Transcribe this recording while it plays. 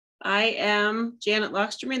I am Janet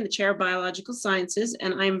Locksterman, the Chair of Biological Sciences,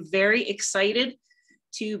 and I'm very excited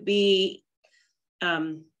to be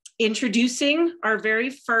introducing our very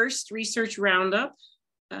first research roundup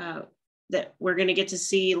that we're going to get to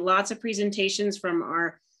see lots of presentations from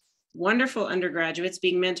our wonderful undergraduates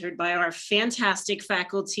being mentored by our fantastic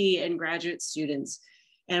faculty and graduate students.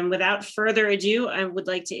 And without further ado, I would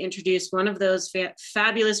like to introduce one of those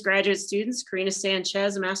fabulous graduate students, Karina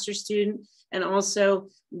Sanchez, a master's student, and also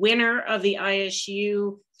winner of the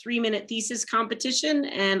ISU 3-minute thesis competition.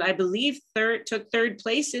 And I believe took third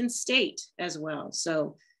place in state as well.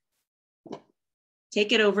 So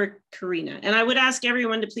take it over, Karina. And I would ask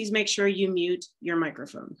everyone to please make sure you mute your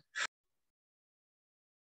microphone.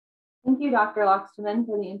 Thank you, Dr. Locksterman,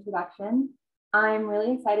 for the introduction. I'm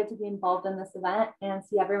really excited to be involved in this event and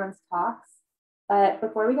see everyone's talks. But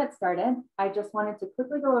before we get started, I just wanted to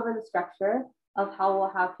quickly go over the structure of how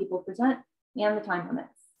we'll have people present and the time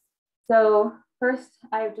limits. So first,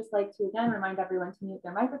 I would just like to again remind everyone to mute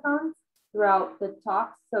their microphones throughout the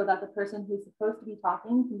talks so that the person who's supposed to be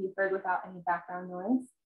talking can be heard without any background noise.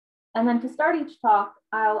 And then to start each talk,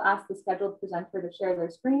 I'll ask the scheduled presenter to share their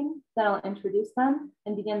screen, then I'll introduce them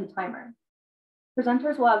and begin the timer.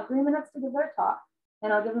 Presenters will have 3 minutes to give their talk,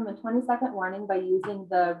 and I'll give them a 20-second warning by using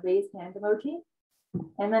the raise hand emoji.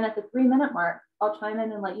 And then at the 3-minute mark, I'll chime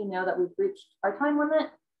in and let you know that we've reached our time limit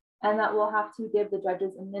and that we'll have to give the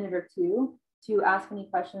judges a minute or two to ask any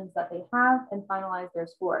questions that they have and finalize their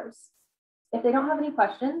scores. If they don't have any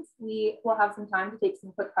questions, we will have some time to take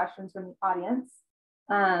some quick questions from the audience.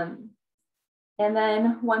 And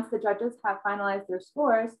then once the judges have finalized their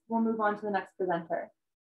scores, we'll move on to the next presenter.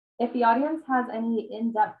 If the audience has any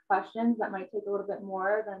in-depth questions that might take a little bit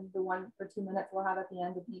more than the 1 or 2 minutes we'll have at the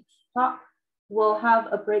end of each talk, we'll have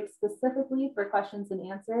a break specifically for questions and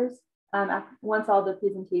answers once all the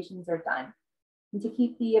presentations are done. And to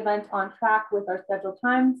keep the event on track with our scheduled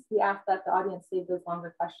times, we ask that the audience save those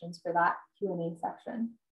longer questions for that Q&A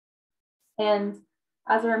section. And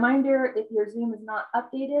as a reminder, if your Zoom is not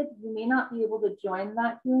updated, you may not be able to join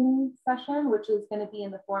that Q&A session, which is going to be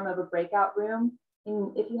in the form of a breakout room.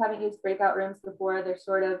 And if you haven't used breakout rooms before, they're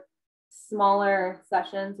sort of smaller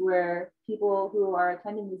sessions where people who are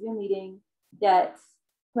attending the Zoom meeting get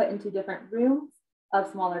put into different rooms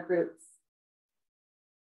of smaller groups.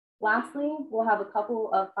 Lastly, we'll have a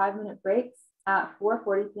couple of 5-minute breaks at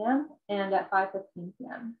 4:40 p.m. and at 5:15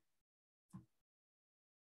 p.m.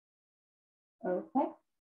 Okay.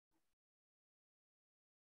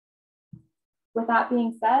 With that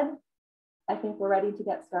being said, I think we're ready to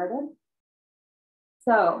get started.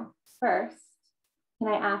 So first, can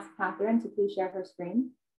I ask Catherine to please share her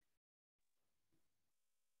screen?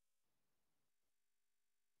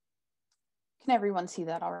 Can everyone see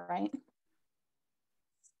that all right?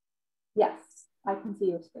 Yes, I can see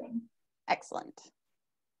your screen. Excellent.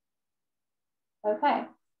 Okay,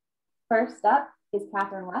 first up is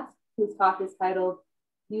Catherine West, whose talk is titled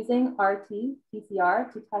Using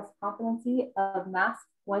RT-PCR to Test Competency of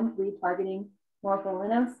MASP-1-3 Targeting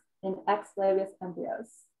Morpholinos in X. labius embryos.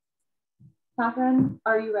 Catherine,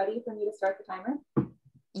 are you ready for me to start the timer?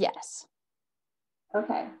 Yes.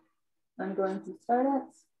 Okay, I'm going to start it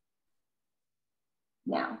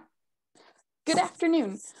now. Good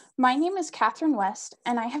afternoon. My name is Catherine West,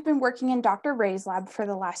 and I have been working in Dr. Ray's lab for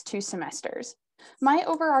the last 2 semesters. My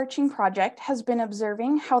overarching project has been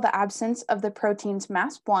observing how the absence of the proteins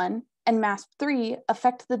MASP-1 and MASP-3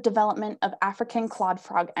 affect the development of African clawed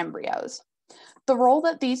frog embryos. The role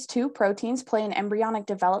that these 2 proteins play in embryonic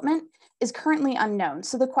development is currently unknown,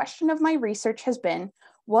 so the question of my research has been,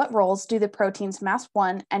 what roles do the proteins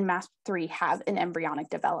MASP-1 and MASP-3 have in embryonic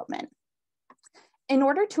development? In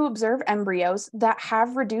order to observe embryos that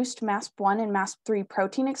have reduced MASP-1 and MASP-3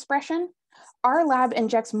 protein expression, our lab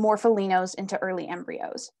injects morpholinos into early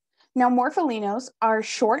embryos. Now, morpholinos are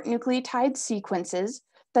short nucleotide sequences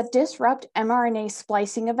that disrupt mRNA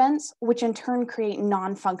splicing events, which in turn create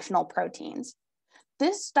non-functional proteins.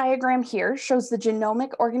 This diagram here shows the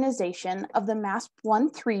genomic organization of the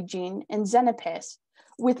MASP-1-3 gene in Xenopus,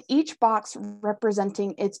 with each box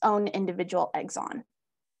representing its own individual exon.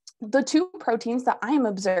 The 2 proteins that I am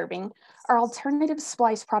observing are alternative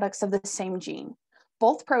splice products of the same gene.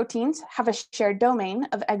 Both proteins have a shared domain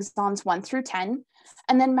of exons 1 through 10,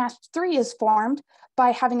 and then MASP-3 is formed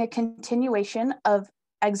by having a continuation of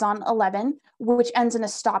exon 11, which ends in a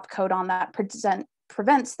stop codon that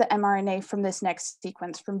prevents the mRNA from this next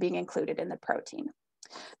sequence from being included in the protein.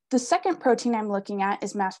 The second protein I'm looking at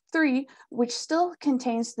is MASP-3, which still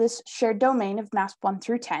contains this shared domain of MASP-1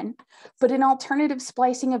 through 10, but an alternative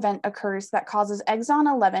splicing event occurs that causes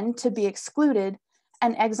exon 11 to be excluded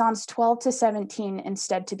and exons 12 to 17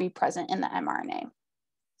 instead to be present in the mRNA.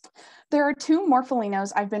 There are two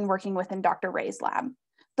morpholinos I've been working with in Dr. Ray's lab.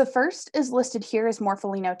 The first is listed here as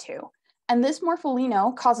morpholino 2, and this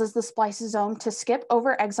morpholino causes the spliceosome to skip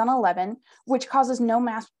over exon 11, which causes no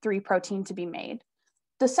MASP3 protein to be made.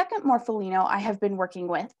 The second morpholino I have been working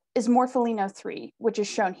with is morpholino 3, which is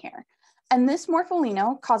shown here. And this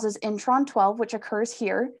morpholino causes intron 12, which occurs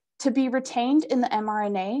here, to be retained in the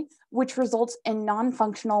mRNA, which results in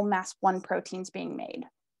non-functional MASP1 proteins being made.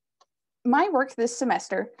 My work this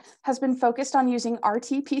semester has been focused on using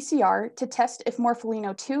RT-PCR to test if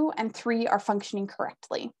morpholino 2 and 3 are functioning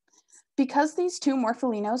correctly. Because these two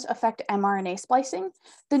morpholinos affect mRNA splicing,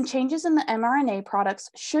 then changes in the mRNA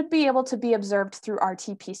products should be able to be observed through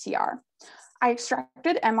RT-PCR. I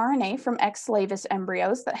extracted mRNA from X. lavis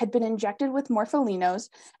embryos that had been injected with morpholinos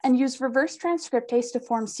and used reverse transcriptase to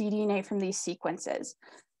form cDNA from these sequences.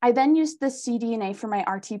 I then used this cDNA for my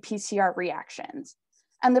RT-PCR reactions.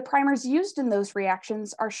 And the primers used in those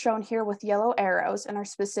reactions are shown here with yellow arrows and are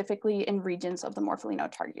specifically in regions of the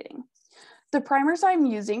morpholino targeting. The primers I'm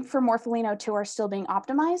using for morpholino 2 are still being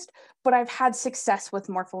optimized, but I've had success with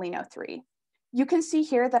morpholino 3. You can see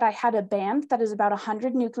here that I had a band that is about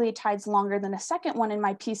 100 nucleotides longer than a second one in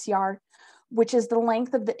my PCR, which is the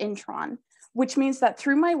length of the intron, which means that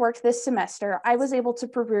through my work this semester, I was able to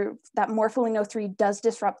prove that morpholino 3 does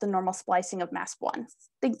disrupt the normal splicing of MASP1.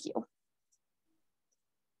 Thank you.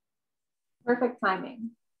 Perfect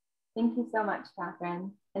timing. Thank you so much,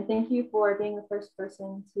 Catherine. And thank you for being the first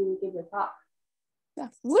person to give your talk. Yeah.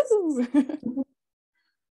 Woo!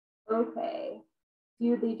 Okay.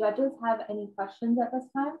 Do the judges have any questions at this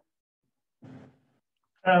time?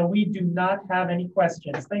 We do not have any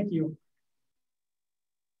questions. Thank you.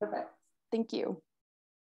 Perfect. Thank you.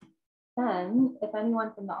 Then, if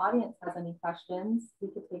anyone from the audience has any questions, we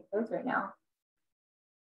could take those right now.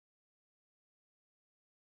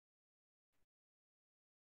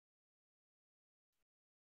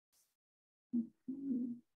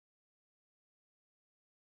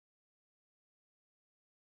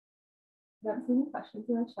 Don't see any questions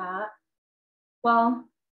in the chat. Well,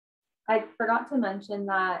 I forgot to mention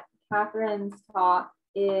that Catherine's talk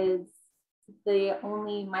is the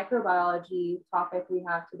only microbiology topic we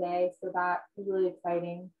have today, so that is really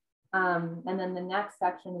exciting. And then the next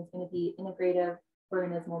section is going to be integrative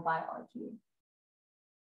organismal biology.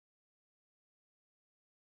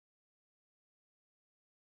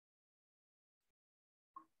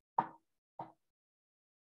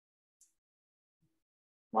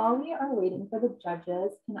 While we are waiting for the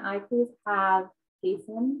judges, can I please have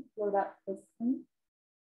Jason load up his screen?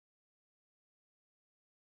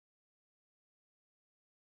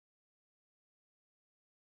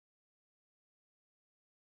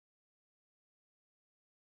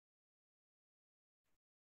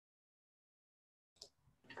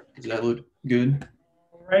 Does that look good?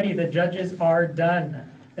 Alrighty, the judges are done.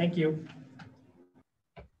 Thank you.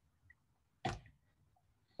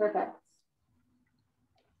 Perfect.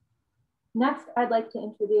 Next, I'd like to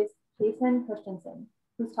introduce Jason Christensen,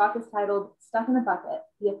 whose talk is titled Stuff in a Bucket,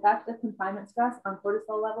 the Effect of Confinement Stress on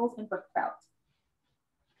Cortisol Levels in Brook Trout.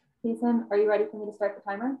 Jason, are you ready for me to start the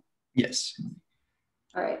timer? Yes.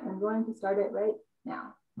 All right, I'm going to start it right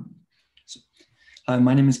now. Hi,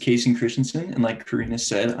 my name is Jason Christensen, and like Karina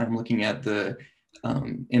said, I'm looking at the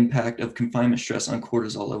impact of confinement stress on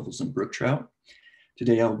cortisol levels in brook trout.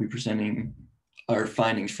 Today, I will be presenting our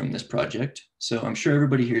findings from this project. So I'm sure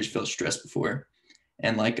everybody here has felt stressed before,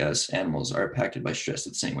 and like us, animals are impacted by stress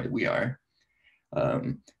the same way we are.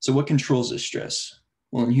 So what controls this stress?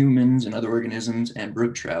 Well, in humans and other organisms and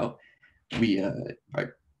brook trout, we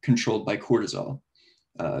are controlled by cortisol,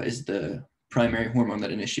 is the primary hormone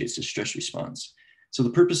that initiates the stress response. So the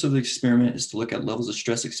purpose of the experiment is to look at levels of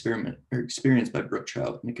stress experienced by brook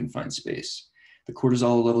trout in a confined space. The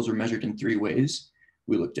cortisol levels were measured in 3 ways.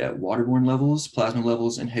 We looked at waterborne levels, plasma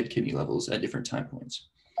levels, and head kidney levels at different time points.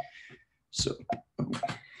 So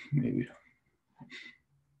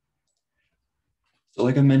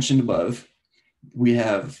like I mentioned above, we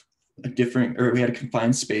have a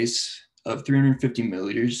confined space of 350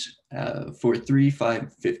 milliliters for 3,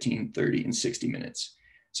 5, 15, 30, and 60 minutes.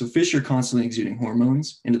 So fish are constantly exuding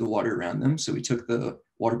hormones into the water around them. So we took the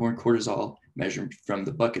waterborne cortisol measurement from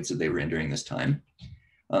the buckets that they were in during this time.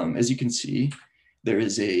 As you can see, there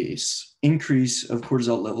is a increase of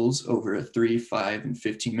cortisol levels over a 3, 5, and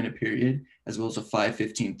 15 minute period, as well as a 5,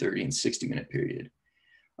 15, 30, and 60 minute period.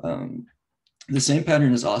 The same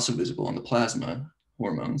pattern is also visible in the plasma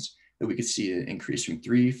hormones, that we could see an increase from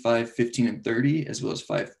 3, 5, 15, and 30, as well as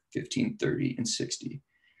 5, 15, 30, and 60.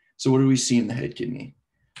 So what do we see in the head kidney?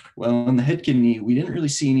 Well, in the head kidney, we didn't really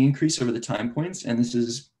see any increase over the time points, and this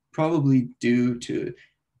is probably due to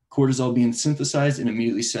cortisol being synthesized and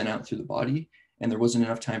immediately sent out through the body, and there wasn't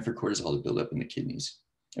enough time for cortisol to build up in the kidneys,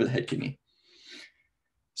 or the head kidney.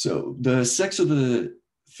 So the sex of the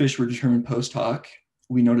fish were determined post hoc.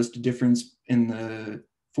 We noticed a difference in the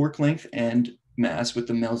fork length and mass, with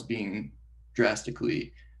the males being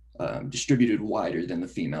drastically distributed wider than the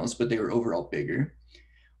females, but they were overall bigger.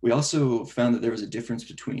 We also found that there was a difference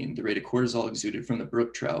between the rate of cortisol exuded from the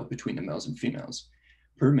brook trout between the males and females.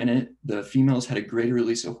 Per minute, the females had a greater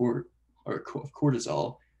release of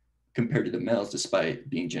cortisol compared to the males, despite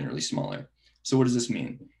being generally smaller. So what does this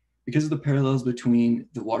mean? Because of the parallels between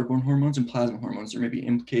the waterborne hormones and plasma hormones, there may be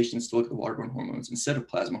implications to look at the waterborne hormones instead of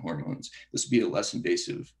plasma hormones. This would be a less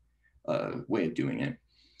invasive way of doing it.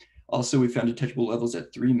 Also, we found detectable levels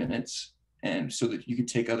at 3 minutes, and so that you could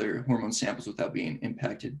take other hormone samples without being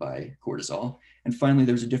impacted by cortisol. And finally,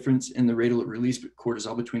 there's a difference in the rate of release of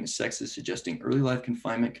cortisol between the sexes, suggesting early life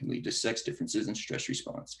confinement can lead to sex differences in stress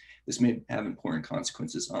response. This may have important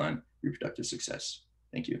consequences on reproductive success.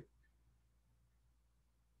 Thank you.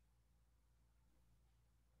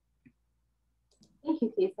 Thank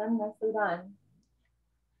you, Jason. Nicely done.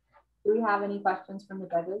 Do we have any questions from the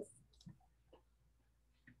judges?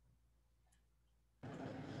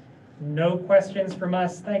 No questions from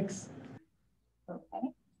us, thanks. Okay.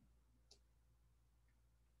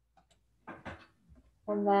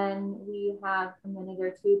 And then we have a minute or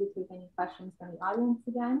two to take any questions from the audience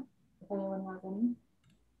again, if anyone has any.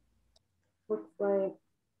 Looks like.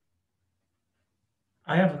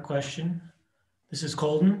 I have a question. This is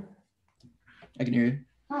Colton. I can hear you.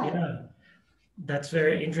 Hi. Yeah, that's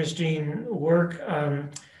very interesting work.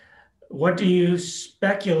 What do you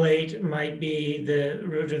speculate might be the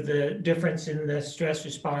root of the difference in the stress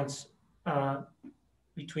response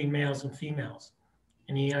between males and females?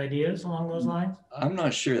 Any ideas along those lines? I'm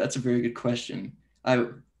not sure. That's a very good question. I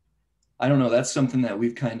don't know. That's something that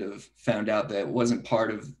we've kind of found out that wasn't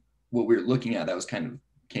part of what we were looking at. That was kind of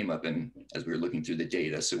came up in as we were looking through the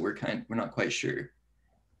data. So we're not quite sure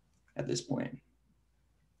at this point.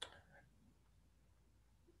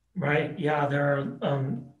 Right. Yeah, there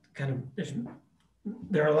are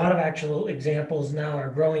there are a lot of actual examples now, or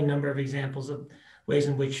a growing number of examples of ways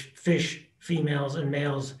in which fish females and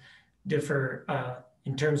males differ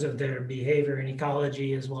in terms of their behavior and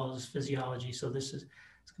ecology as well as physiology. So this could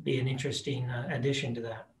be an interesting addition to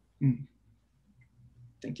that.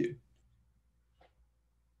 Thank you.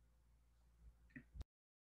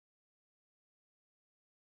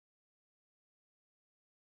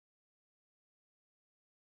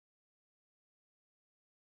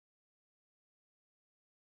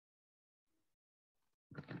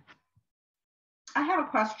 I have a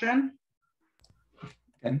question.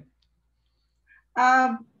 Okay.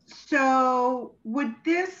 So would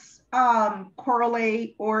this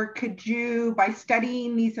correlate, or could you, by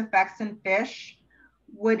studying these effects in fish,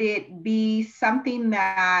 would it be something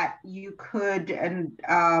that you could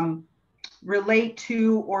relate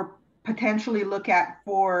to or potentially look at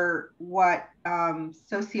for what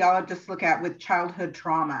sociologists look at with childhood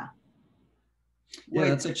trauma? Yeah,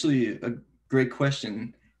 that's actually a great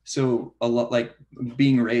question. So a lot like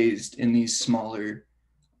being raised in these smaller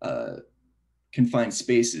confined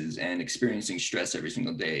spaces and experiencing stress every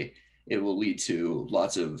single day, it will lead to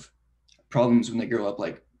lots of problems when they grow up,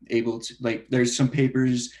 there's some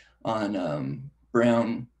papers on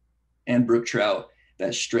brown and brook trout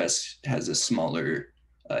that stress has a smaller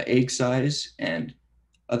egg size and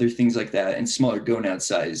other things like that, and smaller gonad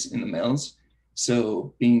size in the males.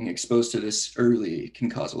 So being exposed to this early can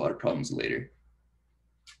cause a lot of problems later.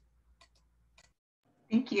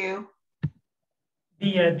 Thank you.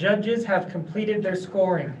 The judges have completed their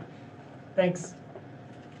scoring. Thanks.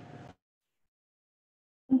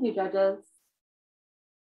 Thank you, judges.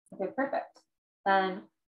 Okay, perfect. Then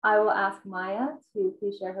I will ask Maya to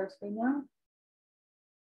please share her screen now.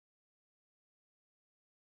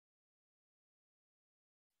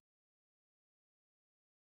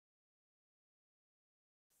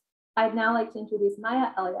 I'd now like to introduce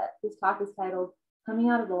Maya Elliott, whose talk is titled Coming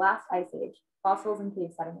Out of the Last Ice Age, Fossils and Cave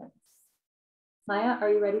Sediments. Maya, are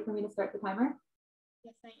you ready for me to start the timer?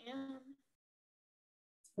 Yes, I am.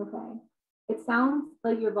 Okay. It sounds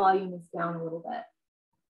like your volume is down a little bit.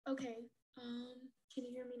 Okay. Can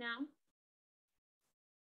you hear me now?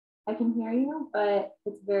 I can hear you, but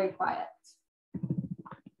it's very quiet.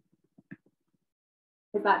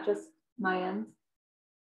 Is that just my end?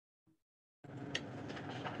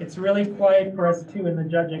 It's really quiet for us too in the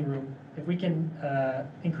judging room. If we can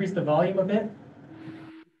increase the volume a bit,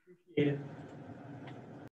 appreciate it.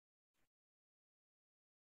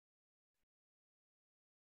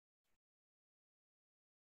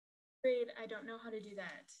 Afraid I don't know how to do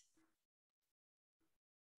that.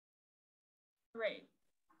 Right.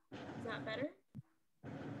 Is that better?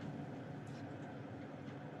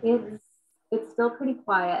 It's still pretty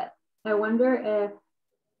quiet. I wonder if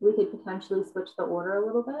we could potentially switch the order a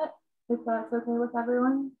little bit, if that's okay with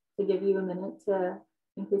everyone, to give you a minute to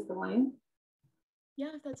increase the volume.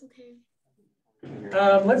 Yeah, if that's okay.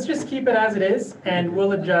 Let's just keep it as it is, and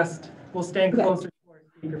we'll adjust. We'll stand closer to our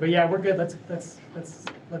speaker. But yeah, we're good. Let's do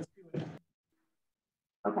it.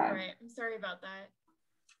 Okay. All right. I'm sorry about that.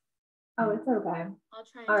 Oh, it's okay. I'll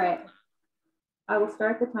try and All talk right. loud. I will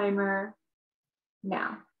start the timer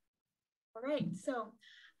now. All right. So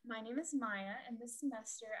my name is Maya, and this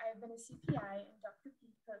semester I've been a CPI in Dr.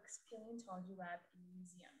 P. Cook's paleontology lab in the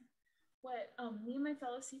museum. What me and my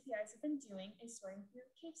fellow CPIs have been doing is sorting through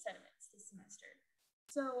cave sediments this semester.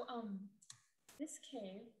 So this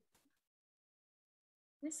cave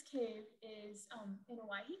is in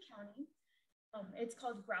Owyhee County. It's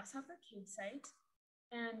called Grasshopper Cave Site.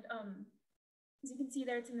 And as you can see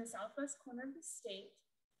there, it's in the southwest corner of the state.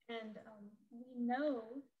 And we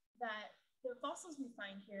know that the fossils we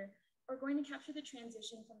find here are going to capture the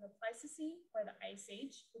transition from the Pleistocene, or the Ice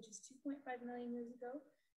Age, which is 2.5 million years ago,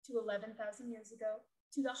 to 11,000 years ago,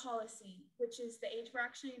 to the Holocene, which is the age we're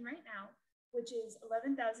actually in right now, which is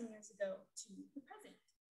 11,000 years ago to the present.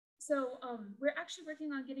 So we're actually working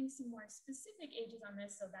on getting some more specific ages on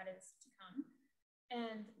this, so that is to come.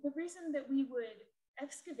 And the reason that we would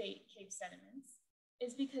excavate cave sediments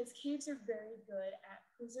is because caves are very good at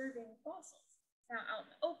preserving fossils. Now, out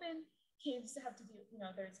in the open, caves have to do,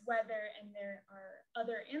 there's weather and there are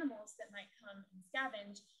other animals that might come and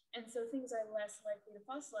scavenge. And so things are less likely to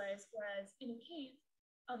fossilize, whereas in a cave,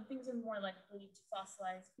 things are more likely to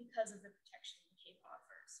fossilize because of the protection the cave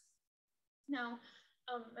offers. Now,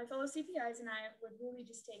 my fellow CPIs and I would really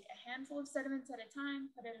just take a handful of sediments at a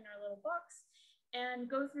time, put it in our little box,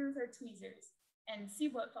 and go through with our tweezers and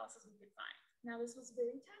see what fossils we could find. Now, this was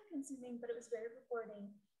very time consuming, but it was very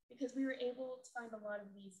rewarding because we were able to find a lot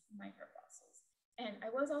of these microfossils. And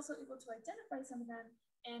I was also able to identify some of them,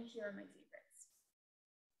 and here are my favorites.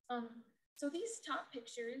 So these top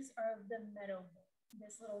pictures are of the meadow vole,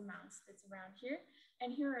 this little mouse that's around here,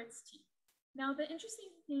 and here are its teeth. Now, the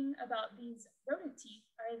interesting thing about these rodent teeth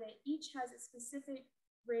are that each has a specific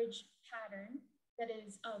ridge pattern that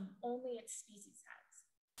is only its species has.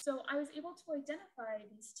 So I was able to identify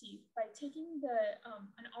these teeth by taking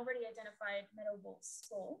an already identified meadow vole's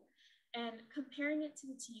skull and comparing it to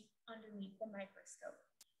the teeth underneath the microscope.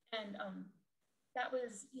 And that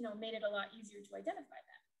was, made it a lot easier to identify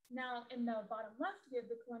them. Now, in the bottom left, we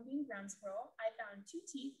have the Columbian ground squirrel. I found 2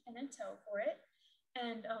 teeth and a toe for it.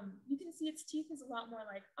 And you can see its teeth is a lot more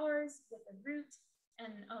like ours with a root.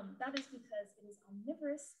 And that is because it is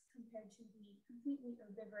omnivorous compared to the completely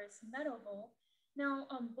herbivorous meadow vole. Now,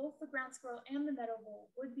 both the ground squirrel and the meadow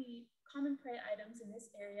vole would be common prey items in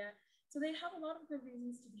this area. So they have a lot of good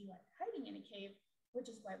reasons to be hiding in a cave,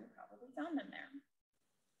 which is why we probably found them there.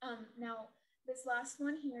 Now, this last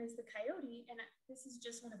one here is the coyote, and this is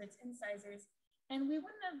just one of its incisors. And we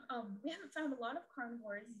haven't found a lot of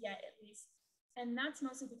carnivores yet, at least. And that's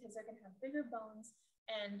mostly because they're gonna have bigger bones,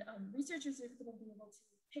 and researchers are gonna be able to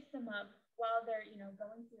pick them up while they're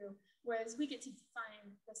going through, whereas we get to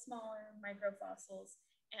find the smaller microfossils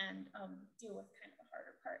and deal with kind of the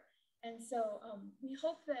harder part. And so we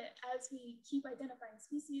hope that as we keep identifying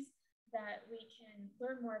species, that we can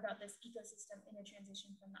learn more about this ecosystem in a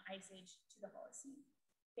transition from the Ice Age to the Holocene.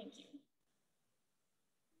 Thank you.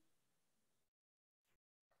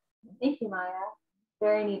 Thank you, Maya.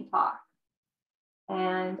 Very neat talk.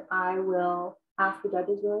 And I will ask the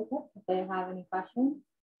judges really quick if they have any questions.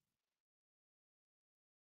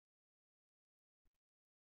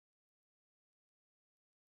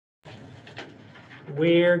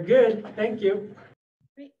 We're good. Thank you.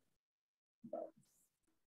 Great.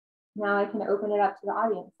 Now I can open it up to the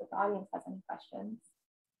audience if the audience has any questions.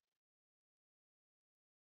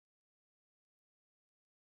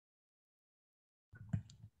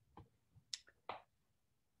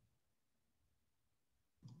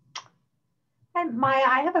 And Maya,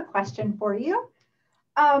 I have a question for you.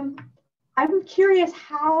 I'm curious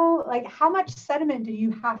how much sediment do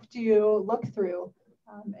you have to look through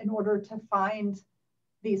in order to find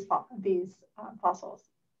these fossils?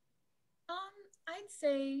 I'd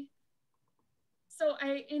say, so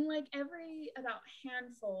in every about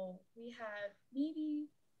handful, we have maybe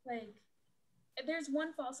there's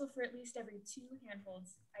one fossil for at least every 2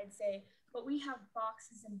 handfuls, I'd say, but we have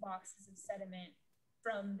boxes and boxes of sediment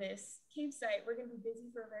from this cave site. We're gonna be busy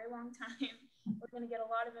for a very long time. we're going to get a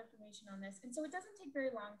lot of information on this. And so it doesn't take very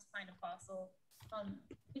long to find a fossil.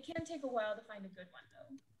 It can take a while to find a good one,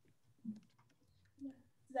 though. Yeah.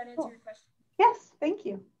 Does that answer your question? Yes, thank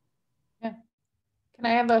you. Yeah. Can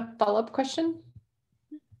I have a follow-up question?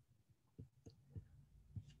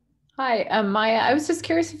 Hi, Maya. I was just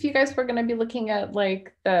curious if you guys were going to be looking at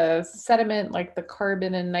like the sediment, like the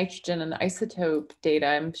carbon and nitrogen and isotope data.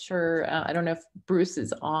 I'm sure, I don't know if Bruce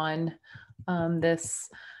is on this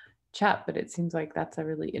chat, but it seems like that's a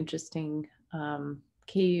really interesting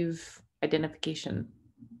cave identification.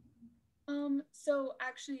 So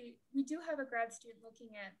actually, we do have a grad student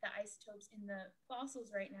looking at the isotopes in the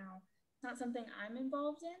fossils right now. It's not something I'm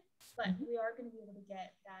involved in, but we are going to be able to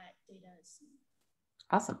get that data soon.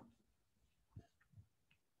 Awesome.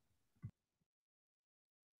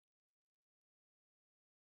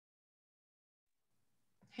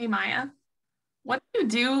 Hey, Maya, what do you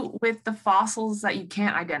do with the fossils that you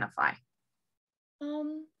can't identify?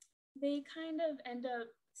 They kind of end up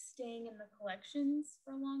staying in the collections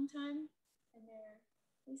for a long time, and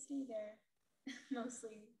they stay there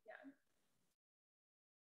mostly,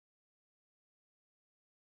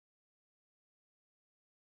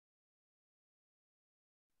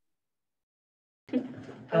 yeah.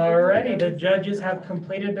 Alrighty, the judges have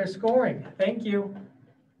completed their scoring. Thank you.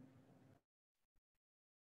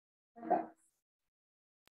 Perfect.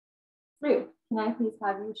 Ruth, can I please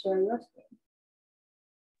have you share your screen?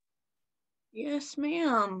 Yes,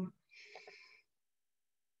 ma'am.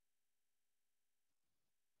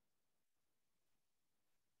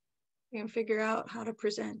 And figure out how to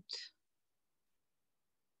present.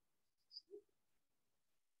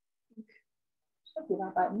 Should be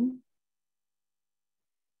that button.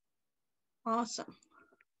 Awesome.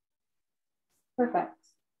 Perfect.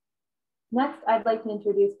 Next, I'd like to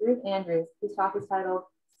introduce Ruth Andrews, whose talk is titled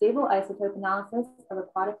Stable Isotope Analysis of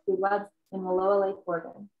Aquatic Food Webs in Wallowa Lake,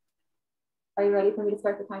 Oregon. Are you ready for me to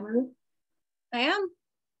start the timer, Ruth? I am.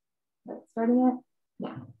 Starting it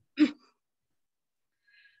now.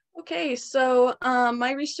 Okay, so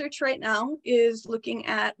my research right now is looking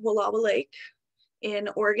at Wallowa Lake in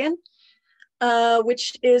Oregon,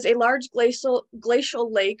 which is a large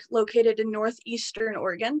glacial lake located in northeastern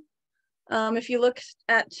Oregon. If you look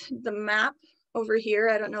at the map over here,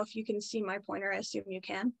 I don't know if you can see my pointer, I assume you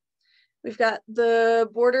can. We've got the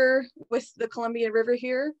border with the Columbia River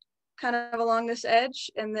here, kind of along this edge,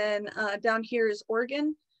 and then down here is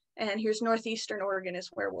Oregon, and here's northeastern Oregon is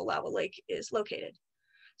where Wallowa Lake is located.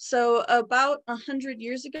 So about 100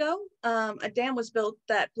 years ago, a dam was built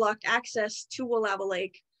that blocked access to Wallowa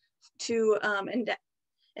Lake to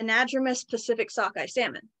anadromous Pacific sockeye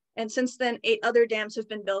salmon. And since then, 8 other dams have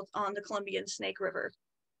been built on the Columbia and Snake River.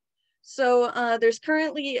 So there's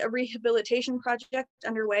currently a rehabilitation project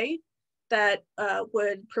underway that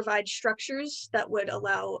would provide structures that would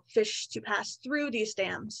allow fish to pass through these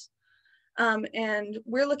dams. And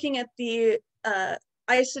we're looking at the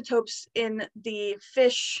isotopes in the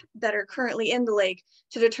fish that are currently in the lake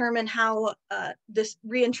to determine how this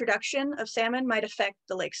reintroduction of salmon might affect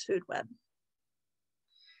the lake's food web.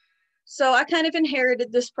 So I kind of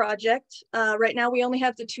inherited this project. Right now we only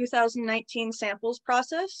have the 2019 samples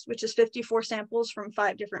process, which is 54 samples from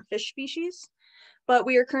 5 different fish species, but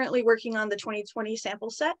we are currently working on the 2020 sample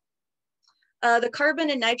set. The carbon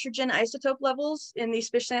and nitrogen isotope levels in these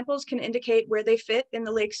fish samples can indicate where they fit in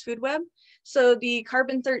the lake's food web. So the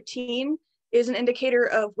carbon 13 is an indicator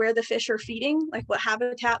of where the fish are feeding, like what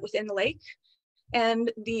habitat within the lake.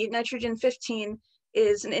 And the nitrogen 15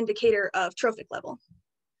 is an indicator of trophic level.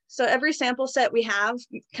 So every sample set we have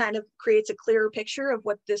kind of creates a clearer picture of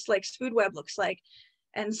what this lake's food web looks like.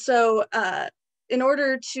 And so in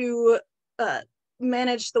order to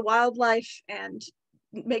manage the wildlife and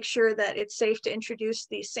make sure that it's safe to introduce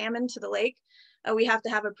the salmon to the lake, we have to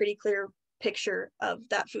have a pretty clear picture of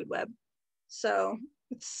that food web. So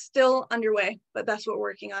it's still underway, but that's what we're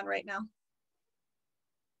working on right now.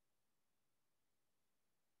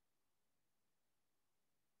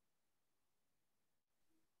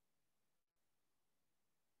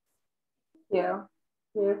 Thank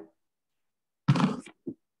you.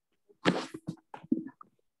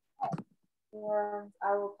 And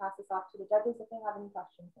I will pass this off to the judges if they have any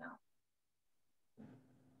questions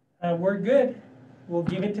now. We're good. We'll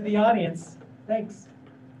give it to the audience. Thanks.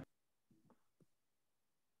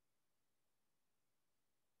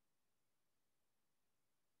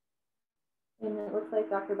 And it looks like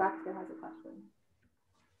Dr. Baxter has a question.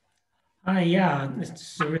 Yeah,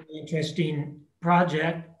 it's a really interesting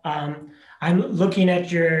project. I'm looking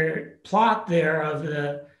at your plot there of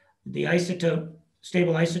the isotope,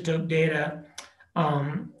 stable isotope data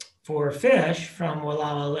for fish from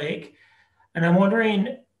Wallowa Lake. And I'm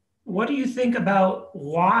wondering, what do you think about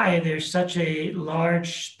why there's such a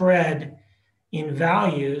large spread in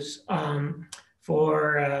values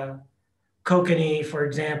for kokanee, for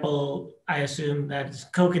example? I assume that's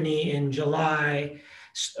kokanee in July.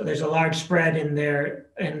 There's a large spread in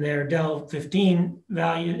their del 15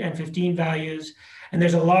 value and 15 values, and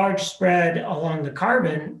there's a large spread along the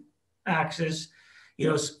carbon axis,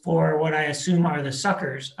 for what I assume are the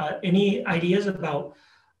suckers. Any ideas about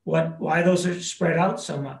why those are spread out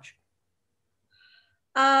so much?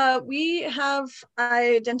 We have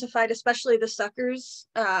identified, especially the suckers,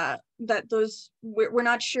 that those, we're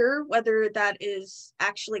not sure whether that is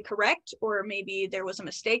actually correct or maybe there was a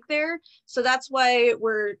mistake there. So that's why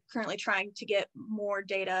we're currently trying to get more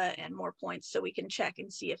data and more points so we can check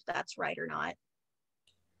and see if that's right or not.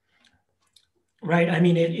 Right. I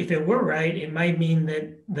mean, if it were right, it might mean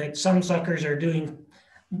that some suckers are doing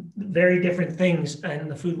very different things in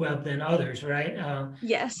the food web than others, right?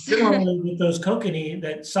 Yes. Similarly with those kokanee,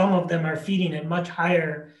 that some of them are feeding at much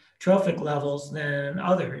higher trophic levels than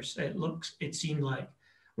others. It seemed like.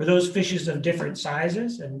 Were those fishes of different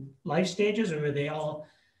sizes and life stages, or were they all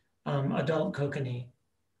adult kokanee?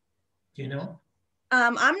 Do you know?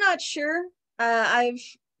 I'm not sure.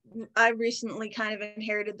 I've recently kind of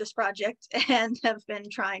inherited this project and have been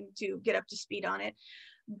trying to get up to speed on it.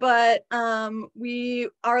 But we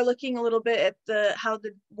are looking a little bit at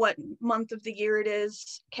what month of the year it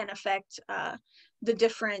is can affect the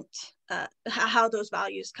different how those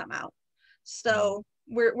values come out. So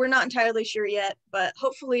we're not entirely sure yet, but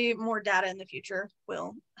hopefully more data in the future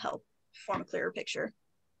will help form a clearer picture.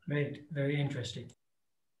 Great, very interesting.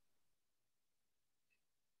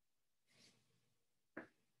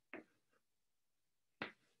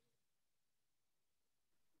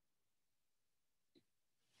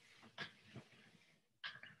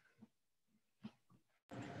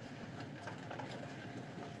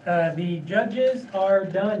 The judges are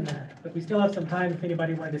done, but we still have some time if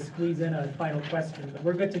anybody wanted to squeeze in a final question, but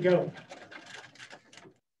we're good to go.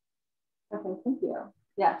 Okay, thank you.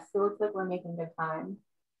 Yes, so it looks like we're making good time.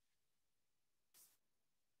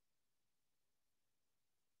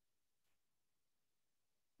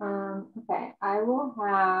 Okay, I will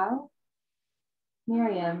have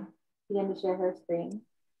Miriam begin to share her screen.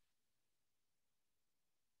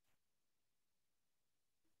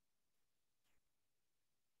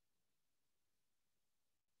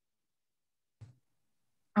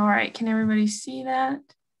 All right, can everybody see that?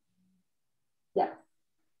 Yeah.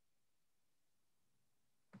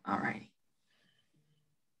 All right.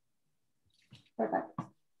 Perfect.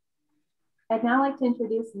 I'd now like to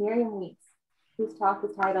introduce Miriam Weeks, whose talk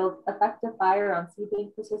is titled Effective Fire on Seed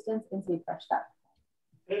Bank Persistence in Seed Fresh Duck.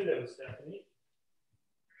 Hello, Stephanie.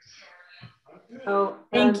 Oh,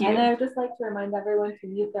 thank you. And I would just like to remind everyone to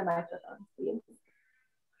mute their microphones, please.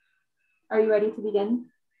 Are you ready to begin?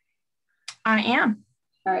 I am.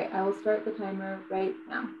 All right, I will start the timer right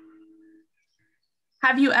now.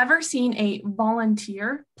 Have you ever seen a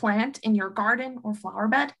volunteer plant in your garden or flower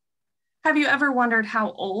bed? Have you ever wondered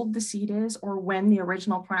how old the seed is or when the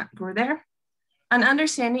original plant grew there? An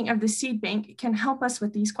understanding of the seed bank can help us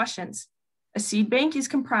with these questions. A seed bank is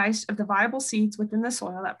comprised of the viable seeds within the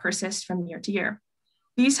soil that persist from year to year.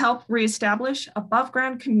 These help reestablish above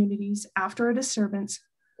ground communities after a disturbance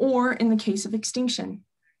or in the case of extinction.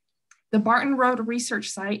 The Barton Road Research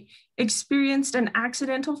Site experienced an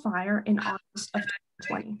accidental fire in August of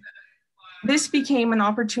 2020. This became an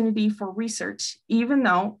opportunity for research, even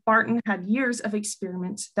though Barton had years of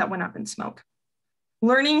experiments that went up in smoke.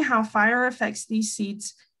 Learning how fire affects these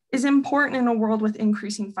seeds is important in a world with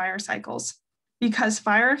increasing fire cycles because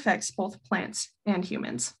fire affects both plants and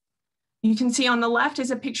humans. You can see on the left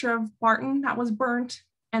is a picture of Barton that was burnt,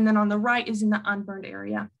 and then on the right is in the unburned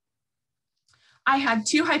area. I had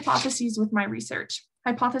two hypotheses with my research.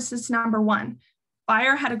 Hypothesis number one,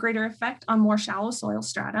 fire had a greater effect on more shallow soil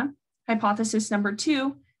strata. Hypothesis number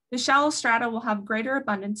two, the shallow strata will have greater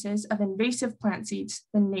abundances of invasive plant seeds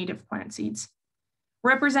than native plant seeds.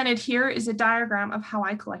 Represented here is a diagram of how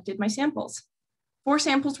I collected my samples. 4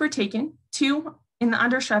 samples were taken, 2 in the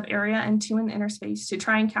undershrub area and 2 in the interspace to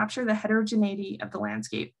try and capture the heterogeneity of the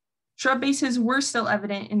landscape. Shrub bases were still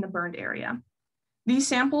evident in the burned area. These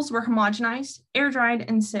samples were homogenized, air dried,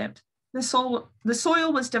 and sieved. The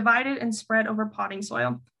soil was divided and spread over potting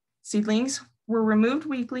soil. Seedlings were removed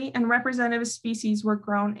weekly and representative species were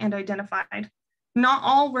grown and identified. Not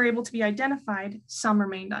all were able to be identified, some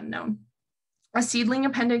remained unknown. A seedling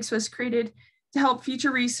appendix was created to help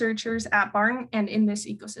future researchers at Barton and in this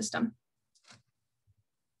ecosystem.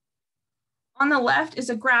 On the left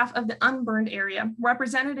is a graph of the unburned area,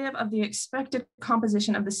 representative of the expected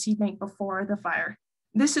composition of the seed bank before the fire.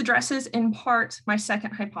 This addresses in part my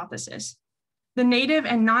second hypothesis. The native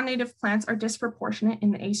and non-native plants are disproportionate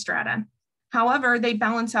in the A strata. However, they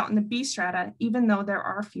balance out in the B strata, even though there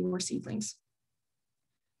are fewer seedlings.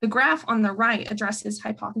 The graph on the right addresses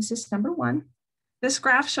hypothesis number 1. This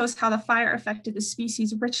graph shows how the fire affected the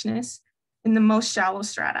species richness in the most shallow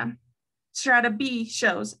strata. Strata B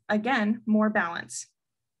shows, again, more balance.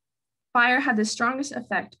 Fire had the strongest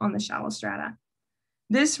effect on the shallow strata.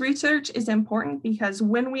 This research is important because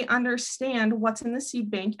when we understand what's in the seed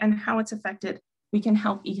bank and how it's affected, we can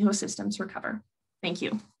help ecosystems recover. Thank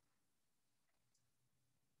you.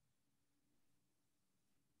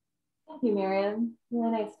 Thank you, Miriam.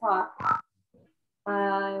 Really nice talk.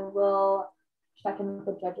 I will check in with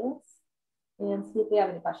the judges and see if they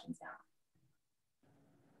have any questions now.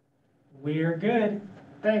 We're good.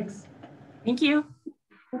 Thanks. Thank you.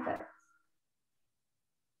 Perfect.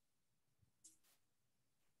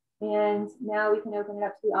 And now we can open it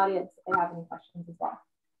up to the audience if they have any questions as well.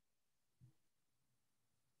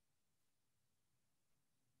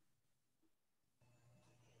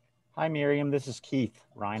 Hi, Miriam. This is Keith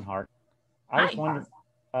Reinhardt. Hi.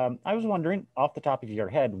 I was wondering, off the top of your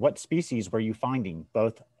head, what species were you finding?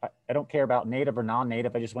 Both, I don't care about native or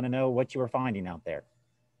non-native. I just want to know what you were finding out there.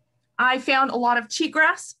 I found a lot of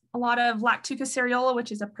cheatgrass, a lot of Lactuca seriola,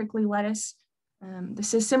 which is a prickly lettuce.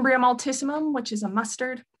 This is Cimbria multissimum, which is a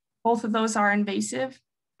mustard. Both of those are invasive.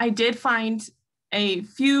 I did find a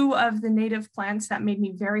few of the native plants that made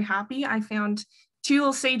me very happy. I found 2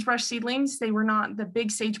 little sagebrush seedlings. They were not the big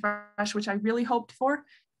sagebrush, which I really hoped for,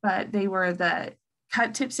 but they were the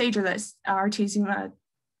cut tip sage or the Artemisia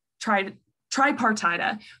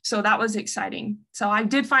tripartita. So that was exciting. So I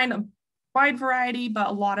did find a wide variety, but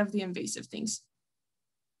a lot of the invasive things.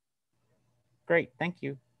 Great, thank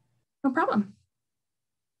you. No problem.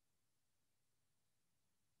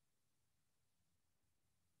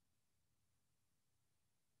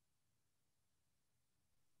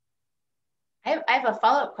 I have a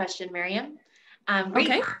follow-up question, Miriam.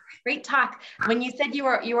 Great talk. When you said you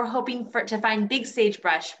were hoping to find big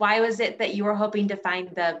sagebrush, why was it that you were hoping to find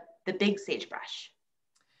the big sagebrush?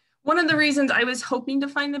 One of the reasons I was hoping to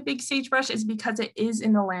find the big sagebrush is because it is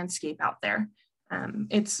in the landscape out there.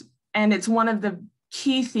 It's one of the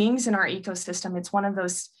key things in our ecosystem. It's one of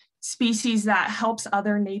those species that helps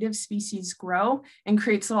other native species grow and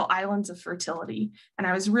creates little islands of fertility. And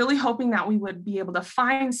I was really hoping that we would be able to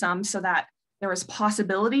find some so that there was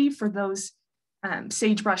possibility for those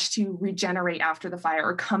sagebrush to regenerate after the fire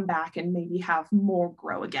or come back and maybe have more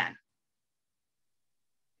grow again.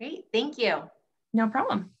 Great, thank you. No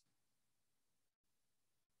problem.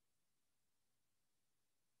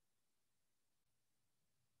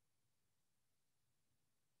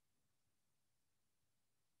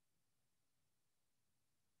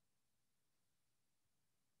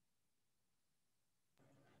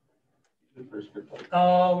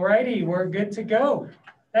 All righty, we're good to go.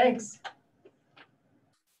 Thanks.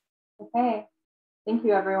 Okay, thank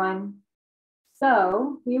you, everyone.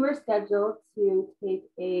 So we were scheduled to take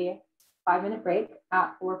a 5-minute break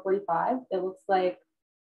at 4:45. It looks like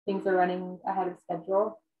things are running ahead of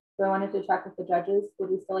schedule. So I wanted to check with the judges. Would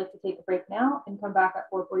we still like to take a break now and come back at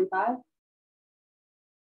 4:45?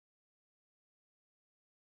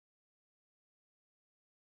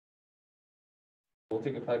 We'll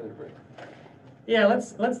take a 5-minute break. Yeah,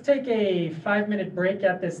 let's take a 5-minute break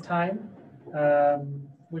at this time,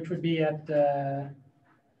 which would be at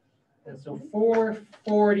so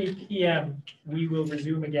 4:40 p.m. We will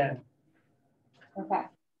resume again. Okay.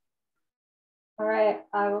 All right.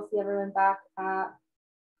 I will see everyone back at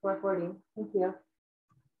 4:40. Thank you.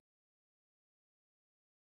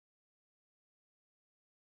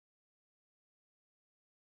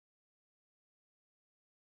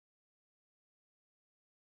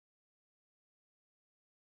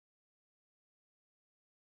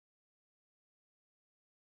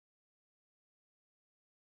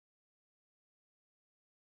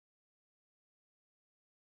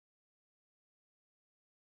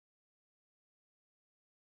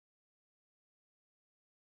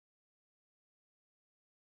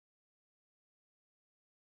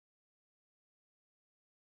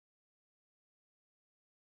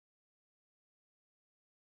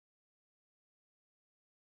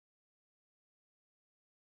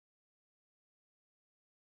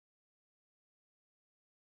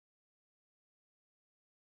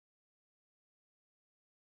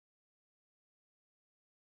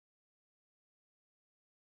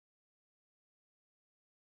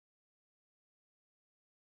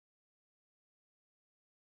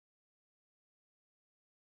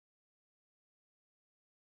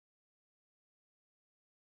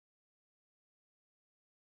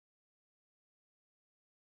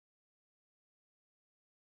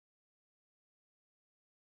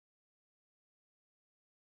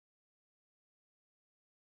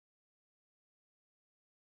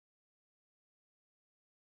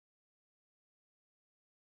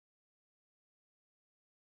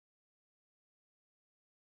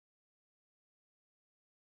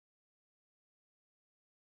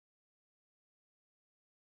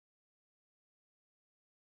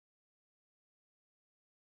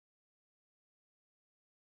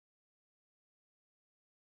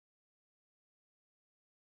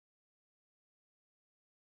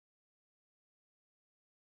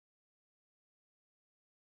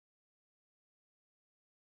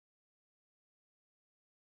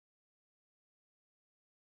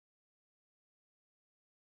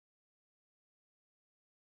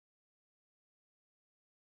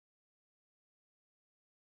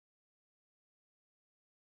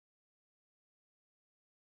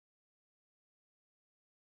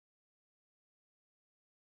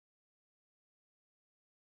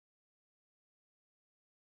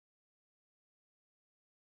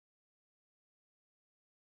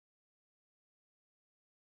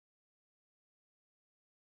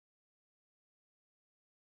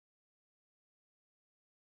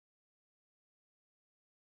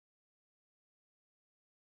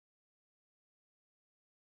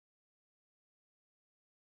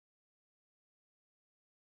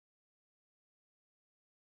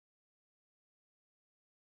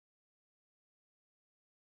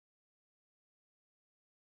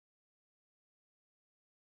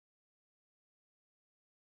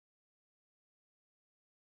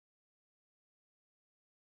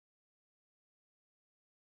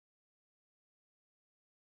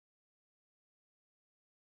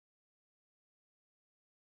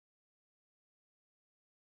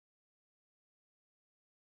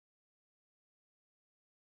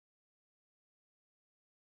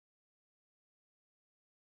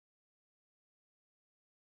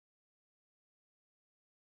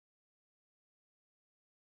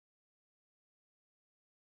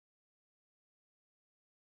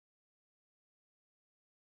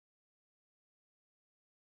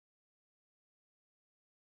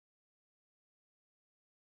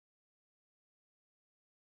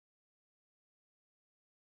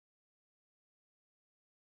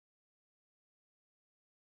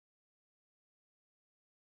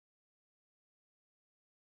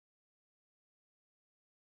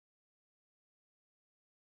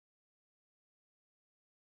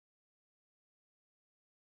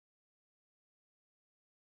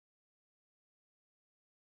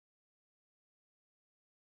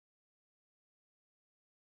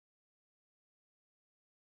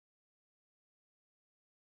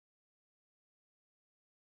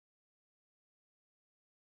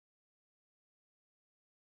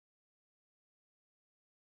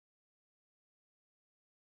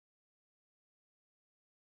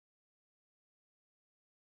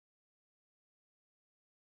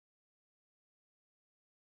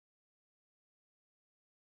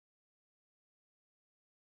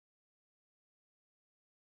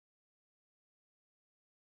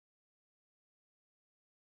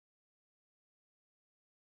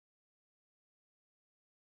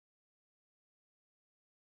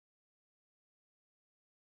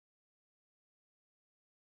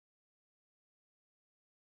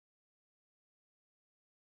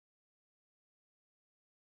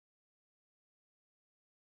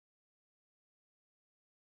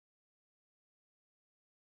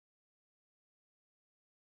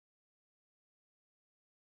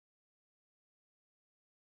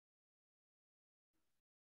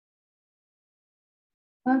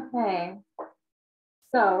 Okay,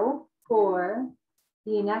 so for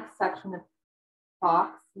the next section of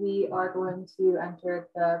talks, we are going to enter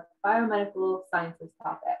the biomedical sciences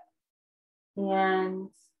topic. And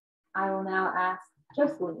I will now ask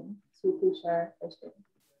Jocelyn to please share her screen.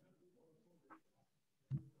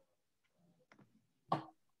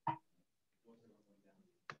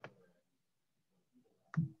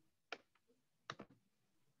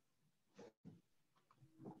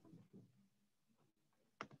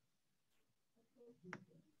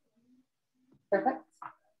 Perfect.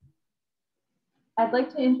 I'd like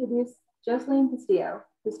to introduce Jocelyn Castillo,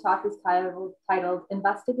 whose talk is titled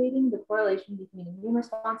Investigating the Correlation Between Immune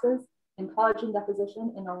Responses and Collagen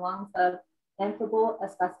Deposition in the Lungs of Amphibole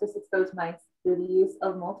Asbestos-Exposed Mice through the use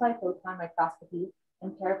of multiphoton microscopy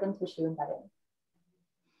and paraffin tissue embedding.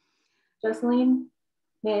 Jocelyn,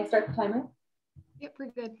 may I start the timer? Yep,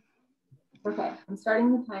 we're good. Okay, I'm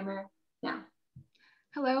starting the timer now.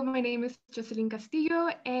 Hello, my name is Jocelyn Castillo,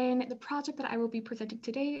 and the project that I will be presenting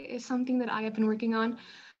today is something that I have been working on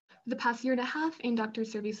for the past year and a half in Dr.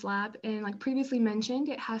 Servy's lab. And like previously mentioned,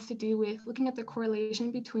 it has to do with looking at the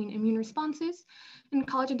correlation between immune responses and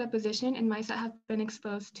collagen deposition in mice that have been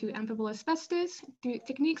exposed to amphibole asbestos through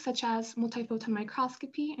techniques such as multiphoton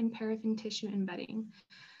microscopy and paraffin tissue embedding.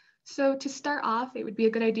 So to start off, it would be a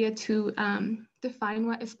good idea to define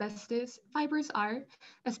what asbestos fibers are.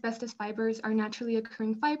 Asbestos fibers are naturally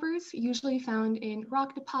occurring fibers, usually found in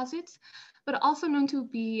rock deposits, but also known to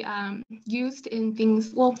be used in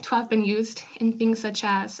things, well, to have been used in things such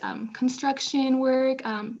as construction work,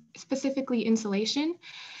 specifically insulation.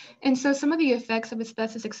 And so some of the effects of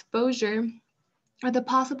asbestos exposure are the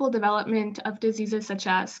possible development of diseases such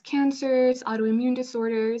as cancers, autoimmune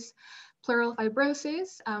disorders, pleural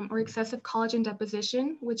fibrosis, or excessive collagen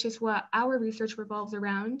deposition, which is what our research revolves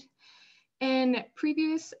around. And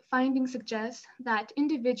previous findings suggest that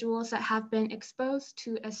individuals that have been exposed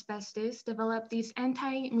to asbestos develop these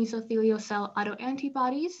anti-mesothelial cell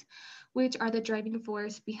autoantibodies, which are the driving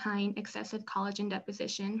force behind excessive collagen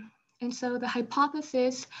deposition. And so the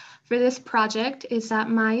hypothesis for this project is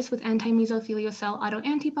that mice with anti-mesothelial cell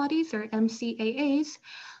autoantibodies, or MCAAs,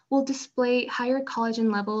 will display higher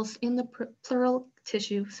collagen levels in the pleural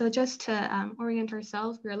tissue. So just to orient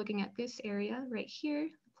ourselves, we are looking at this area right here,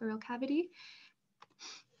 the pleural cavity.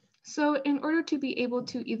 So in order to be able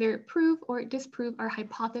to either prove or disprove our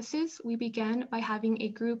hypothesis, we began by having a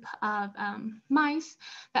group of mice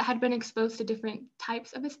that had been exposed to different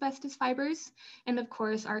types of asbestos fibers, and of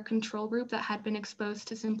course our control group that had been exposed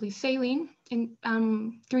to simply saline. And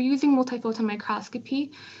through using multiphoton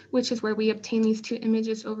microscopy, which is where we obtain these two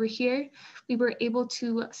images over here, we were able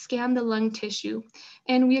to scan the lung tissue.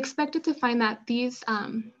 And we expected to find that these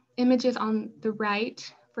images on the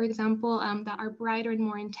right, for example, that are brighter and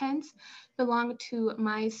more intense, belong to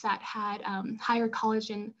mice that had higher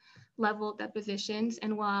collagen level depositions.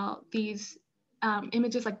 And while these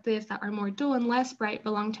images like this that are more dull and less bright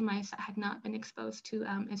belong to mice that had not been exposed to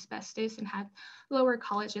asbestos and had lower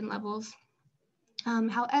collagen levels.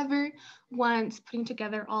 However, once putting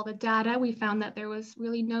together all the data, we found that there was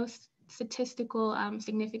really no statistical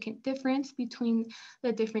significant difference between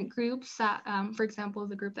the different groups that, for example,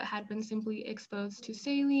 the group that had been simply exposed to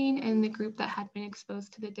saline and the group that had been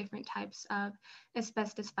exposed to the different types of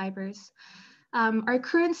asbestos fibers. Our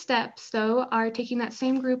current steps, though, are taking that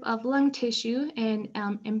same group of lung tissue and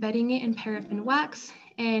embedding it in paraffin wax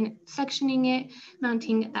and sectioning it,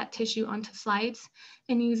 mounting that tissue onto slides,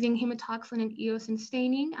 and using hematoxylin and eosin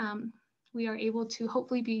staining. We are able to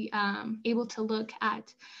hopefully be able to look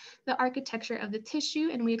at the architecture of the tissue,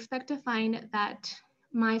 and we expect to find that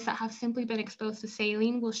mice that have simply been exposed to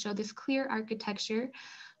saline will show this clear architecture,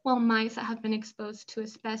 while mice that have been exposed to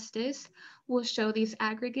asbestos will show these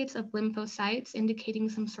aggregates of lymphocytes indicating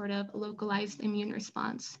some sort of localized immune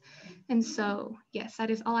response. And so, yes, that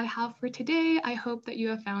is all I have for today. I hope that you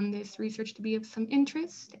have found this research to be of some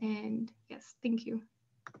interest, and yes, thank you.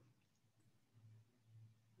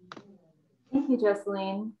 Thank you,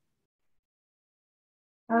 Jocelyn.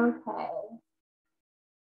 Okay.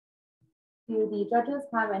 Do the judges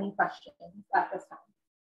have any questions at this time?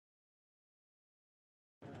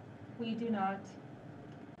 We do not.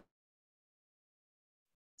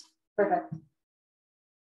 Perfect.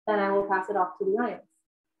 Then I will pass it off to the audience.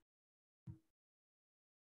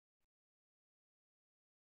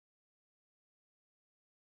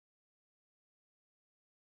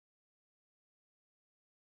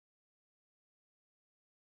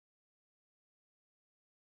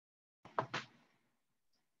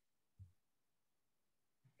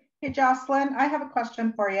 Hey, Jocelyn, I have a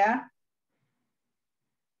question for you.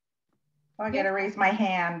 I got to raise my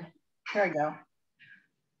hand. There we go.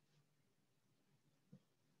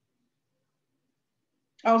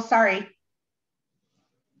 Oh, sorry.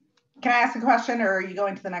 Can I ask a question, or are you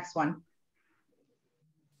going to the next one?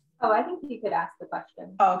 Oh, I think you could ask the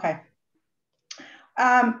question. Oh, okay.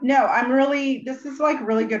 No, this is like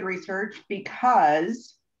really good research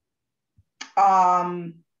because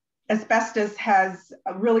asbestos has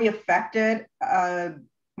really affected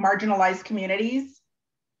marginalized communities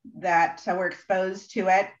that were exposed to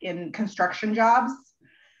it in construction jobs.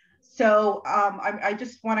 So I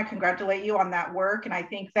just want to congratulate you on that work. And I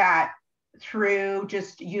think that through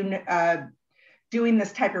just doing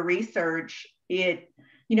this type of research, it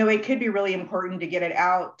could be really important to get it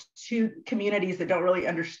out to communities that don't really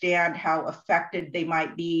understand how affected they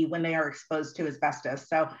might be when they are exposed to asbestos.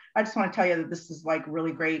 So I just want to tell you that this is like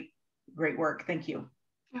really great work. Thank you.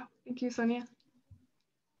 Yeah, thank you, Sonia.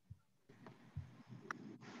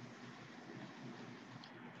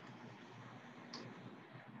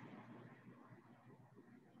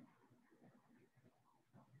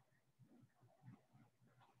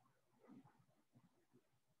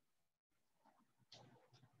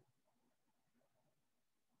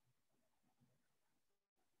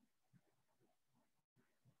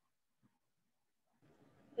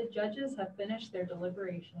 The judges have finished their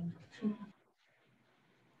deliberation.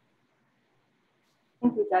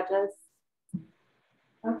 Thank you, judges.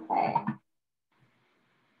 Okay.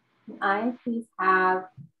 Can I please have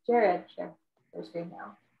Jared share their screen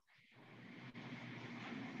now?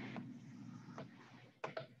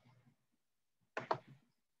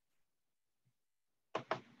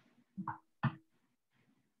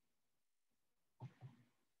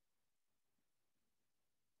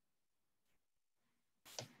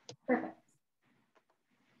 Perfect.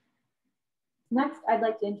 Next, I'd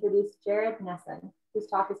like to introduce Jared Nesson, whose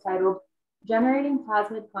talk is titled Generating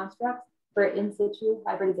Plasmid Constructs for In Situ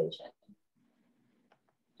Hybridization.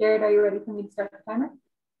 Jared, are you ready for me to start the timer?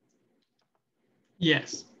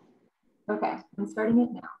 Yes. Okay, I'm starting it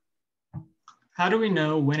now. How do we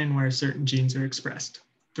know when and where certain genes are expressed?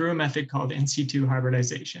 Through a method called in situ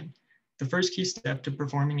hybridization. The first key step to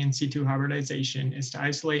performing in situ hybridization is to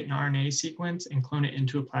isolate an RNA sequence and clone it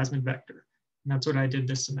into a plasmid vector. And that's what I did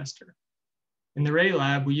this semester. In the Ray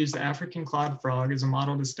lab, we used the African clawed frog as a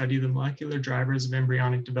model to study the molecular drivers of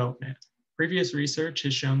embryonic development. Previous research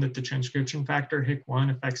has shown that the transcription factor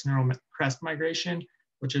HIC1 affects neural crest migration,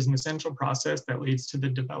 which is an essential process that leads to the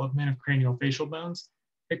development of craniofacial bones.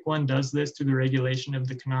 HIC1 does this through the regulation of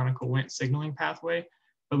the canonical Wnt signaling pathway,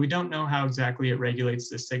 but we don't know how exactly it regulates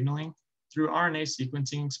this signaling. Through RNA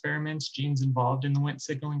sequencing experiments, genes involved in the Wnt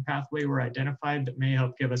signaling pathway were identified that may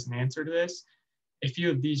help give us an answer to this. A few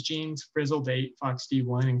of these genes, Frizzled8,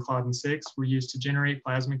 FOXD1, and Claudin6, were used to generate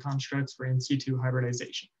plasmid constructs for in situ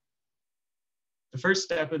hybridization. The first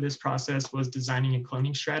step of this process was designing a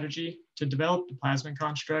cloning strategy. To develop the plasmid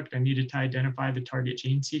construct, I needed to identify the target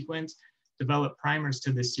gene sequence, develop primers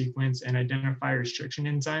to this sequence, and identify restriction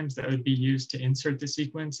enzymes that would be used to insert the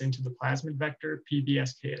sequence into the plasmid vector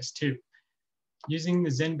PBSKS2. Using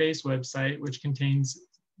the Zen-based website, which contains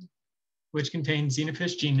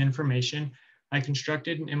xenofish gene information, I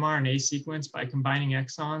constructed an mRNA sequence by combining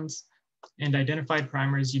exons and identified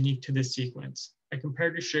primers unique to this sequence. I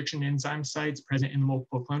compared restriction enzyme sites present in the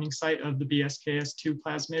multiple cloning site of the BSKS2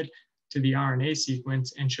 plasmid to the RNA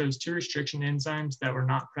sequence and chose 2 restriction enzymes that were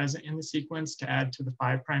not present in the sequence to add to the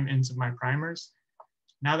 5' ends of my primers.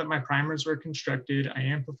 Now that my primers were constructed, I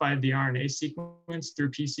amplified the RNA sequence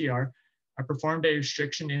through PCR. I performed a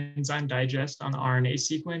restriction enzyme digest on the RNA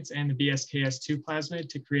sequence and the BSKS2 plasmid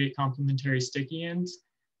to create complementary sticky ends.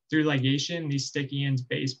 Through ligation, these sticky ends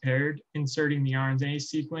base paired, inserting the RNA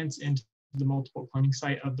sequence into the multiple cloning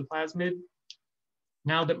site of the plasmid.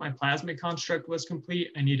 Now that my plasmid construct was complete,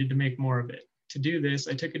 I needed to make more of it. To do this,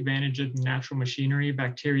 I took advantage of the natural machinery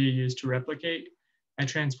bacteria use to replicate. I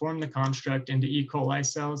transformed the construct into E. coli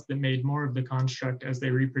cells that made more of the construct as they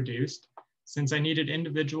reproduced. Since I needed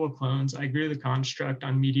individual clones, I grew the construct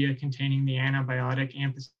on media containing the antibiotic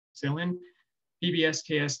ampicillin.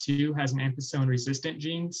 PBSKS2 has an ampicillin-resistant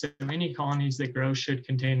gene, so any colonies that grow should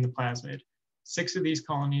contain the plasmid. 6 of these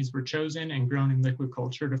colonies were chosen and grown in liquid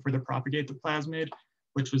culture to further propagate the plasmid,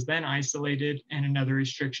 which was then isolated, and another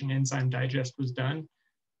restriction enzyme digest was done.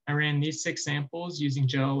 I ran these 6 samples using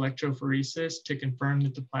gel electrophoresis to confirm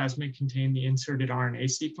that the plasmid contained the inserted RNA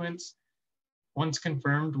sequence. Once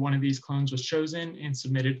confirmed, one of these clones was chosen and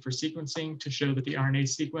submitted for sequencing to show that the RNA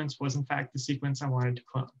sequence was in fact the sequence I wanted to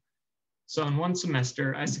clone. So in one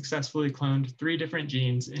semester, I successfully cloned 3 different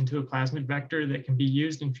genes into a plasmid vector that can be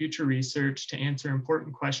used in future research to answer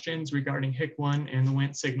important questions regarding HIC1 and the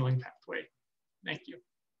Wnt signaling pathway. Thank you.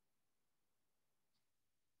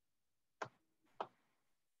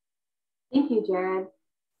 Thank you, Jared.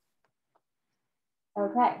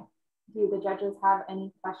 Okay, do the judges have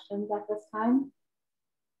any questions at this time?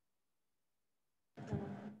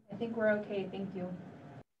 I think we're okay, thank you.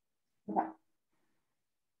 Okay.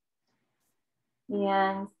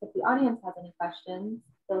 And if the audience has any questions,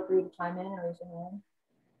 feel free to chime in or raise your hand.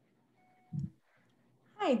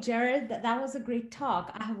 Hi, Jared. That was a great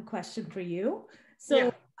talk. I have a question for you.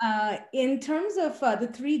 So in terms of the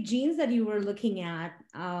 3 genes that you were looking at,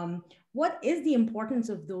 what is the importance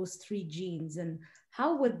of those 3 genes and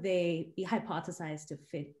how would they be hypothesized to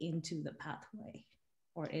fit into the pathway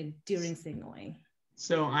or during signaling?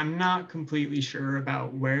 So I'm not completely sure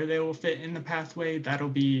about where they will fit in the pathway. That'll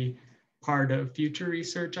be part of future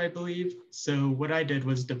research, I believe. So what I did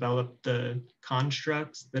was develop the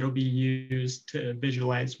constructs that'll be used to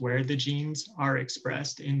visualize where the genes are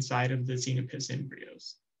expressed inside of the xenopus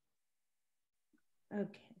embryos.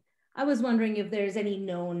 Okay. I was wondering if there's any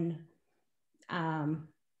known,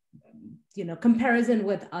 comparison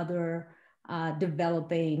with other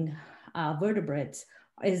developing vertebrates.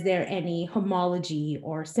 Is there any homology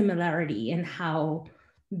or similarity in how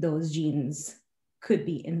those genes could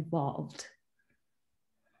be involved?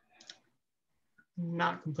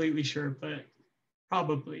 Not completely sure, but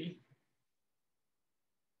probably.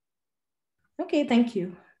 Okay, thank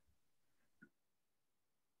you.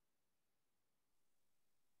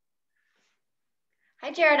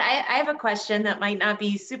 Hi, Jared. I have a question that might not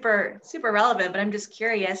be super relevant, but I'm just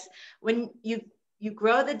curious. When you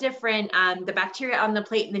grow the different, the bacteria on the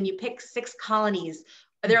plate and then you pick 6 colonies,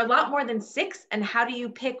 are there a lot more than 6? And how do you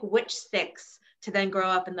pick which 6 to then grow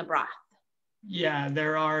up in the broth? Yeah,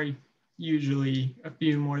 there are usually a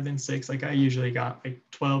few more than 6. Like I usually got like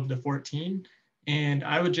 12 to 14. And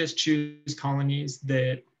I would just choose colonies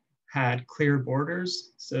that had clear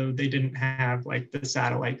borders. So they didn't have like the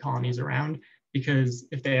satellite colonies around, because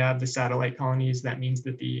if they have the satellite colonies, that means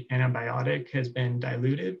that the antibiotic has been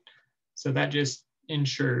diluted. So that just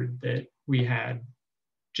ensured that we had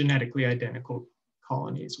genetically identical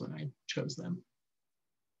colonies when I chose them.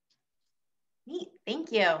 Neat,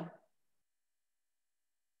 thank you.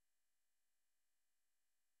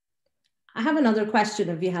 I have another question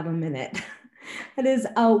if you have a minute. It is,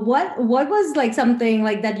 what was like something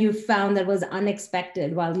like that you found that was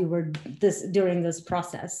unexpected while you were during this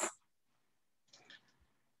process?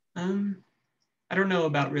 I don't know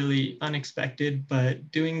about really unexpected,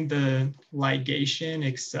 but doing the ligation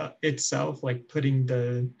itself, like putting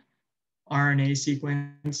the RNA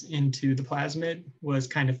sequence into the plasmid, was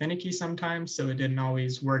kind of finicky sometimes, so it didn't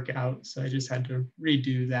always work out. So I just had to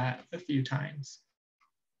redo that a few times.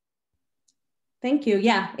 Thank you.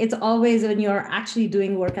 Yeah, it's always when you're actually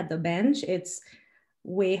doing work at the bench, it's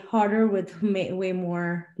way harder with way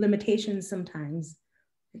more limitations sometimes.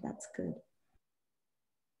 That's good.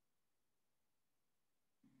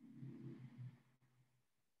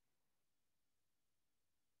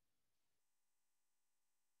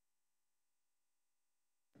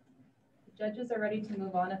 The judges are ready to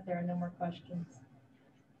move on if there are no more questions.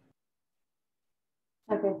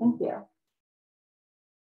 Okay, thank you.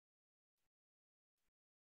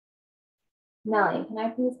 Nellie, can I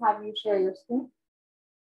please have you share your screen?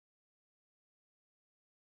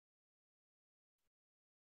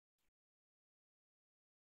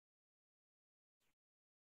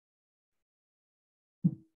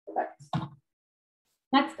 Perfect.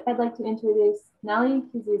 Next, I'd like to introduce Nellie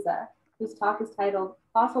Kizuza, whose talk is titled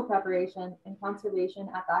Fossil Preparation and Conservation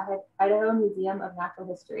at the Idaho Museum of Natural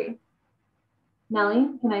History.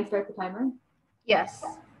 Nellie, can I start the timer? Yes.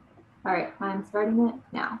 All right, I'm starting it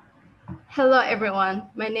now. Hello, everyone.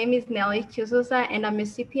 My name is Nellie Kizuza, and I'm a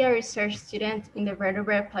CPI research student in the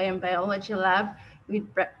Vertebrate Biology Lab with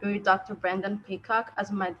Dr. Brendan Peacock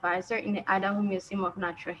as my advisor in the Idaho Museum of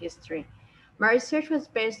Natural History. My research was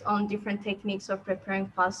based on different techniques of preparing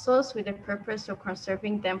fossils with the purpose of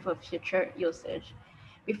conserving them for future usage.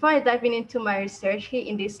 Before I dive into my research, here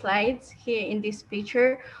in these slides, here in this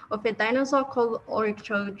picture of a dinosaur called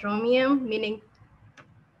Orictrodromium, meaning,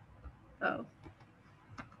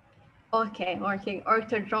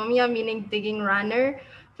 Orictrodromia, meaning digging runner.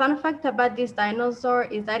 Fun fact about this dinosaur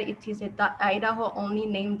is that it is an Idaho only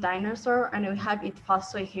named dinosaur, and we have its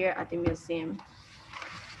fossil here at the museum.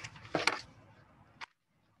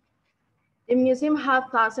 The museum has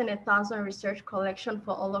thousands and thousands research collections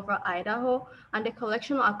for all over Idaho, and the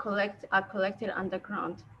collections are collected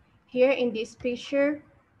underground. Here in this picture,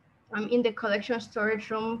 I'm in the collection storage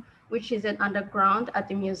room, which is underground at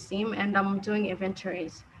the museum, and I'm doing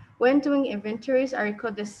inventories. When doing inventories, I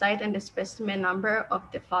record the site and the specimen number of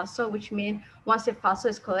the fossil, which means once a fossil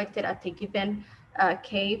is collected at a given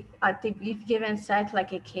cave, at the given site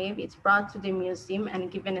like a cave, it's brought to the museum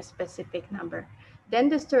and given a specific number. Then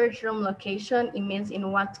the storage room location, it means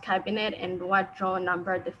in what cabinet and what drawer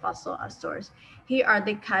number the fossil are stored. Here are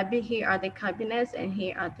the cabinets, and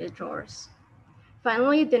here are the drawers.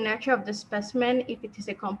 Finally, the nature of the specimen, if it is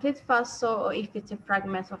a complete fossil or if it's a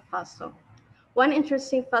fragment of fossil. One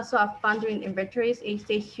interesting fossil I found during inventories is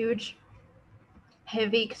a huge,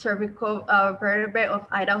 heavy cervical vertebrae of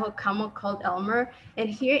Idaho camel called Elmer. And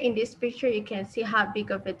here in this picture, you can see how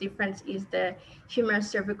big of a difference is the human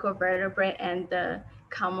cervical vertebrae and the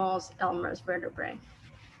camel's Elmer's vertebrae.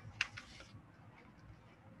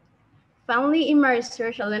 Finally, in my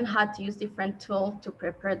research, I learned how to use different tools to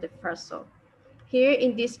prepare the fossil. Here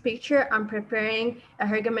in this picture, I'm preparing a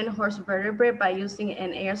Hergeman horse vertebrae by using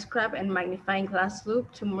an air scrub and magnifying glass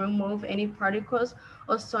loupe to remove any particles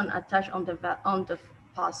or stone attached on the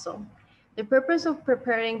fossil. The purpose of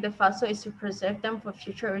preparing the fossil is to preserve them for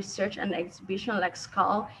future research and exhibition like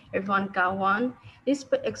skull, everyone got one. This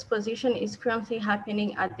exposition is currently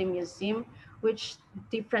happening at the museum, which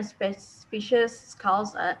different species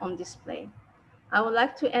skulls are on display. I would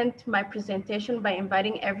like to end my presentation by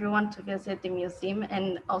inviting everyone to visit the museum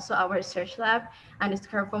and also our research lab and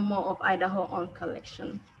discover more of Idaho's own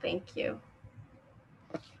collection. Thank you.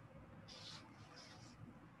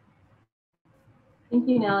 Thank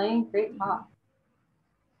you, Nellie. Great talk.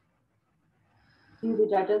 Do the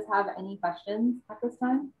judges have any questions at this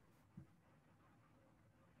time?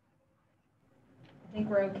 I think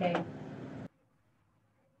we're okay.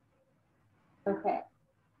 Okay.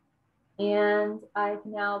 And I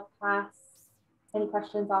can now pass any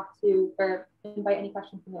questions off to, or invite any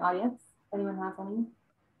questions from the audience. If anyone has any.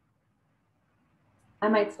 I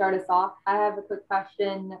might start us off. I have a quick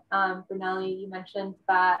question for Nellie. You mentioned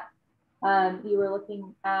that you were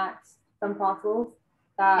looking at some fossils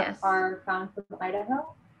that are found from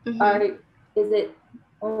Idaho. Mm-hmm. Is it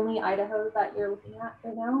only Idaho that you're looking at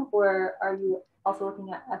right now, or are you also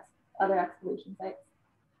looking at other excavation sites?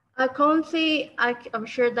 Currently, I'm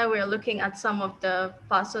sure that we're looking at some of the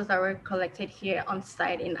fossils that were collected here on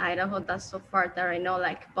site in Idaho. That's so far that I know,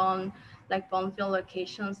 like Bonneville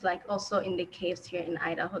locations, like also in the caves here in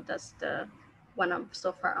Idaho. That's the one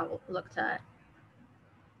so far I looked at.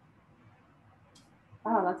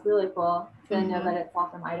 Oh, that's really cool to know that it's all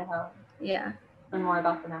from Idaho. Yeah. And more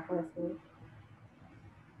about the natural history.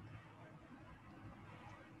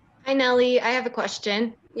 Hi, Nellie. I have a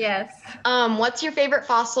question. Yes. What's your favorite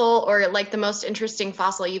fossil, or like the most interesting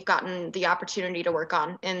fossil you've gotten the opportunity to work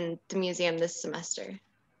on in the museum this semester?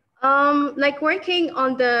 Like working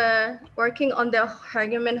on the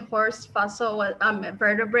Hergeman horse fossil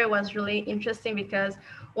vertebrae was really interesting, because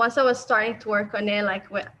once I was starting to work on it, like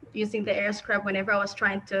using the air scrub, whenever I was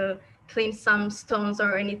trying to clean some stones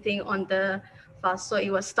or anything on the fossil, it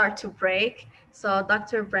would start to break. So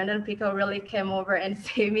Dr. Brendan Peacock really came over and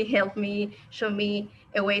saved me, helped me, showed me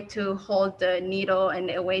a way to hold the needle and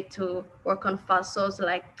a way to work on fossils,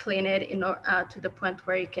 like clean it to the point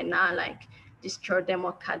where you cannot like destroy them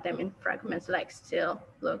or cut them in fragments, like still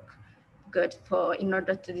look good in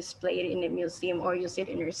order to display it in a museum or use it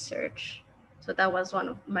in research. So that was one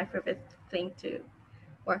of my favorite things to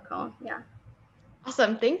work on. Yeah.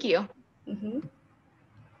 Awesome. Thank you. Mm-hmm.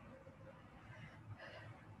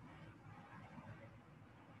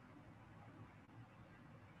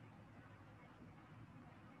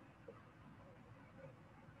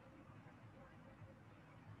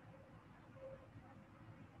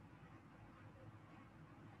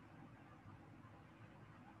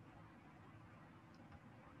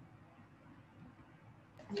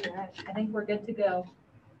 All right, I think we're good to go.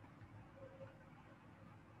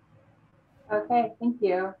 Okay, thank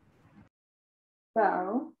you.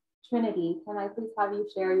 So, Trinity, can I please have you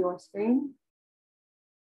share your screen?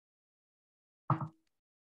 Can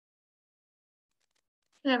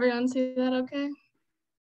everyone see that okay?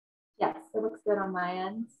 Yes, it looks good on my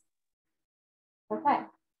end. Okay,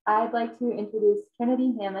 I'd like to introduce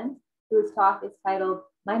Trinity Hammond, whose talk is titled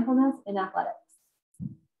Mindfulness in Athletics.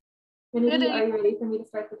 Trinity, are you ready for me to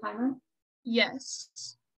start the timer?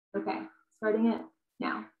 Yes. Okay, starting it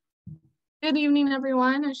now. Good evening,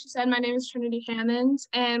 everyone. As she said, my name is Trinity Hammond,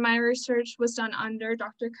 and my research was done under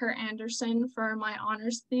Dr. Kurt Anderson for my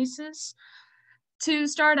honors thesis. To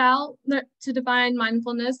start out, to define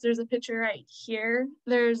mindfulness, there's a picture right here.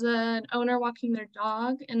 There's an owner walking their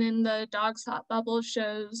dog, and in the dog's thought bubble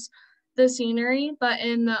shows the scenery, but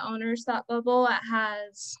in the owner's thought bubble, it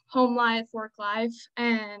has home life, work life,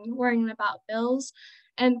 and worrying about bills.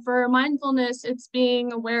 And for mindfulness, it's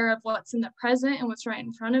being aware of what's in the present and what's right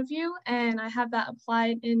in front of you. And I have that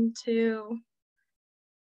applied into,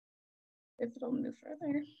 if it'll move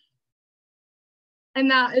further. and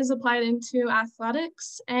that is applied into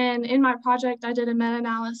athletics. And in my project, I did a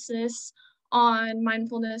meta-analysis on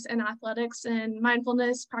mindfulness and athletics, and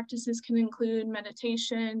mindfulness practices can include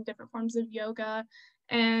meditation, different forms of yoga,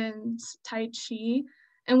 and Tai Chi.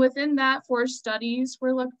 And within that, 4 studies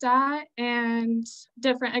were looked at and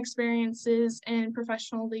different experiences in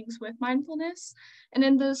professional leagues with mindfulness. And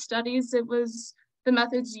in those studies, it was the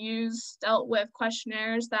methods used dealt with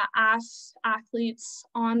questionnaires that asked athletes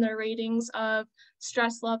on their ratings of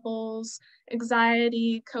stress levels,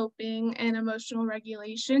 anxiety, coping, and emotional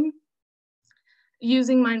regulation,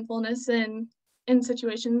 using mindfulness in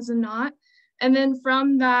situations and not. And then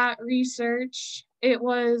from that research,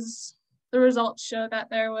 the results show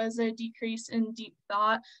that there was a decrease in deep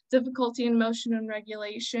thought, difficulty in motion and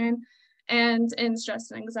regulation, and in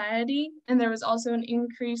stress and anxiety. And there was also an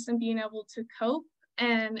increase in being able to cope.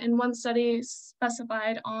 And in one study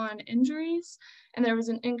specified on injuries, and there was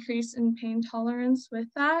an increase in pain tolerance with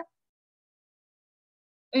that.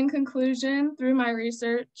 In conclusion, through my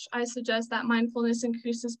research, I suggest that mindfulness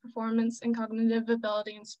increases performance and cognitive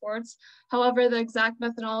ability in sports. However, the exact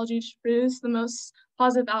methodology to produce the most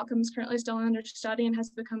positive outcomes currently still under study and has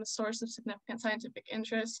become a source of significant scientific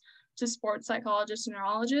interest to sports psychologists and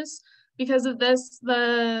neurologists. Because of this,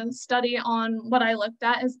 the study on what I looked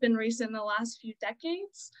at has been recent in the last few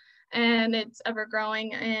decades, and it's ever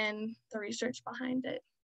growing in the research behind it.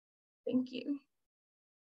 Thank you.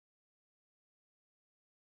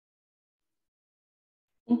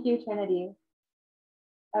 Thank you, Trinity.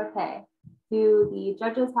 Okay, do the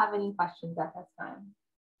judges have any questions at this time?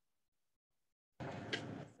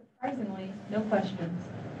 Surprisingly, no questions.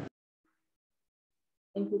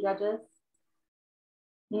 Thank you, judges.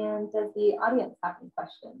 And does the audience have any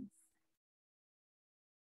questions?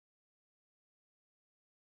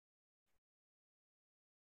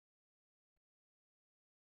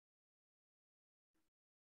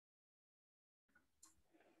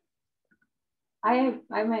 I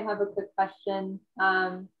might have a quick question,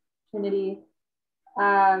 Trinity.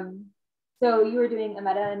 So you were doing a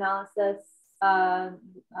meta-analysis.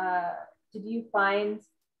 Did you find,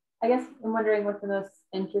 I guess I'm wondering what the most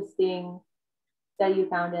interesting that you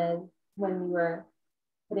found is when you were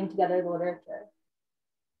putting together the literature?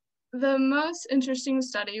 The most interesting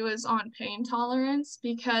study was on pain tolerance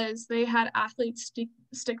because they had athletes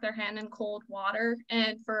stick their hand in cold water,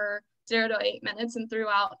 and for 0 to 8 minutes, and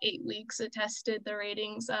throughout 8 weeks, it tested the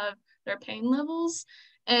ratings of their pain levels.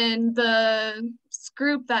 And the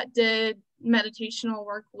group that did meditational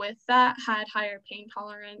work with that had higher pain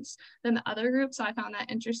tolerance than the other group. So I found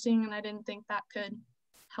that interesting, and I didn't think that could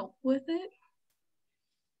help with it.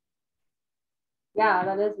 Yeah,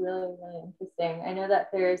 that is really, really interesting. I know that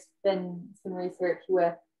there's been some research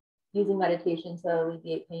with using meditation to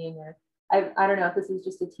alleviate pain, or I don't know if this is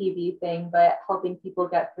just a TV thing, but helping people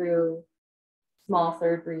get through small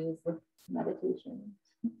surgeries with meditation.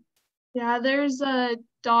 Yeah, there's a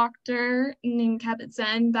doctor named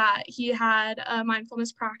Kabat-Zinn that he had a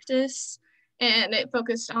mindfulness practice, and it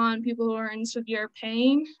focused on people who are in severe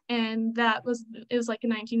pain. And it was like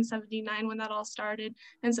in 1979 when that all started.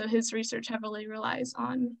 And so his research heavily relies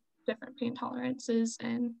on different pain tolerances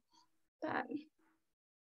and that.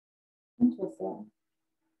 Interesting.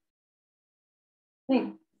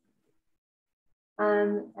 Thanks.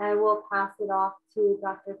 I will pass it off to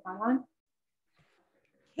Dr. Farhan.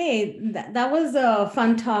 Hey, that was a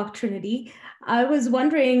fun talk, Trinity. I was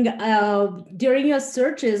wondering, during your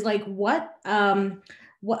searches, like were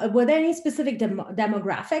there any specific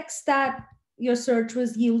demographics that your search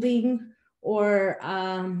was yielding, or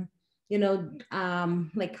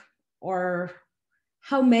or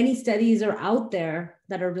how many studies are out there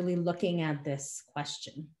that are really looking at this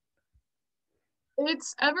question?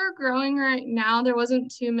 It's ever growing right now. There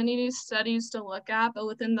wasn't too many studies to look at, but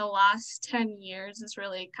within the last 10 years, it's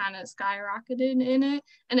really kind of skyrocketed in it.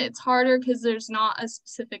 And it's harder because there's not a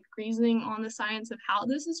specific reasoning on the science of how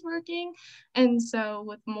this is working. And so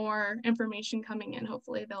with more information coming in,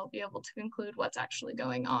 hopefully they'll be able to conclude what's actually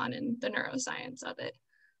going on in the neuroscience of it.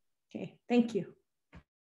 Okay, thank you.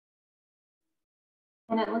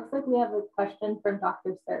 And it looks like we have a question from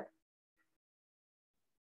Dr. Sir.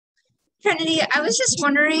 Trinity, I was just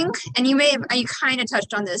wondering, and you kind of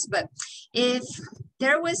touched on this, but if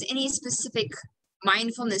there was any specific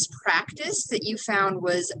mindfulness practice that you found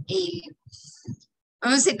was I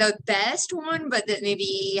won't say the best one, but that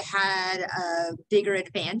maybe had a bigger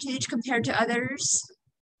advantage compared to others?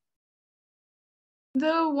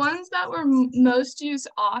 The ones that were most used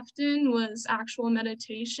often was actual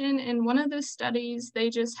meditation. In one of the studies, they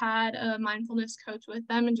just had a mindfulness coach with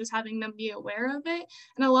them and just having them be aware of it.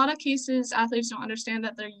 In a lot of cases, athletes don't understand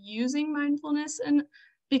that they're using mindfulness and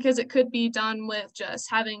because it could be done with just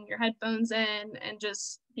having your headphones in and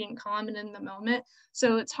just being calm and in the moment.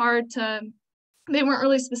 So it's hard to, they weren't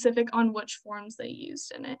really specific on which forms they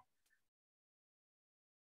used in it.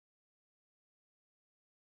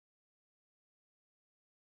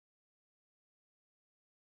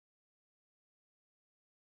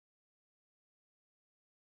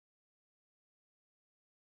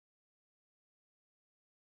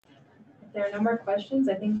 If there are no more questions,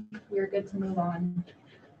 I think we're good to move on.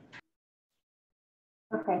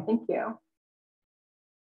 Okay, thank you.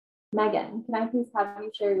 Megan, can I please have you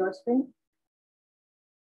share your screen?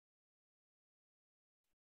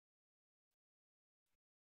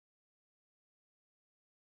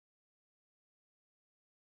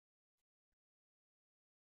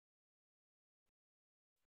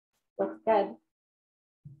 Looks good.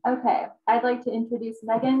 Okay, I'd like to introduce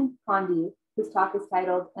Megan Condi, whose talk is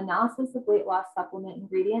titled Analysis of Weight Loss Supplement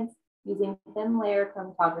Ingredients Using Thin Layer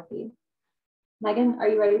Chromatography. Megan, are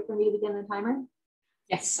you ready for me to begin the timer?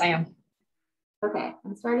 Yes, I am. Okay,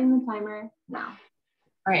 I'm starting the timer now.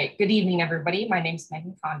 All right, good evening, everybody. My name is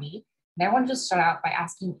Megan Condi, and I want to just start out by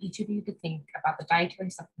asking each of you to think about the dietary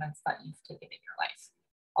supplements that you've taken in your life,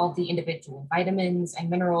 all the individual vitamins and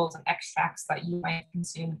minerals and extracts that you might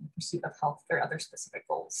consume in pursuit of health or other specific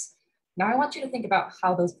goals. Now, I want you to think about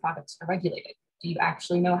how those products are regulated. Do you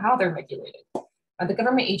actually know how they're regulated? The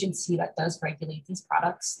government agency that does regulate these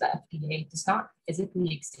products, the FDA, does not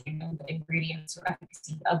physically examine the ingredients or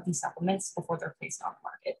efficacy of these supplements before they're placed on the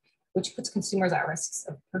market, which puts consumers at risk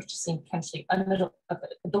of purchasing potentially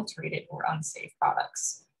adulterated or unsafe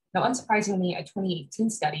products. Now, unsurprisingly, a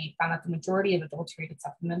 2018 study found that the majority of adulterated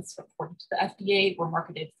supplements reported to the FDA were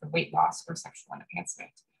marketed for weight loss or sexual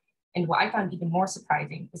enhancement. And what I found even more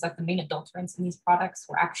surprising is that the main adulterants in these products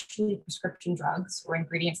were actually prescription drugs or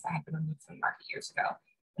ingredients that had been removed from the market years ago.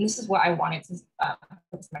 And this is what I wanted to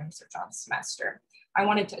focus my research on this semester. I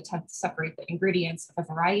wanted to attempt to separate the ingredients of a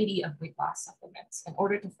variety of weight loss supplements in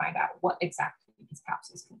order to find out what exactly these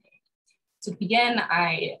capsules contain. So to begin,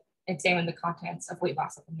 I examined the contents of weight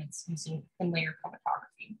loss supplements using thin layer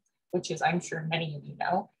chromatography, which, as I'm sure many of you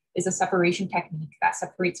know, is a separation technique that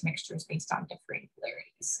separates mixtures based on differing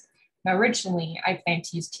polarities. Now, originally, I planned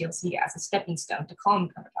to use TLC as a stepping stone to column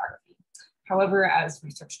chromatography. However, as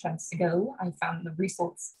research tends to go, I found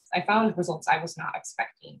results I was not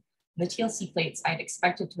expecting. The TLC plates I had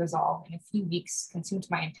expected to resolve in a few weeks consumed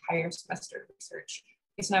my entire semester of research,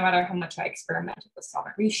 because no matter how much I experimented with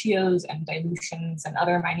solvent ratios and dilutions and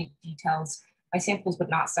other minute details, my samples would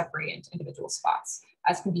not separate into individual spots,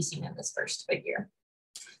 as can be seen in this first figure.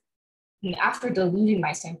 And after diluting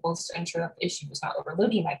my samples to ensure that the issue was not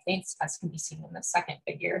overloading my plates, as can be seen in the second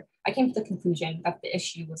figure, I came to the conclusion that the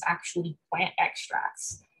issue was actually plant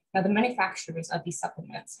extracts. Now, the manufacturers of these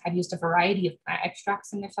supplements had used a variety of plant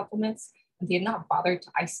extracts in their supplements, and they had not bothered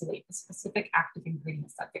to isolate the specific active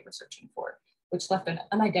ingredients that they were searching for, which left an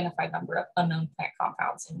unidentified number of unknown plant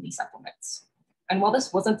compounds in these supplements. And while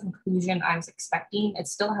this wasn't the conclusion I was expecting, it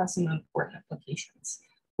still has some important implications.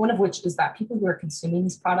 One of which is that people who are consuming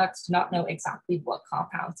these products do not know exactly what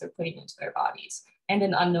compounds they're putting into their bodies and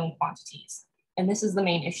in unknown quantities. And this is the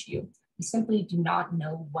main issue. We simply do not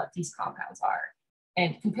know what these compounds are.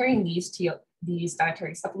 And comparing these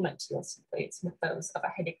dietary supplement TLC plates with those of a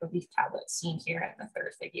headache relief tablet seen here in the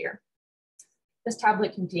third figure. This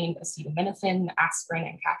tablet contained acetaminophen, aspirin,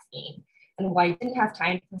 and caffeine. And while I didn't have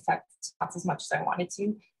time to perfect spots as much as I wanted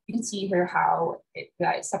to, you can see here how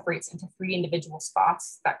it separates into 3 individual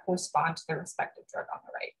spots that correspond to their respective drug on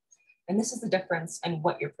the right. And this is the difference in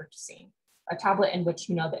what you're purchasing: a tablet in which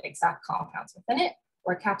you know the exact compounds within it,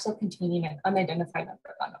 or a capsule containing an unidentified number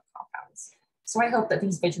of unknown compounds. So I hope that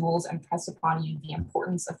these visuals impress upon you the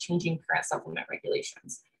importance of changing current supplement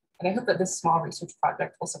regulations. And I hope that this small research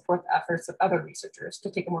project will support the efforts of other researchers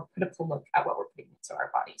to take a more critical look at what we're putting into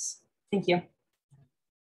our bodies. Thank you.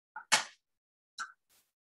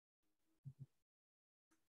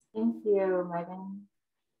 Thank you, Megan.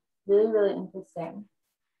 Really, really interesting.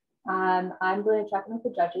 I'm going to check in with the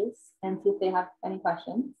judges and see if they have any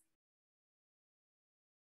questions.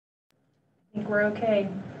 I think we're okay.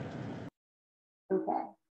 Okay.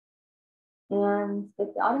 And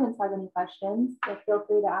if the audience has any questions, then feel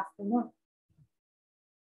free to ask them now.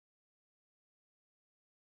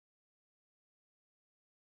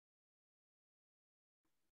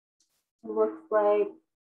 It looks like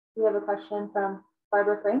we have a question from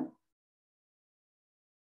Barbara Frank.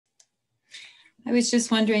 I was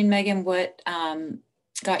just wondering, Megan, what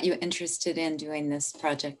got you interested in doing this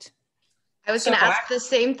project? I was going to ask the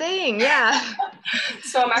same thing. Yeah.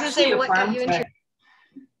 So I'm actually what got you interested?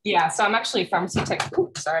 Yeah, so I'm actually a pharmacy tech.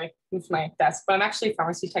 Oops, sorry, moved my desk, but I'm actually a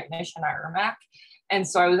pharmacy technician at URMAC. And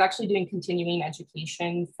so I was actually doing continuing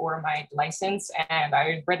education for my license. And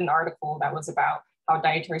I read an article that was about how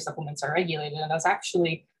dietary supplements are regulated. And I was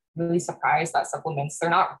actually really surprised that supplements,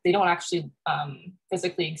 they don't actually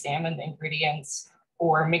physically examine the ingredients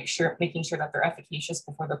or making sure that they're efficacious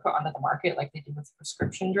before they're put onto the market like they do with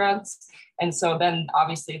prescription drugs. And so then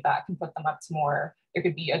obviously that can put them up to more, there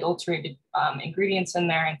could be adulterated ingredients in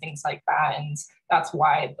there and things like that. And that's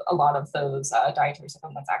why a lot of those dietary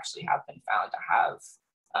supplements actually have been found to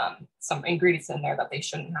have some ingredients in there that they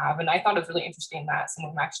shouldn't have. And I thought it was really interesting that some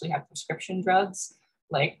of them actually had prescription drugs.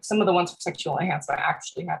 Like some of the ones for sexual enhancement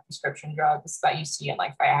actually have prescription drugs that you see in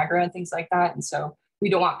like Viagra and things like that. And so we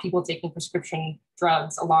don't want people taking prescription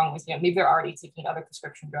drugs along with, maybe they're already taking other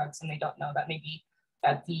prescription drugs and they don't know that maybe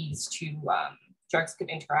that these two drugs could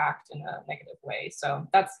interact in a negative way. So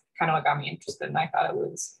that's kind of what got me interested. And I thought it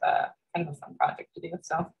was kind of a fun project to do.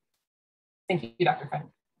 So thank you, Dr.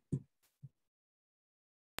 Finn.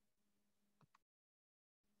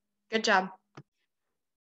 Good job.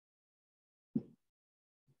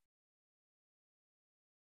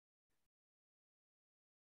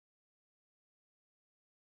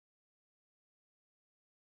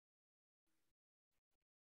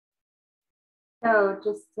 So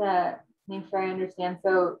just to make sure I understand,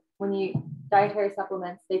 so when you dietary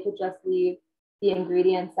supplements, they could just leave the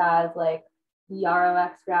ingredients as like yarrow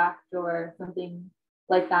extract or something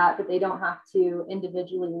like that, but they don't have to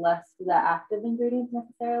individually list the active ingredients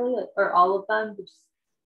necessarily, like, or all of them.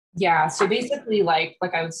 Yeah, so basically like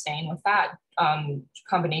I was saying with that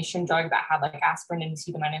combination drug that had like aspirin and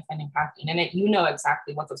acetaminophen and caffeine in it,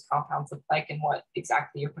 exactly what those compounds look like and what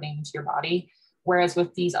exactly you're putting into your body. Whereas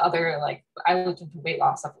with these other, like I looked into weight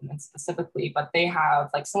loss supplements specifically, but they have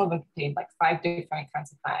like some of them contain like 5 different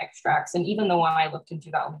kinds of plant extracts. And even the one I looked into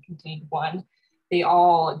that only contained one, they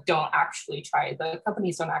all don't actually try, the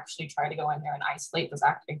companies don't actually try to go in there and isolate those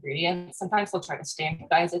active ingredients. Sometimes they'll try to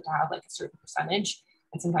standardize it to have like a certain percentage,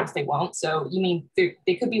 and sometimes they won't. So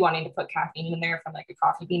they could be wanting to put caffeine in there from like a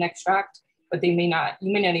coffee bean extract, but you may not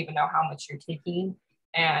even know how much you're taking.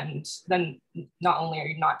 And then not only are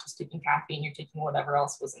you not just taking caffeine, you're taking whatever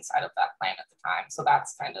else was inside of that plant at the time. So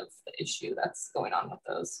that's kind of the issue that's going on with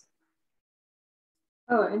those.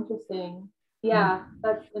 Oh, interesting. Yeah,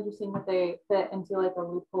 that's interesting that they fit into like a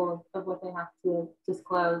loophole of what they have to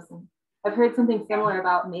disclose. And I've heard something similar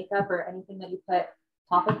about makeup or anything that you put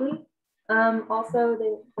topically. Also,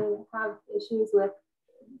 they have issues with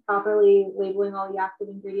properly labeling all the active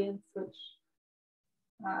ingredients, which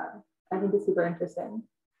I think is super interesting.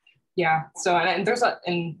 Yeah, so and there's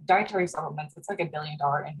in dietary supplements, it's like $1 billion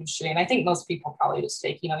industry. And I think most people probably just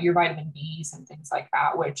take, your vitamin Bs and things like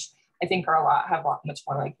that, which I think have a lot much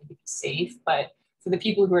more likely to be safe. But for the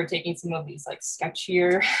people who are taking some of these like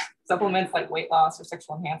sketchier supplements like weight loss or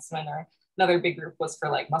sexual enhancement, or another big group was for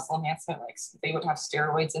like muscle enhancement, like they would have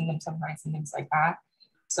steroids in them sometimes and things like that.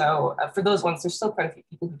 So for those ones, there's still quite a few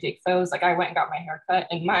people who take those. Like I went and got my hair cut,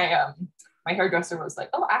 and my hairdresser was like,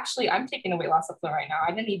 oh, actually, I'm taking a weight loss supplement right now.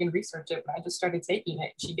 I didn't even research it, but I just started taking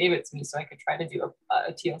it. She gave it to me so I could try to do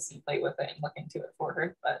a TLC plate with it and look into it for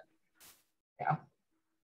her. But yeah.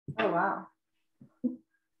 Oh, wow.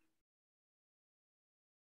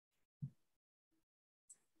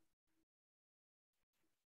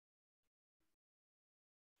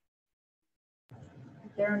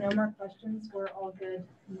 If there are no more questions, we're all good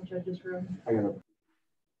in the judges' room.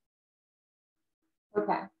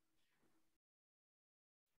 Okay.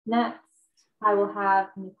 Next, I will have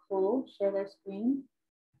Nicole share their screen.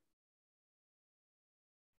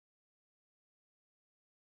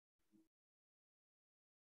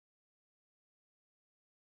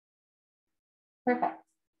 Perfect.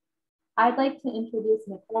 I'd like to introduce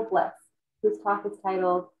Nicole Bliss, whose talk is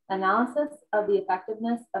titled Analysis of the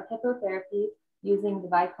Effectiveness of Hippotherapy Using the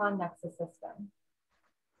Vicon Nexus System.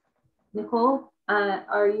 Nicole,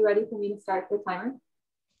 are you ready for me to start the timer?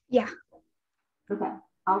 Yeah. Okay,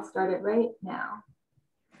 I'll start it right now.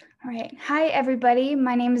 All right. Hi, everybody.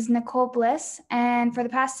 My name is Nicole Bliss, and for the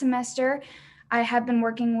past semester, I have been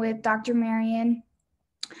working with Dr. Marion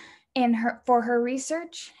for her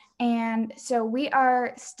research. And so we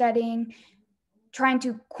are trying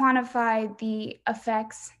to quantify the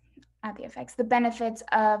benefits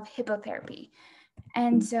of hippotherapy.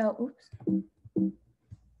 And so,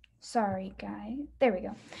 Sorry, guys. There we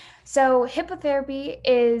go. So hippotherapy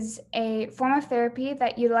is a form of therapy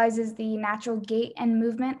that utilizes the natural gait and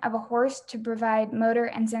movement of a horse to provide motor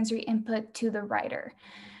and sensory input to the rider.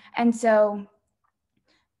 And so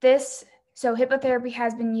hippotherapy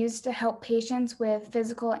has been used to help patients with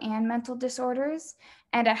physical and mental disorders,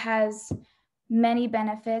 and it has many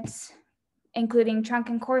benefits, including trunk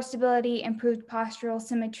and core stability, improved postural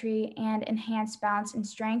symmetry, and enhanced balance and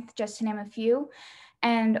strength, just to name a few.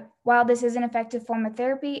 And while this is an effective form of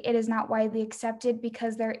therapy, it is not widely accepted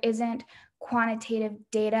because there isn't quantitative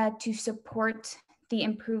data to support the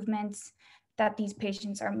improvements that these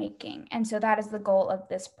patients are making. And so that is the goal of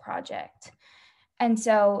this project. And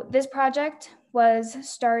so this project was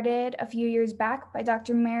started a few years back by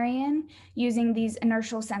Dr. Marion using these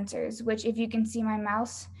inertial sensors, which if you can see my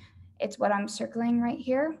mouse, it's what I'm circling right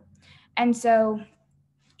here. And so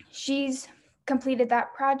she's completed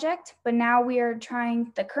that project, but now we are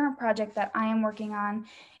trying, the current project that I am working on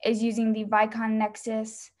is using the Vicon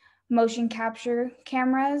Nexus motion capture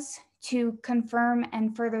cameras to confirm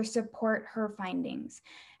and further support her findings.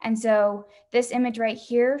 And so this image right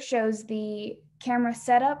here shows the camera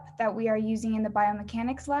setup that we are using in the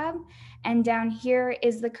biomechanics lab. And down here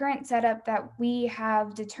is the current setup that we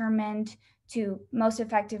have determined to most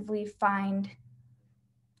effectively find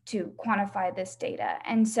to quantify this data.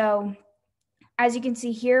 And so as you can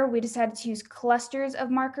see here, we decided to use clusters of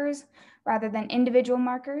markers rather than individual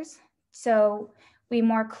markers. So we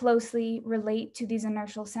more closely relate to these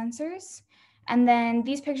inertial sensors. And then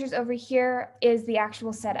these pictures over here is the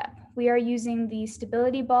actual setup. We are using the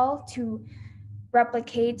stability ball to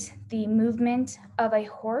replicate the movement of a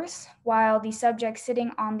horse while the subject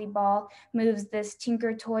sitting on the ball moves this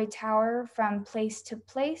Tinker Toy tower from place to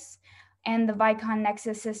place. And the Vicon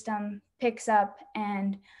Nexus system picks up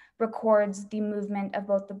and records the movement of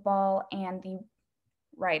both the ball and the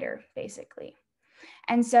rider, basically.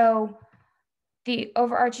 And so the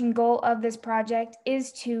overarching goal of this project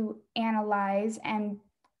is to analyze and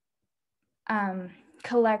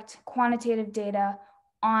collect quantitative data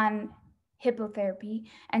on hippotherapy.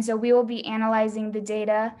 And so we will be analyzing the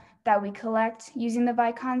data that we collect using the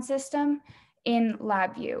Vicon system in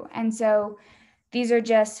LabVIEW. And so this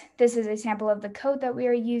is a sample of the code that we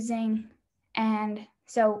are using. And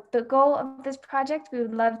so the goal of this project, we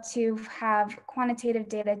would love to have quantitative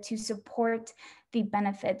data to support the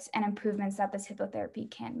benefits and improvements that this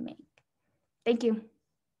hippotherapy can make. Thank you.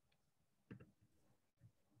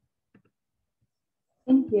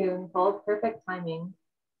 Thank you, Nicole. Perfect timing.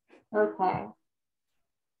 Okay.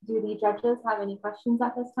 Do the judges have any questions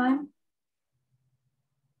at this time?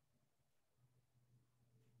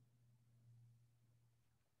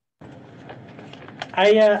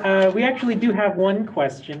 We actually do have one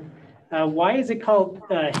question. Why is it called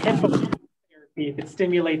hippotherapy if it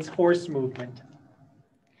stimulates horse movement?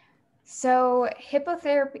 So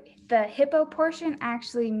hippotherapy, the hippo portion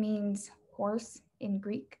actually means horse in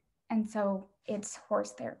Greek. And so it's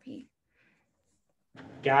horse therapy.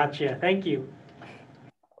 Gotcha, thank you.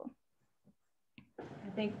 I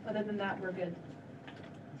think other than that, we're good.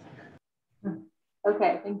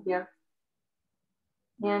 Okay, thank you.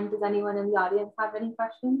 And does anyone in the audience have any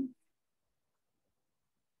questions?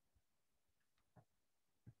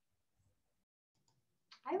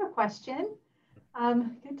 I have a question.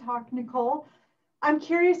 Good talk, Nicole. I'm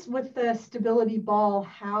curious with the stability ball,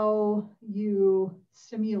 how you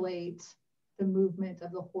simulate the movement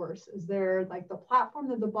of the horse. Is there like the platform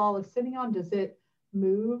that the ball is sitting on? Does it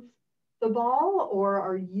move the ball, or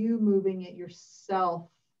are you moving it yourself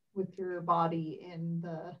with your body in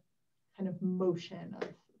the kind of motion of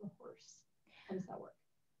the horse? How does that work?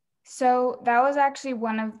 So that was actually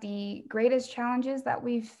one of the greatest challenges that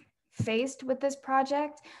we've faced with this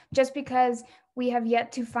project, just because we have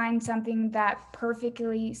yet to find something that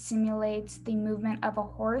perfectly simulates the movement of a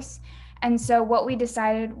horse. And so what we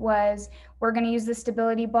decided was we're going to use the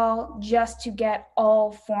stability ball just to get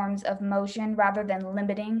all forms of motion rather than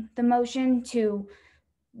limiting the motion to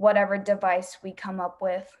whatever device we come up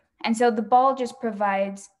with. And so the ball just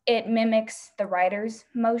it mimics the rider's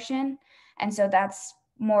motion. And so that's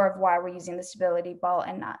more of why we're using the stability ball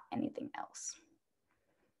and not anything else.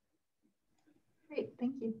 Great,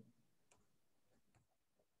 thank you.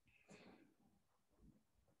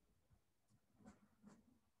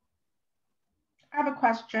 I have a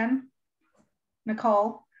question,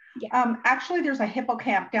 Nicole. Yeah. Actually, there's a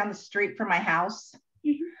hippocamp down the street from my house.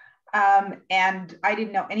 Mm-hmm. And I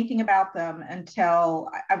didn't know anything about them until,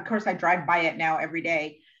 of course, I drive by it now every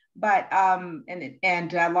day. But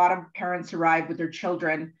and a lot of parents arrive with their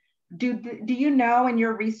children. do you know in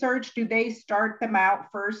your research, do they start them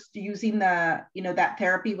out first using the, that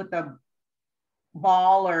therapy with the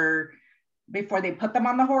ball or before they put them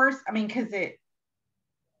on the horse? I mean, because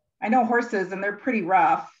I know horses and they're pretty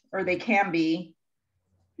rough, or they can be.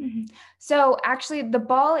 So actually the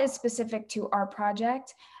ball is specific to our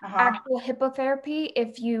project. Actual hippotherapy,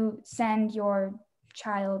 if you send your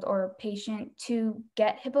child or patient to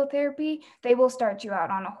get hippotherapy, they will start you out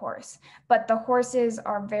on a horse. But the horses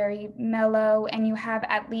are very mellow, and you have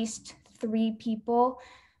at least 3 people.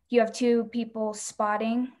 You have 2 people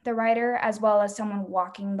spotting the rider as well as someone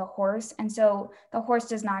walking the horse. And so the horse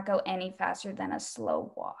does not go any faster than a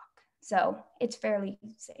slow walk. So it's fairly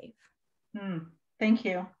safe. Thank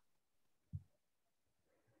you.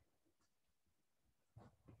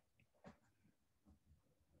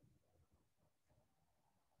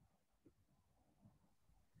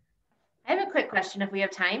 I have a quick question if we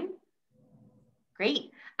have time.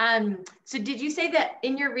 Great. So did you say that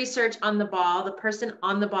in your research on the ball, the person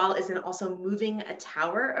on the ball is also moving a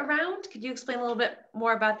tower around? Could you explain a little bit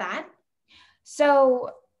more about that?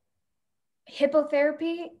 So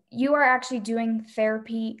hippotherapy, you are actually doing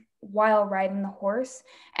therapy while riding the horse.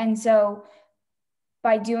 And so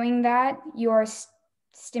by doing that, you are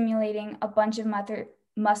stimulating a bunch of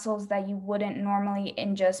muscles that you wouldn't normally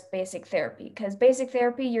in just basic therapy, because basic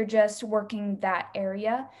therapy, you're just working that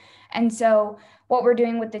area. And so what we're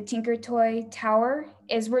doing with the Tinker Toy Tower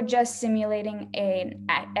is we're just simulating an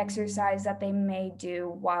exercise that they may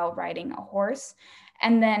do while riding a horse,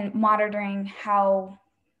 and then monitoring how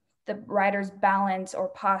the rider's balance or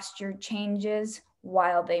posture changes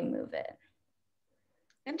while they move it.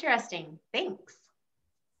 Interesting. Thanks.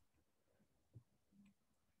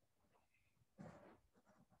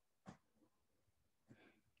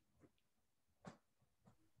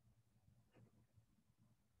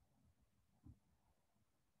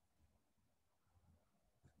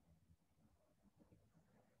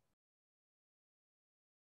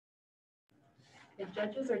 The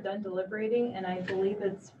judges are done deliberating, and I believe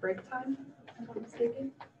it's break time, if I'm not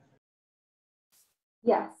mistaken.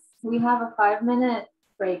 Yes, we have a 5-minute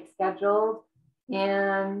break scheduled,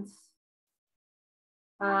 and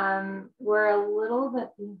we're a little bit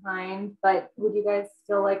behind, but would you guys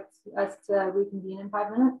still like us to reconvene in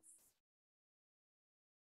 5 minutes?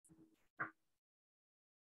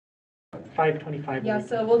 5:25. Yeah,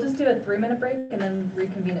 so we'll just do a 3-minute break and then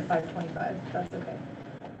reconvene at 5:25. That's okay.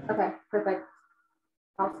 Okay, perfect.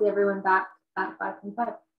 I'll see everyone back at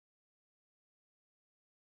 5:25.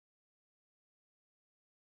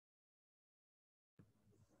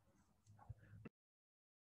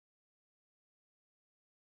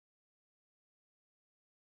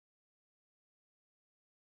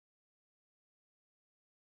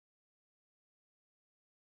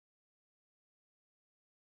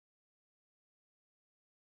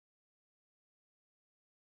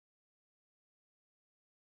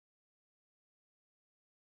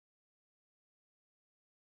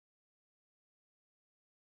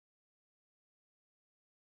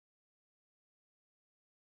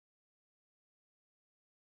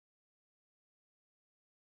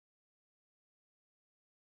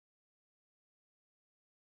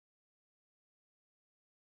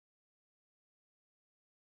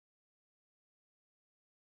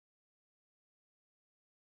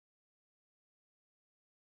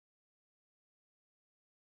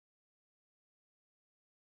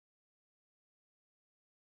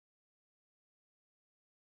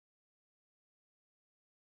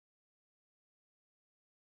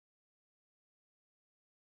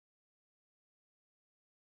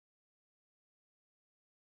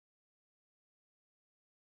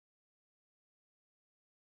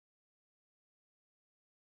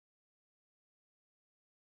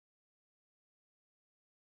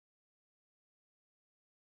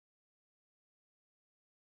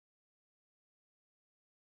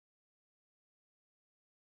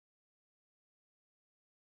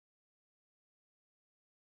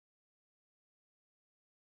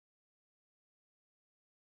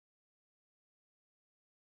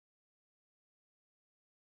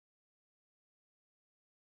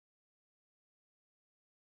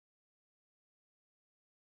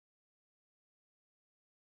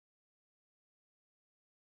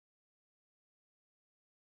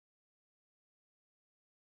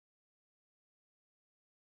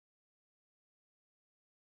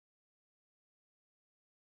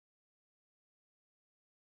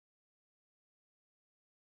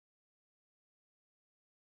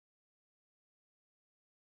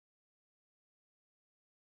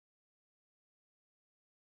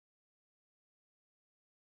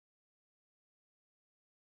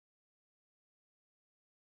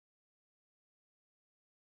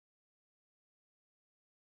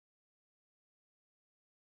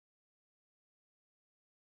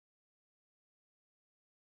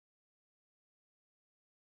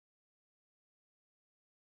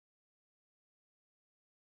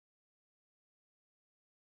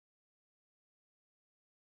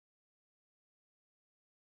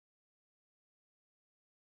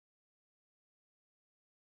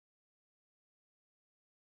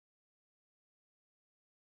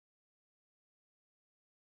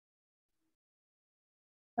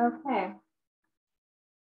 Okay.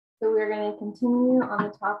 So we're going to continue on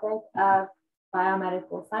the topic of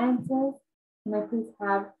biomedical sciences. Can I please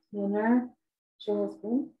have Tanner share his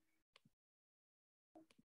screen?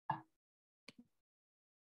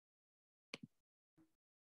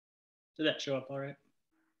 Did that show up all right?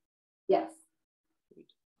 Yes.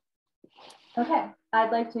 Okay,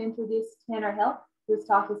 I'd like to introduce Tanner Hill, whose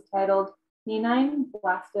talk is titled Canine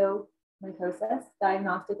Blastomycosis,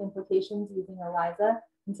 Diagnostic Implications Using ELISA,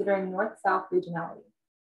 Considering North-South Regionality.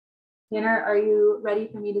 Tanner, are you ready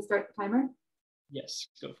for me to start the timer? Yes,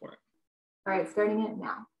 go for it. All right, starting it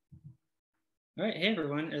now. All right, hey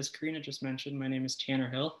everyone. As Karina just mentioned, my name is Tanner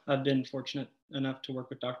Hill. I've been fortunate enough to work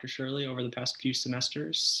with Dr. Shirley over the past few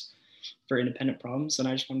semesters for independent problems, and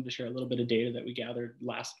I just wanted to share a little bit of data that we gathered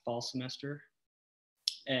last fall semester.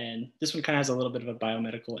 And this one kind of has a little bit of a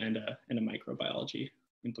biomedical and a microbiology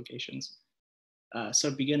implications. So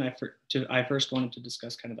to begin, I first wanted to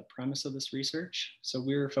discuss kind of the premise of this research. So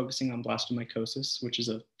we're focusing on blastomycosis, which is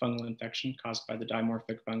a fungal infection caused by the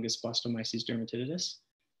dimorphic fungus Blastomyces dermatitidis.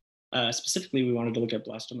 Specifically, we wanted to look at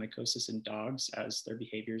blastomycosis in dogs, as their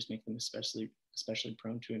behaviors make them especially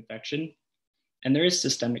prone to infection. And there is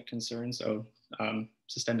systemic concern, so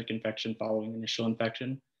systemic infection following initial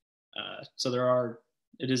infection. So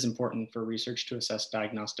it is important for research to assess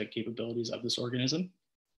diagnostic capabilities of this organism.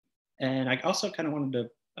 And I also kind of wanted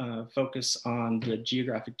to focus on the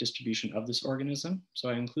geographic distribution of this organism. So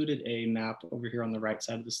I included a map over here on the right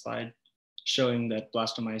side of the slide showing that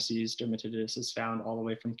Blastomyces dermatitidis is found all the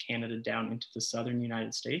way from Canada down into the southern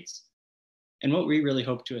United States. And what we really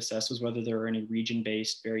hope to assess was whether there are any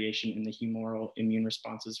region-based variation in the humoral immune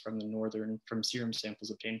responses from serum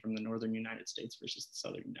samples obtained from the northern United States versus the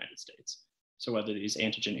southern United States. So whether these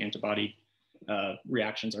antigen-antibody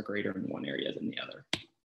reactions are greater in one area than the other.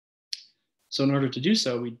 So in order to do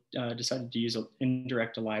so, we decided to use an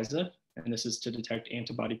indirect ELISA, and this is to detect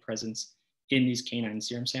antibody presence in these canine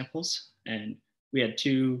serum samples. And we had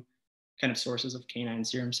two kind of sources of canine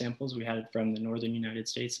serum samples. We had it from the northern United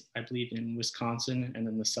States, I believe in Wisconsin, and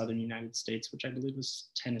then the southern United States, which I believe was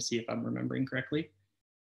Tennessee, if I'm remembering correctly.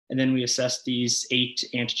 And then we assessed these 8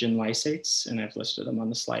 antigen lysates, and I've listed them on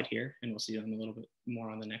the slide here, and we'll see them a little bit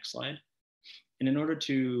more on the next slide. And in order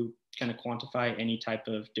to kind of quantify any type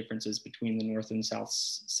of differences between the north and south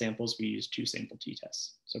samples, we used 2 sample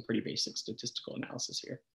t-tests. So pretty basic statistical analysis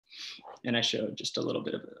here. And I showed just a little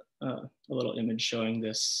bit of a little image showing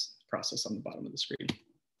this process on the bottom of the screen.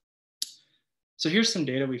 So here's some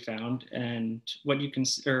data we found, and what you can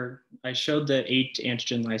see, I showed the 8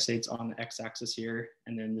 antigen lysates on the x-axis here,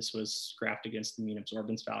 and then this was graphed against the mean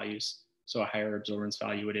absorbance values. So a higher absorbance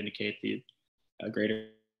value would indicate the greater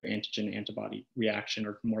antigen antibody reaction,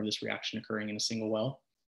 or more of this reaction occurring in a single well.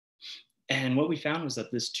 And what we found was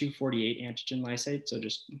that this 248 antigen lysate, so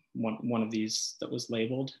just one of these that was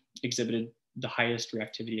labeled, exhibited the highest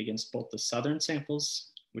reactivity against both the southern samples,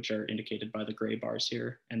 which are indicated by the gray bars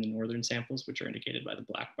here, and the northern samples, which are indicated by the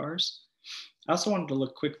black bars. I also wanted to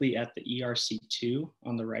look quickly at the ERC2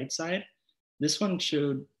 on the right side. This one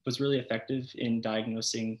was really effective in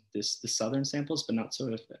diagnosing the southern samples, but not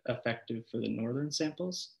so effective for the northern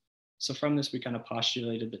samples. So from this, we kind of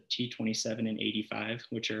postulated that T27 and 85,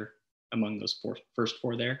 which are among those first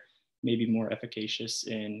 4 there, may be more efficacious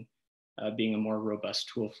in being a more robust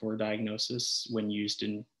tool for diagnosis when used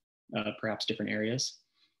in perhaps different areas.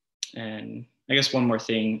 And I guess one more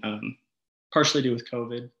thing, partially due with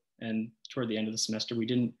COVID, and toward the end of the semester, we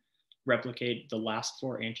didn't replicate the last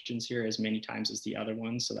 4 antigens here as many times as the other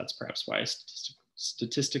ones. So that's perhaps why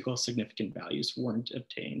statistical significant values weren't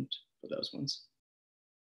obtained for those ones.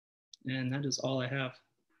 And that is all I have.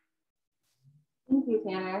 Thank you,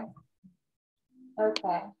 Tanner.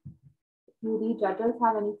 Okay. Do the judges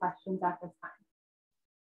have any questions at this time?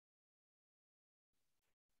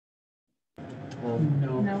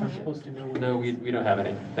 No, we're supposed to know. No, we don't have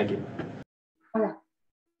any. Thank you. Okay.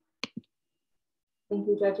 Thank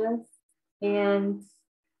you, judges. And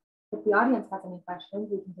if the audience has any questions,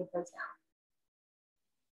 we can take those now.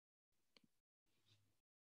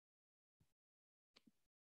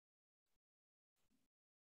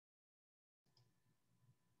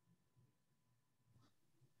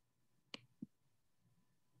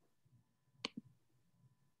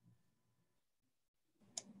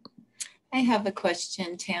 I have a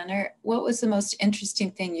question, Tanner. What was the most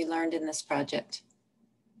interesting thing you learned in this project?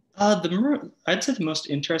 I'd say the most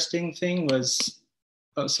interesting thing was,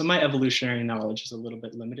 so my evolutionary knowledge is a little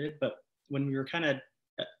bit limited, but when we were kind of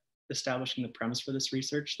establishing the premise for this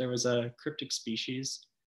research, there was a cryptic species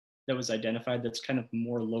that was identified that's kind of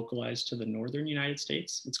more localized to the northern United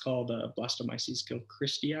States. It's called Blastomyces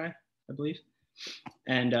gilchristii, I believe.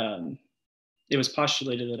 And it was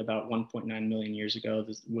postulated that about 1.9 million years ago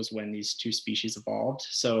was when these two species evolved.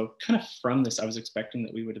 So kind of from this, I was expecting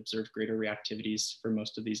that we would observe greater reactivities for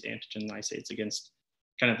most of these antigen lysates against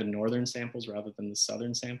kind of the northern samples rather than the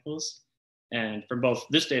southern samples. And for both,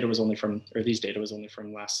 these data was only from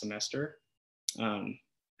last semester.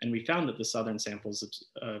 And we found that the southern samples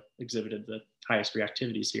exhibited the highest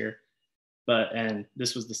reactivities here. And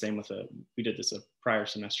this was the same with we did this a prior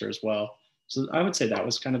semester as well. So I would say that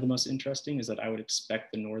was kind of the most interesting, is that I would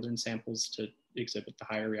expect the northern samples to exhibit the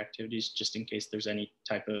higher reactivities, just in case there's any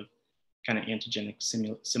type of kind of antigenic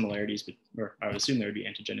similarities, or I would assume there would be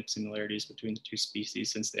antigenic similarities between the two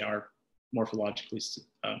species, since they are morphologically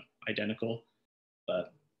identical.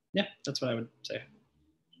 But yeah, that's what I would say.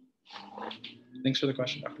 Thanks for the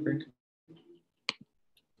question, Dr. Brink.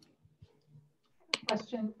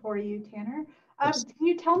 Question for you, Tanner. Can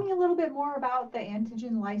you tell me a little bit more about the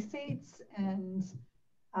antigen lysates and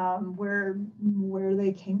where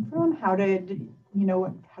they came from? How did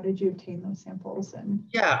you obtain those samples? And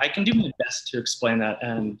yeah, I can do my best to explain that,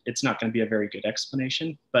 and it's not going to be a very good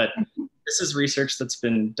explanation, but this is research that's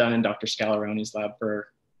been done in Dr. Scalarioni's lab for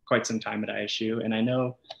quite some time at ISU, and I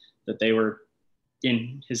know that they were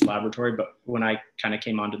in his laboratory, but when I kind of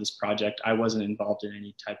came onto this project, I wasn't involved in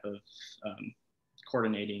any type of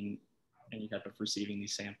coordinating any type of receiving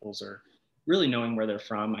these samples or really knowing where they're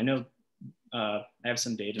from. I know I have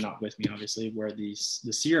some data, not with me obviously, where the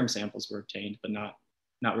serum samples were obtained, but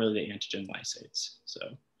not really the antigen lysates. So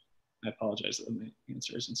I apologize that my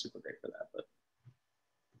answer isn't super great for that, but.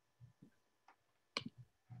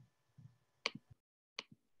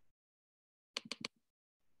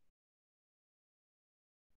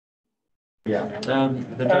 Yeah,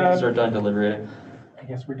 the judges are done deliberating. I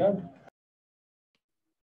guess we're done.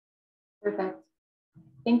 Perfect.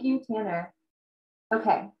 Thank you, Tanner.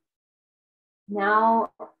 Okay.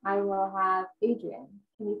 Now I will have Adrian.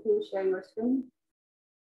 Can you please share your screen?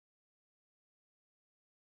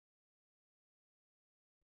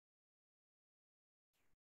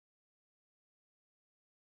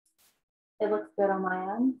 It looks good on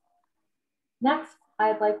my end. Next,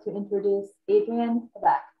 I'd like to introduce Adrian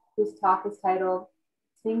Beck, whose talk is titled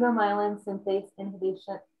Sphingomyelin Synthase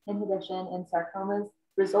Inhibition in Sarcomas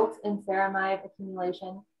Results in Ceramide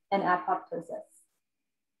Accumulation and Apoptosis.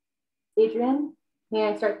 Adrian, may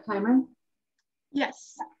I start the timer?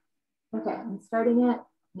 Yes. Okay, I'm starting it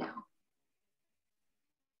now.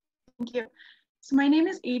 Thank you. So my name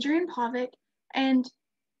is Adrian Pavic, and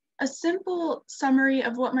a simple summary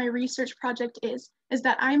of what my research project is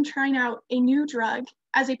that I'm trying out a new drug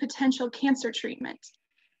as a potential cancer treatment.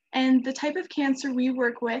 And the type of cancer we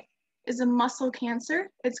work with is a muscle cancer.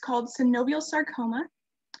 It's called synovial sarcoma.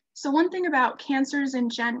 So one thing about cancers in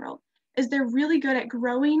general is they're really good at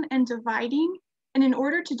growing and dividing. And in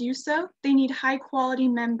order to do so, they need high quality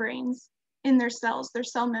membranes in their cells, their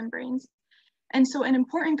cell membranes. And so an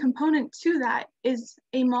important component to that is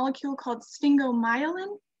a molecule called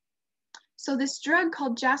sphingomyelin. So this drug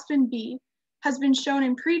called Jaspin B has been shown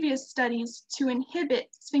in previous studies to inhibit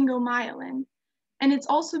sphingomyelin. And it's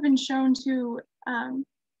also been shown to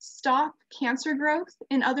stop cancer growth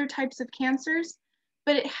in other types of cancers,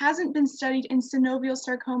 but it hasn't been studied in synovial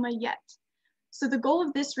sarcoma yet. So the goal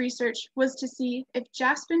of this research was to see if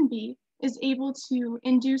Jaspin B is able to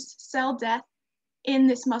induce cell death in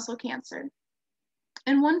this muscle cancer.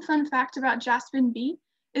 And one fun fact about Jaspin B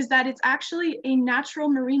is that it's actually a natural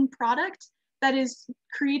marine product that is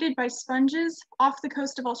created by sponges off the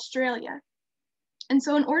coast of Australia. And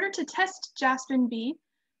so in order to test Jaspin B,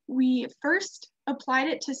 we first applied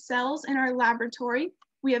it to cells in our laboratory.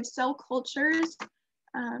 We have cell cultures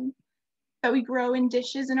that we grow in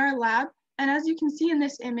dishes in our lab. And as you can see in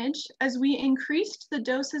this image, as we increased the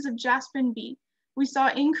doses of Jaspin B, we saw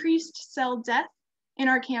increased cell death in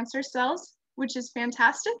our cancer cells, which is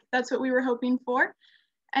fantastic. That's what we were hoping for.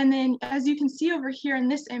 And then as you can see over here in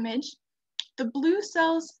this image, the blue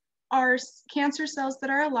cells are cancer cells that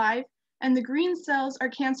are alive, and the green cells are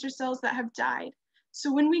cancer cells that have died.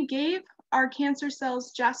 So when we gave our cancer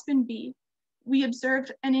cells Jaspin B, we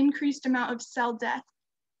observed an increased amount of cell death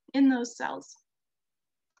in those cells.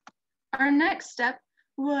 Our next step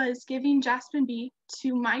was giving Jaspin B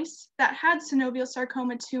to mice that had synovial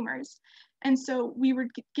sarcoma tumors. And so we were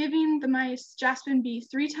giving the mice Jaspin B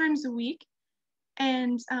 3 times a week,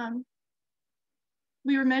 and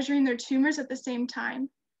we were measuring their tumors at the same time.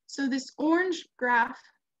 So this orange graph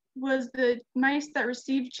was the mice that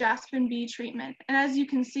received Jaspin B treatment. And as you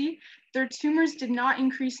can see, their tumors did not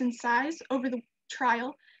increase in size over the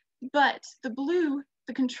trial, but the blue,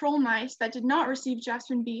 the control mice that did not receive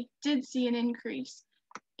Jaspin B, did see an increase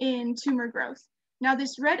in tumor growth. Now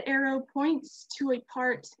this red arrow points to a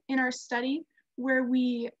part in our study where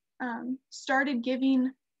we started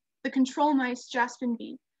giving the control mice Jaspin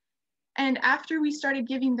B. And after we started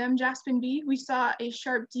giving them Jaspin B, we saw a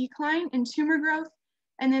sharp decline in tumor growth,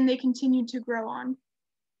 and then they continued to grow on.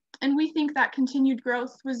 And we think that continued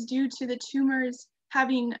growth was due to the tumors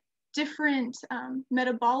having different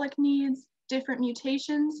metabolic needs, different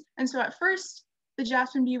mutations. And so at first, the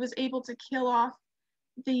Jaspin B was able to kill off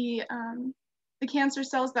the cancer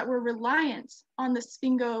cells that were reliant on the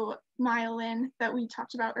sphingomyelin that we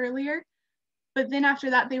talked about earlier. But then after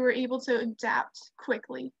that, they were able to adapt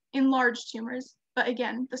quickly in large tumors. But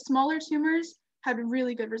again, the smaller tumors had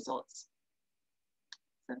really good results.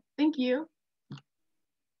 So thank you.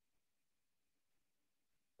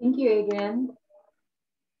 Thank you, Adrian.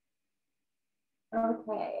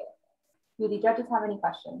 Okay. Do the judges have any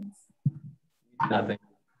questions? Nothing.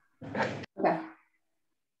 Okay.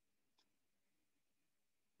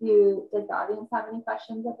 Does the audience have any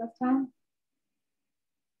questions at this time?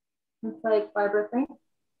 Looks like Barbara Frank.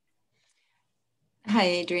 Hi,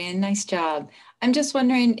 Adrian. Nice job. I'm just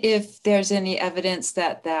wondering if there's any evidence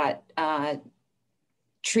that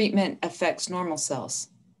treatment affects normal cells.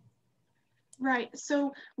 Right.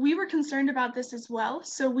 So we were concerned about this as well.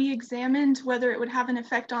 So we examined whether it would have an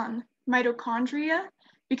effect on mitochondria,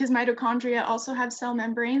 because mitochondria also have cell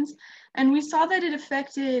membranes. And we saw that it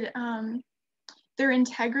affected their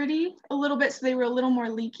integrity a little bit, so they were a little more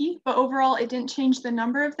leaky, but overall it didn't change the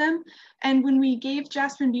number of them. And when we gave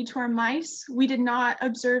Jaspin B to our mice, we did not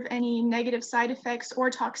observe any negative side effects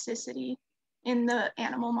or toxicity in the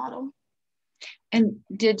animal model. And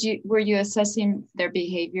were you assessing their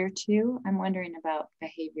behavior too? I'm wondering about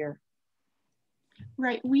behavior.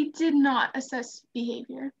 Right, we did not assess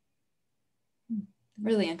behavior.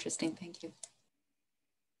 Really interesting, thank you.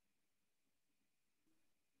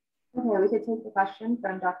 Okay, we could take the question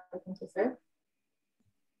from Dr. Kintisser.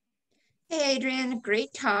 Hey, Adrian,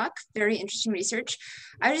 great talk. Very interesting research.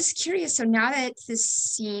 I was just curious, so now that this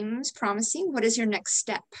seems promising, what is your next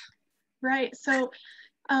step? Right, so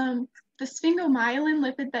the sphingomyelin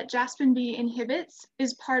lipid that Jaspin B inhibits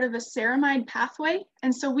is part of a ceramide pathway.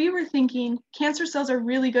 And so we were thinking cancer cells are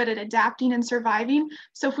really good at adapting and surviving.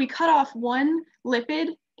 So if we cut off one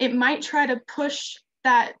lipid, it might try to push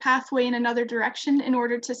that pathway in another direction in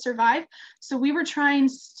order to survive. So we were trying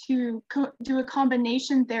to do a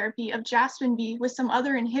combination therapy of Jaspin B with some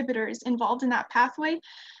other inhibitors involved in that pathway.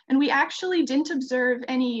 And we actually didn't observe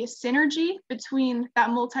any synergy between that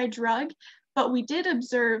multi-drug, but we did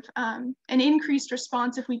observe an increased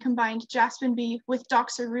response if we combined Jaspin B with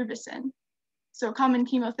doxorubicin, so common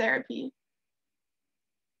chemotherapy.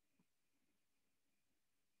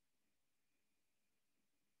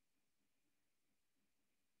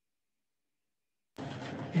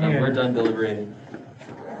 We're done deliberating.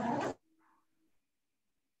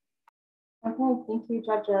 Okay, thank you,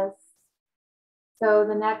 judges. So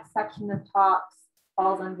the next section of talks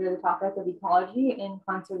falls under the topic of ecology and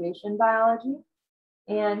conservation biology.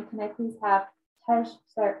 And can I please have Tej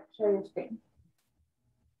share your screen?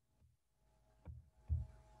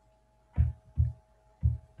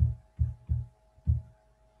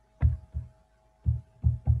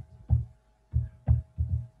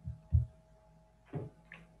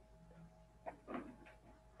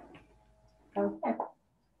 Okay.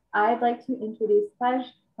 I'd like to introduce Tej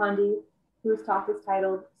Pandi, whose talk is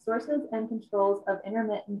titled Sources and Controls of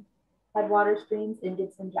Intermittent Headwater Streams in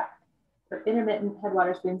Gibson Jack, or Intermittent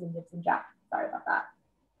Headwater Streams in Gibson Jack. Sorry about that.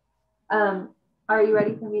 Are you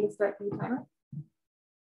ready for me to start the timer?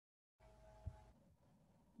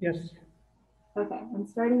 Yes. Okay, I'm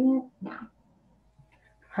starting it now.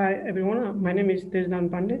 Hi everyone, my name is Tejnan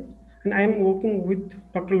Pandey, and I am working with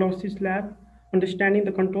Dr. Lossi's lab, understanding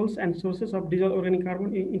the controls and sources of dissolved organic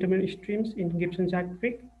carbon in intermittent streams in Gibson Jack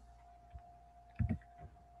Creek.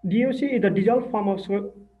 DOC is the dissolved form of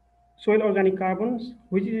soil organic carbons,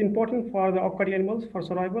 which is important for the aquatic animals for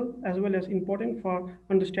survival, as well as important for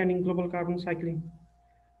understanding global carbon cycling.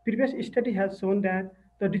 Previous study has shown that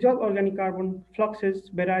the dissolved organic carbon fluxes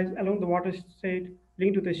varies along the watershed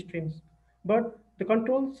linked to the streams, but the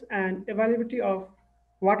controls and availability of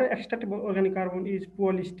water extractable organic carbon is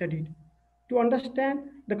poorly studied. To understand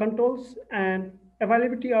the controls and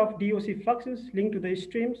availability of DOC fluxes linked to the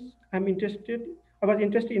streams, I was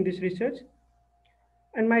interested in this research.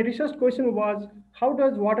 And my research question was, how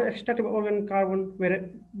does water extractable organic carbon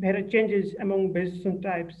vary changes among basin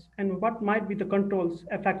types, and what might be the controls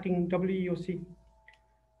affecting WEOC?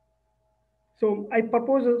 So I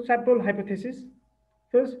propose several hypotheses.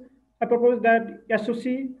 First, I propose that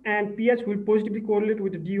SOC and pH will positively correlate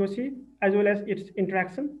with the DOC, as well as its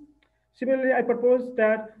interaction. Similarly, I propose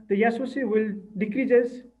that the SOC will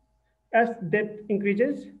decreases as depth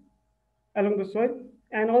increases along the soil,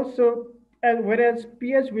 and also whereas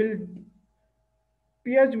pH will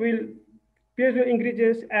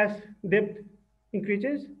increases as depth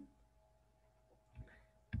increases.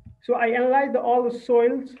 So I analyzed all the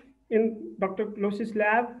soils in Dr. Lossi's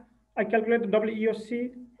lab. I calculate the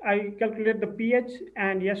WEOC, I calculate the pH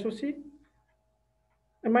and SOC.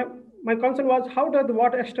 And my concern was, how does the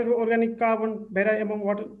water extract organic carbon vary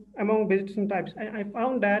among vegetation types? I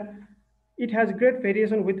found that it has great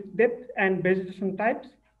variation with depth and vegetation types.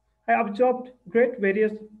 I observed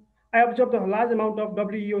a large amount of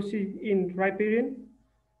WEOC in riparian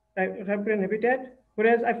habitat,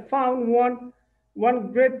 whereas I found one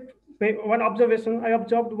observation. I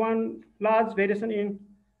observed one large variation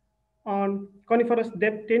on coniferous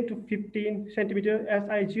depth 10 to 15 centimeters, as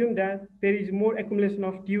I assume that there is more accumulation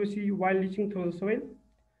of DOC while leaching through the soil.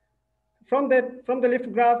 From the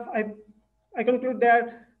left graph, I conclude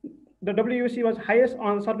that the WOC was highest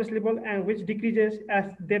on surface level, and which decreases as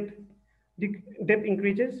depth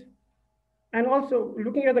increases. And also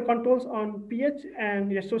looking at the controls on pH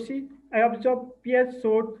and SOC, I observed pH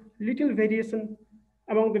showed little variation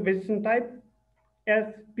among the vegetation type,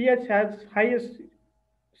 as pH has highest,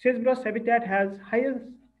 sagebrush habitat has highest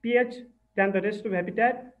pH than the rest of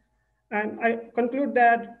habitat. And I conclude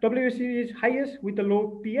that WOC is highest with a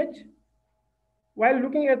low pH. While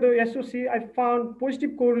looking at the SOC, I found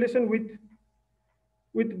positive correlation with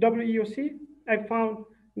WEOC. I found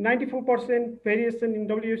 94% variation in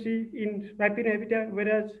WOC in riparian habitat,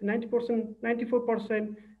 whereas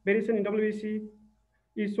 94% variation in WOC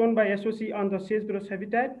is shown by SOC on the sagebrush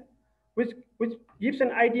habitat, which gives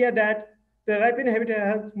an idea that the riparian habitat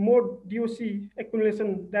has more DOC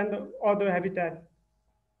accumulation than the other habitat.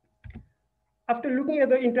 After looking at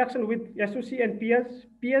the interaction with SOC and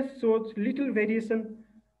PS shows little variation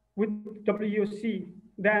with WOC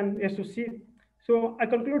than SOC. So I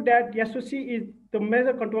conclude that the SOC is the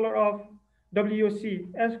major controller of WOC,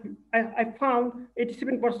 as I found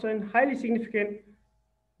 87% highly significant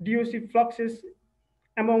DOC fluxes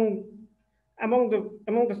among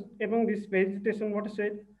this vegetation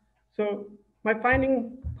watershed. So my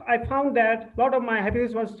finding, I found that a lot of my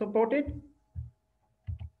hypothesis was supported.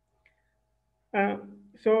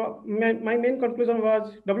 So my main conclusion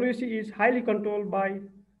was WOC is highly controlled by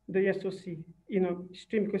the SOC in a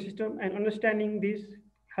stream ecosystem, and understanding this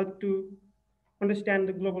helped to understand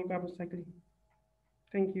the global carbon cycling.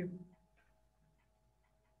 Thank you.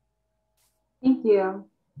 Thank you.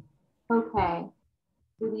 Okay.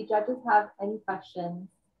 Do the judges have any questions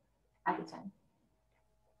at the time?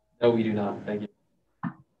 No, we do not. Thank you.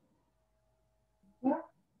 Yeah.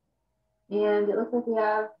 And it looks like we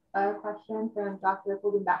have a question from Dr.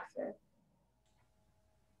 Holden Baxter.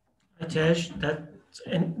 Hi, Tej.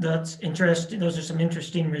 That's interesting. Those are some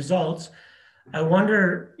interesting results. I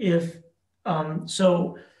wonder if,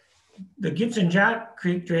 so the Gibson-Jack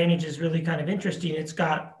Creek drainage is really kind of interesting. It's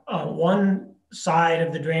got one side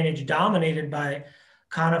of the drainage dominated by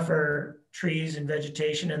conifer trees and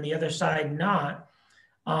vegetation, and the other side not.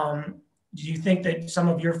 Do you think that some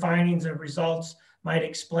of your findings and results might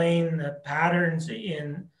explain the patterns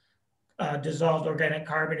in dissolved organic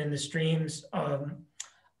carbon in the streams,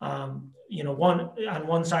 you know, on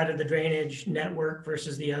one side of the drainage network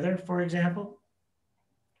versus the other, for example?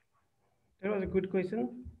 That was a good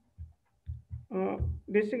question.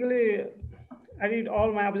 Basically, I did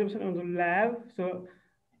all my observations on the lab, so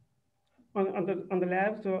on the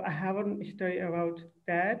lab, so I haven't studied about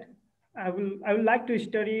that. I would like to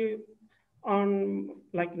study on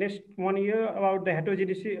like next 1 year about the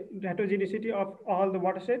heterogeneity of all the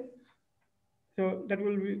watershed. So that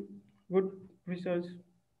will be good research.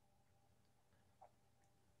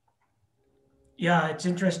 Yeah, it's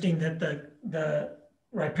interesting that the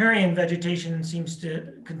riparian vegetation seems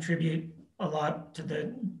to contribute a lot to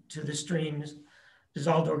the streams,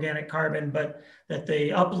 dissolved organic carbon, but that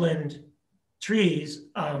the upland trees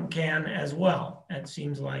can as well. It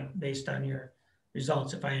seems like, based on your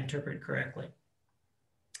results, if I interpret correctly.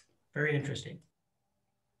 Very interesting.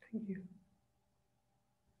 Thank you.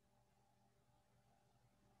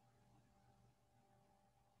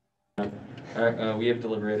 All right, we have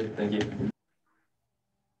deliberated. Thank you.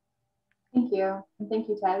 Thank you. And thank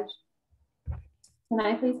you, Tej. Can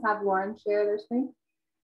I please have Lauren share their screen?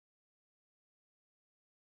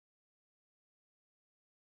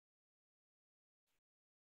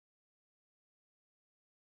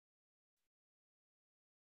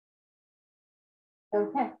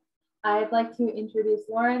 Okay. I'd like to introduce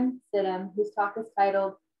Lauren Stidham, whose talk is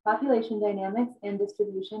titled population dynamics and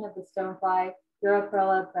distribution of the stonefly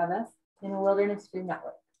Uroperla brevis in a wilderness stream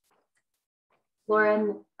network.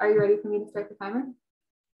 Lauren, are you ready for me to start the timer?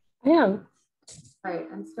 I am. All right,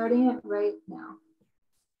 I'm starting it right now.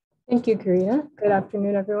 Thank you, Karina. Good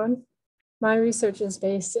afternoon, everyone. My research is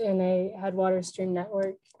based in a headwater stream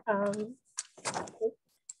network. We're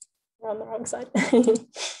on the wrong side.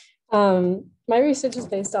 My research is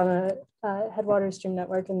based on a headwater stream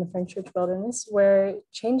network in the Frank Church Wilderness, where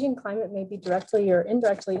changing climate may be directly or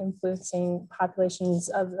indirectly influencing populations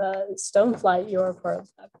of the stonefly Uroperla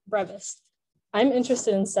brevis. I'm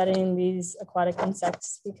interested in studying these aquatic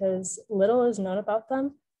insects because little is known about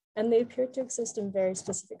them, and they appear to exist in very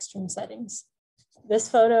specific stream settings. This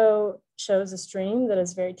photo shows a stream that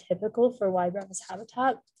is very typical for Y. brevis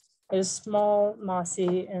habitat. It is small,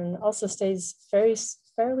 mossy, and also stays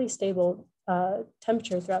fairly stable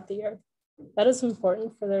temperature throughout the year. That is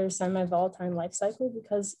important for their semi-volatile life cycle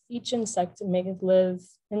because each insect may live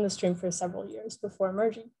in the stream for several years before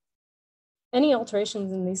emerging. Any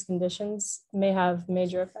alterations in these conditions may have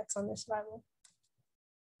major effects on their survival.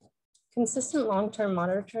 Consistent long-term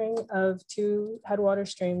monitoring of two headwater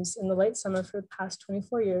streams in the late summer for the past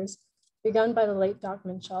 24 years, begun by the late Doc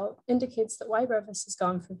Minshall, indicates that Y. brevis has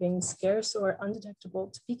gone from being scarce or undetectable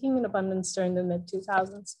to peaking in abundance during the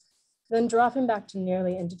mid-2000s, then dropping back to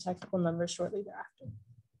nearly indetectable numbers shortly thereafter.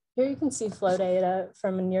 Here you can see flow data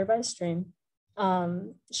from a nearby stream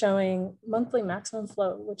showing monthly maximum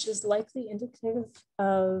flow, which is likely indicative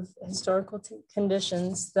of historical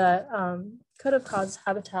conditions that could have caused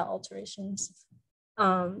habitat alterations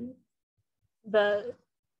that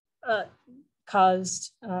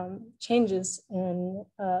caused changes in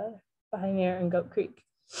Pioneer and Goat Creek.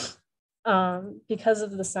 Because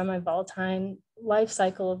of the semi-volatile life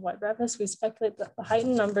cycle of Y. brevis, we speculate that the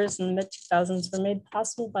heightened numbers in the mid-2000s were made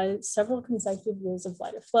possible by several consecutive years of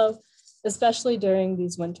lighter flow, especially during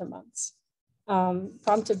these winter months.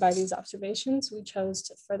 Prompted by these observations, we chose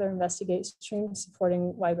to further investigate streams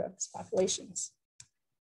supporting Y. brevis populations.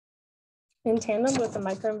 In tandem with the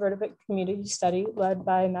microinvertebrate community study led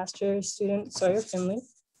by master student Sawyer Finley,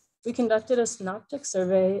 we conducted a synoptic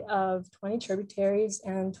survey of 20 tributaries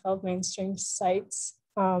and 12 mainstream sites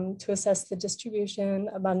to assess the distribution,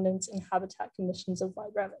 abundance, and habitat conditions of Y.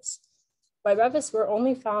 brevis. Y. brevis were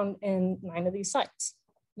only found in 9 of these sites.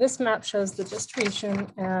 This map shows the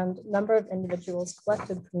distribution and number of individuals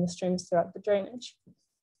collected from the streams throughout the drainage.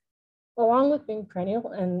 Along with being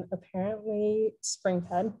perennial and apparently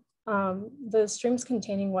spring-fed, the streams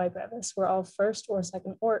containing Y. brevis were all first or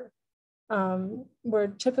second order, were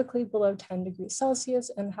typically below 10 degrees Celsius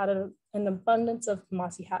and had an abundance of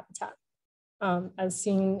mossy habitat, as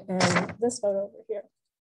seen in this photo over here.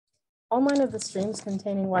 All 9 of the streams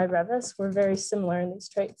containing Y. brevis were very similar in these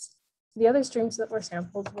traits. The other streams that were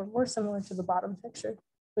sampled were more similar to the bottom picture,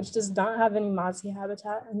 which does not have any mossy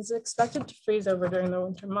habitat and is expected to freeze over during the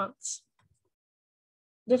winter months.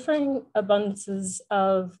 Differing abundances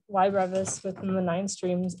of Y. brevis within the 9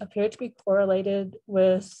 streams appear to be correlated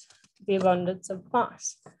with the abundance of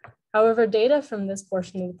moss. However, data from this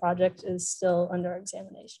portion of the project is still under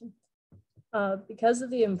examination. Because of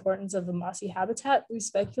the importance of the mossy habitat, we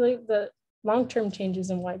speculate that long-term changes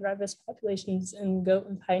in Y. brevis populations in Goat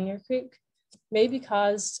and Pioneer Creek may be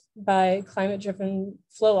caused by climate-driven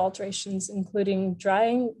flow alterations, including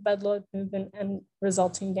drying, bedload movement, and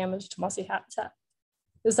resulting damage to mossy habitat.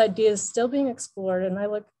 This idea is still being explored, and I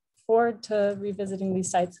look forward to revisiting these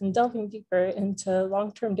sites and delving deeper into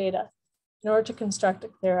long-term data in order to construct a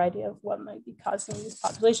clear idea of what might be causing these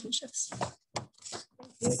population shifts. Thank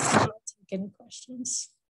you. I'll take any questions.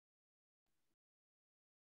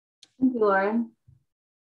 Thank you, Lauren.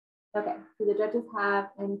 Okay, do the judges have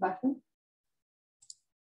any questions?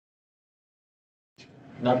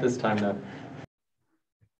 Not this time, though.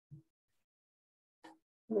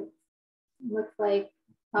 Looks like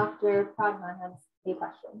Dr. Pradman has a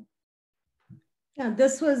question. Yeah,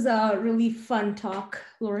 this was a really fun talk,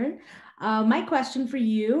 Lauren. My question for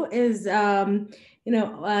you is, in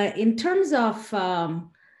terms of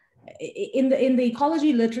in the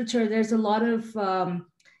ecology literature, there's a lot of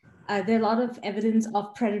evidence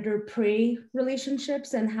of predator-prey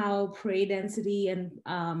relationships and how prey density and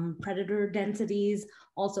predator densities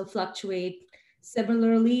also fluctuate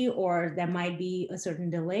similarly, or there might be a certain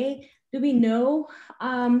delay. Do we know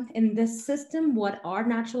in this system what are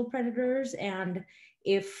natural predators and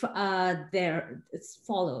if there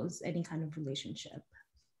follows any kind of relationship?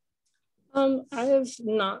 I have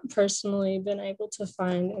not personally been able to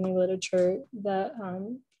find any literature that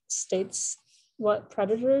states what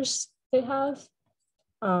predators they have,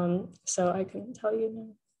 so I couldn't tell you now.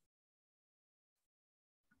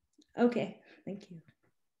 Okay, thank you.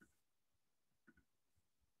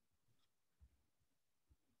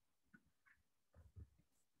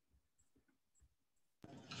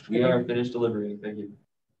 We are finished deliberating. Thank you.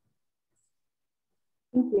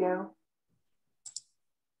 Thank you.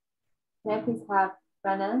 May I please have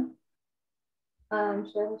Brenna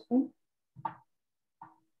share her screen?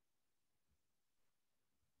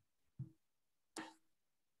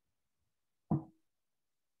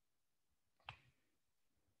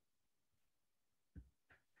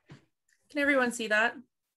 Can everyone see that?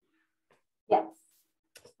 Yes.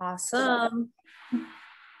 Awesome.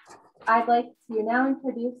 I'd like to now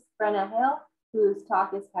introduce Brenna Hale, whose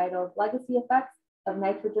talk is titled Legacy Effects of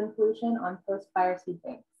Nitrogen Pollution on Post-Fire Seed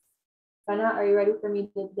Banks. Brenna, are you ready for me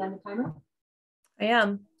to begin the timer? I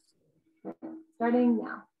am. Starting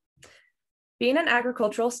now. Being an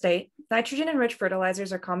agricultural state, nitrogen-enriched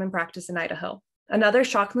fertilizers are common practice in Idaho. Another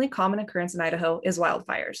shockingly common occurrence in Idaho is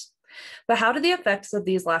wildfires. But how do the effects of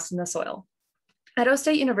these last in the soil? Idaho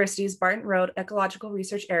State University's Barton Road Ecological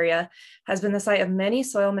Research Area has been the site of many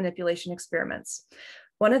soil manipulation experiments.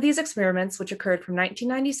 One of these experiments, which occurred from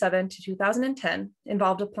 1997 to 2010,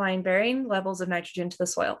 involved applying varying levels of nitrogen to the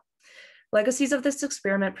soil. Legacies of this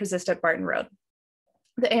experiment persist at Barton Road.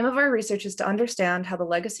 The aim of our research is to understand how the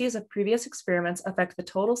legacies of previous experiments affect the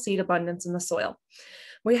total seed abundance in the soil.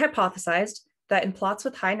 We hypothesized that in plots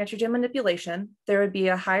with high nitrogen manipulation, there would be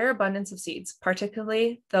a higher abundance of seeds,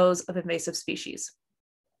 particularly those of invasive species.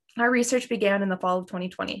 Our research began in the fall of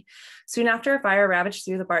 2020, soon after a fire ravaged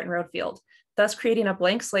through the Barton Road field, thus creating a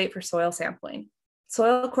blank slate for soil sampling.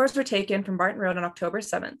 Soil cores were taken from Barton Road on October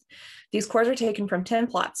 7th. These cores were taken from 10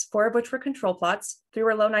 plots, 4 of which were control plots, 3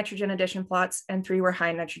 were low nitrogen addition plots, and 3 were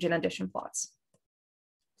high nitrogen addition plots.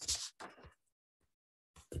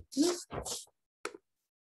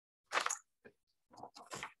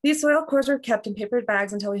 These soil cores were kept in papered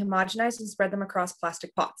bags until we homogenized and spread them across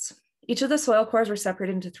plastic pots. Each of the soil cores were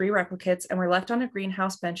separated into 3 replicates and were left on a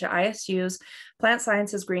greenhouse bench at ISU's Plant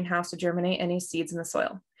Sciences greenhouse to germinate any seeds in the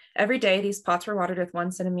soil. Every day, these pots were watered with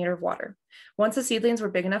 1 centimeter of water. Once the seedlings were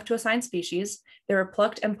big enough to assign species, they were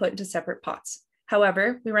plucked and put into separate pots.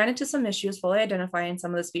 However, we ran into some issues fully identifying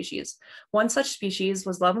some of the species. One such species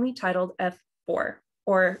was lovingly titled F4,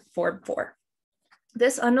 or Forb 4.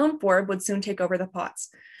 This unknown forb would soon take over the pots,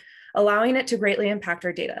 allowing it to greatly impact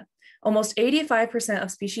our data. Almost 85%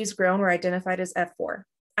 of species grown were identified as F4.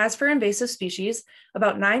 As for invasive species,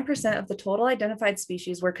 about 9% of the total identified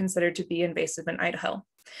species were considered to be invasive in Idaho.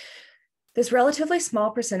 This relatively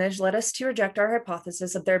small percentage led us to reject our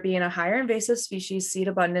hypothesis of there being a higher invasive species seed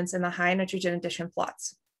abundance in the high nitrogen addition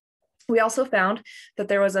plots. We also found that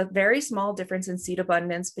there was a very small difference in seed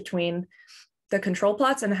abundance between the control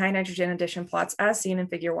plots and high nitrogen addition plots as seen in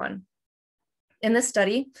Figure 1. In this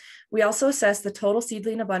study, we also assessed the total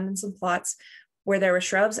seedling abundance in plots where there were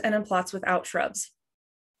shrubs and in plots without shrubs.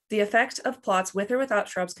 The effect of plots with or without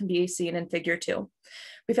shrubs can be seen in Figure 2.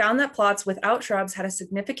 We found that plots without shrubs had a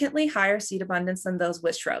significantly higher seed abundance than those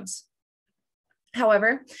with shrubs.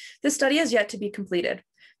 However, this study is yet to be completed.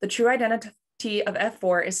 The true identity of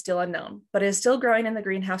F4 is still unknown, but it is still growing in the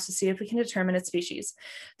greenhouse to see if we can determine its species.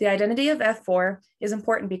 The identity of F4 is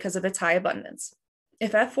important because of its high abundance.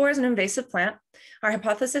 If F4 is an invasive plant, our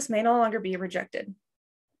hypothesis may no longer be rejected.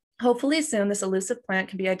 Hopefully soon, this elusive plant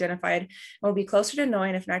can be identified and we'll be closer to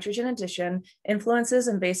knowing if nitrogen addition influences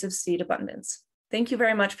invasive seed abundance. Thank you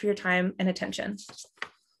very much for your time and attention.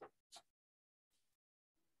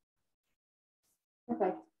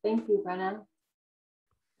 Perfect. Thank you, Brenna.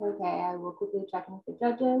 Okay, I will quickly check in with the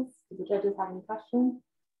judges. Do the judges have any questions?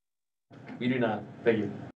 We do not. Thank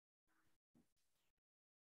you.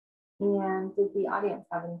 And does the audience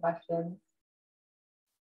have any questions?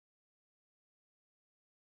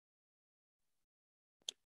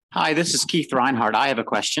 Hi, this is Keith Reinhardt. I have a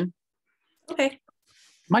question. Okay.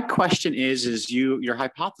 My question is your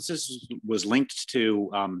hypothesis was linked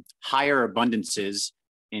to higher abundances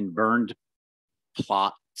in burned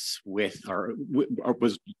plots let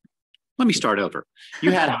me start over.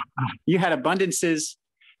 You had abundances,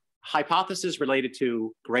 hypothesis related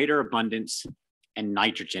to greater abundance and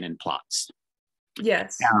nitrogen in plots.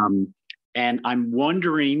 Yes. And I'm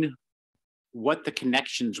wondering what the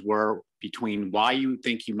connections were between why you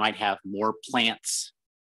think you might have more plants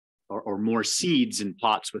or more seeds in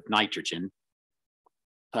plots with nitrogen.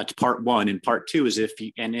 That's part one. And part two is if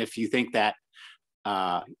you think that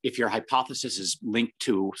if your hypothesis is linked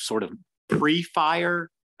to sort of pre-fire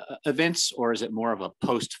events, or is it more of a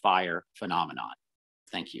post-fire phenomenon?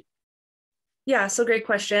 Thank you. Yeah, so great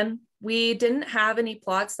question. We didn't have any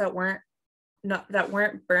plots that weren't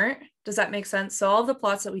burnt. Does that make sense? So all of the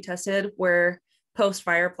plots that we tested were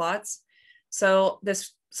post-fire plots. So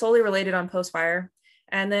this solely related on post-fire.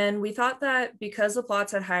 And then we thought that because the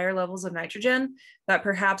plots had higher levels of nitrogen, that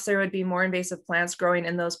perhaps there would be more invasive plants growing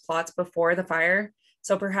in those plots before the fire.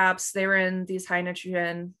 So perhaps they were in these high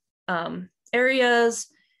nitrogen areas,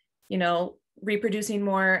 you know, reproducing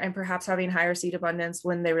more and perhaps having higher seed abundance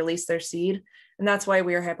when they release their seed. And that's why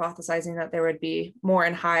we are hypothesizing that there would be more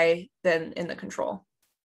in high than in the control.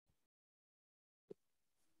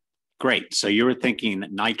 Great. So you were thinking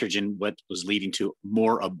that nitrogen, what was leading to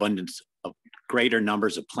more abundance of greater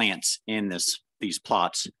numbers of plants in these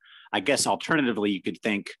plots. I guess alternatively, you could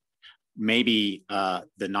think maybe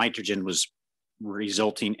the nitrogen was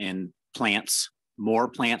resulting in plants, more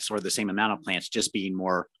plants or the same amount of plants just being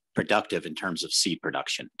more productive in terms of seed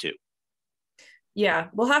production too. Yeah,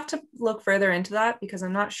 we'll have to look further into that because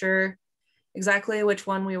I'm not sure exactly which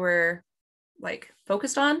one we were like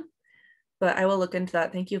focused on, but I will look into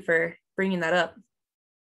that. Thank you for bringing that up.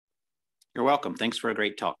 You're welcome. Thanks for a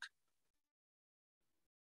great talk.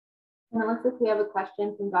 And it looks like we have a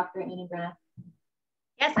question from Dr. Anna Brenna.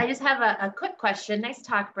 Yes, I just have a quick question. Nice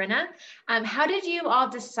talk, Brenna. How did you all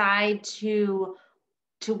decide to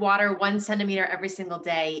water 1 centimeter every single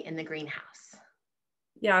day in the greenhouse?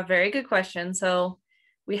 Yeah, very good question. So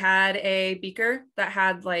we had a beaker that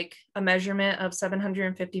had like a measurement of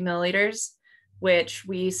 750 milliliters, which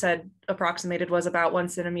we said approximated was about 1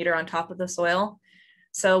 centimeter on top of the soil.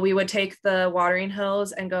 So we would take the watering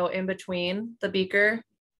hose and go in between the beaker,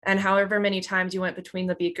 and however many times you went between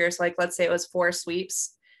the beakers, like let's say it was 4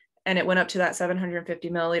 sweeps and it went up to that 750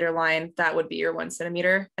 milliliter line, that would be your 1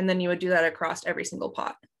 centimeter. And then you would do that across every single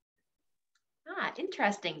pot. Ah,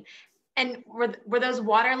 interesting. And were those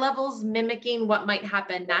water levels mimicking what might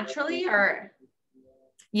happen naturally, or?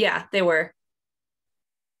 Yeah, they were.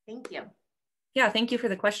 Thank you. Yeah, thank you for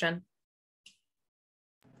the question.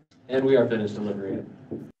 And we are finished deliberating.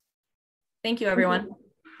 Thank you, everyone.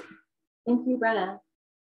 Thank you, Brenna.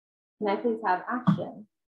 Can I please have action?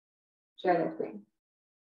 Share their screen.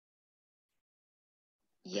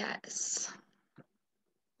 Yes.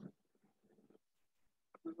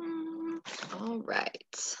 All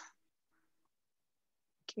right.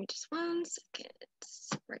 Give me just 1 second. It's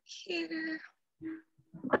right here.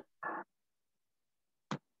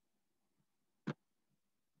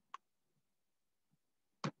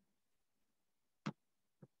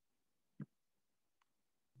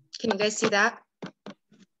 Can you guys see that?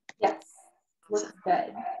 Yes, looks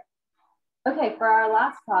good. Okay, for our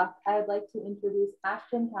last talk, I would like to introduce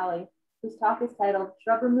Ashton Talley, whose talk is titled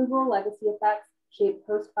Shrub Removal Legacy Effects Shape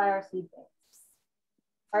Post-Fire Seed Banks.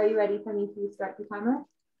 Are you ready for me to start the timer?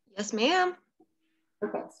 Yes, ma'am.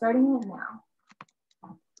 Okay, starting it now.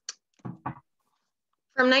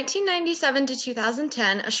 From 1997 to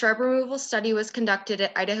 2010, a shrub removal study was conducted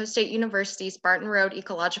at Idaho State University's Barton Road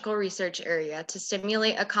Ecological Research Area to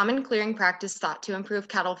stimulate a common clearing practice thought to improve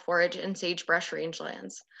cattle forage in sagebrush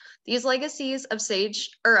rangelands. These legacies of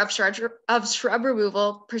shrub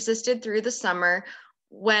removal persisted through the summer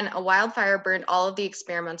when a wildfire burned all of the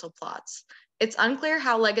experimental plots. It's unclear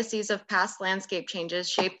how legacies of past landscape changes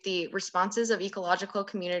shaped the responses of ecological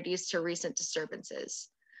communities to recent disturbances.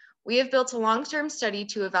 We have built a long-term study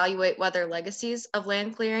to evaluate whether legacies of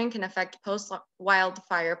land clearing can affect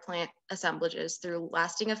post-wildfire plant assemblages through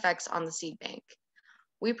lasting effects on the seed bank.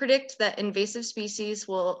 We predict that invasive species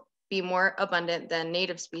will be more abundant than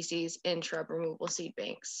native species in shrub removal seed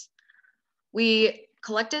banks. We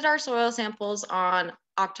collected our soil samples on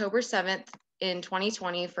October 7th in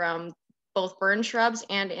 2020 from both burn shrubs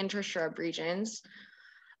and inter-shrub regions.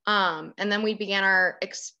 And then we began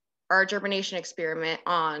our germination experiment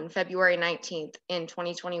on February 19th in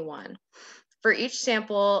 2021. For each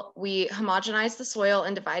sample, we homogenized the soil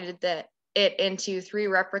and divided it into 3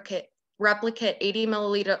 replicate 80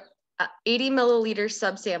 milliliter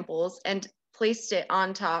subsamples and placed it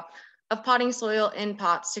on top of potting soil in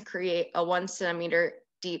pots to create a 1 centimeter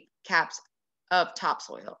deep caps of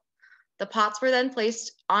topsoil. The pots were then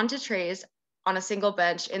placed onto trays on a single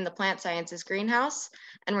bench in the plant sciences greenhouse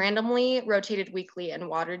and randomly rotated weekly and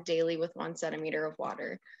watered daily with 1 centimeter of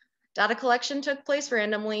water. Data collection took place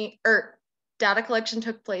 3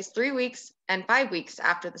 weeks and 5 weeks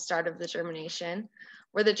after the start of the germination,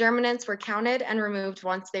 where the germinants were counted and removed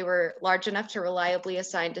once they were large enough to reliably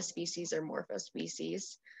assign to species or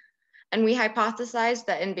morphospecies. And we hypothesized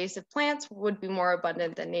that invasive plants would be more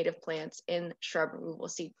abundant than native plants in shrub removal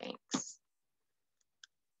seed banks.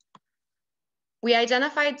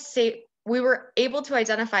 We were able to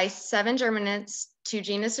identify 7 germinants, 2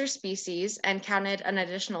 genus or species, and counted an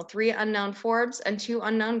additional 3 unknown forbs and 2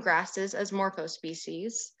 unknown grasses as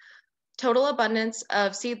morphospecies. Total abundance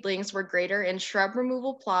of seedlings were greater in shrub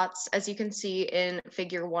removal plots, as you can see in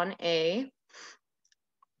figure 1A.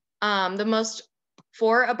 The most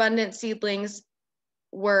 4 abundant seedlings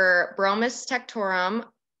were Bromus tectorum,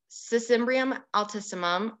 Cicimbrium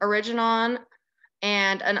altissimum, Originon,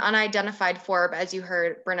 and an unidentified forb, as you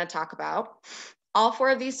heard Brenna talk about. All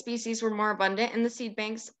 4 of these species were more abundant in the seed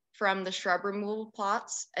banks from the shrub removal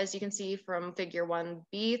plots, as you can see from figure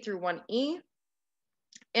 1B through 1E.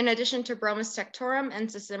 In addition to Bromus tectorum and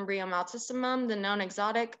Cicimbrium altissimum, the known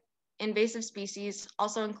exotic invasive species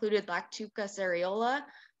also included Lactuca cereola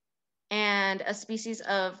and a species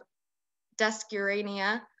of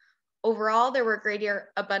Descurania. Overall, there were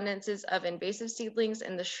greater abundances of invasive seedlings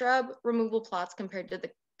in the shrub removal plots compared to the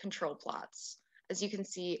control plots, as you can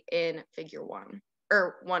see in figure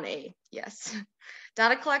 1A, yes.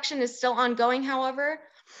 Data collection is still ongoing, however.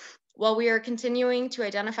 While we are continuing to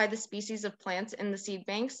identify the species of plants in the seed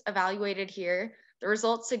banks evaluated here, the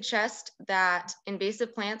results suggest that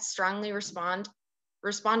invasive plants strongly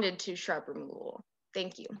responded to shrub removal.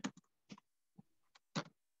 Thank you.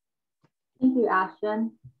 Thank you,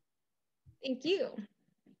 Ashton. Thank you.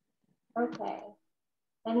 Okay.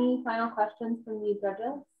 Any final questions from you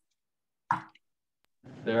judges?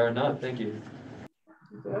 There are not, thank you.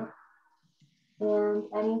 Thank you. And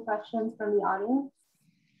any questions from the audience?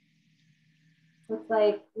 Looks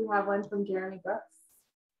like we have one from Jeremy Brooks.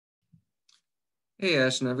 Hey,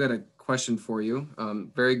 Ashton, I've got a question for you.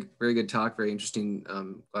 Very good talk, very interesting.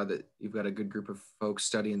 Glad that you've got a good group of folks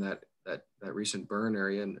studying that recent burn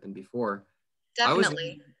area and before.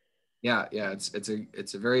 Definitely. Yeah, it's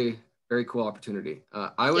a very cool opportunity.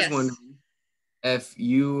 I was wondering if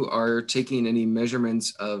you are taking any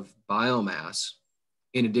measurements of biomass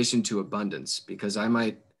in addition to abundance, because I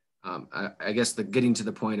might, I guess getting to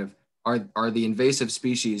the point of are the invasive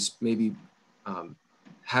species maybe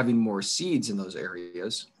having more seeds in those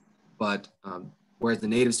areas, but whereas the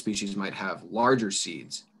native species might have larger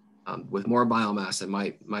seeds with more biomass that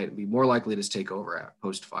might be more likely to take over at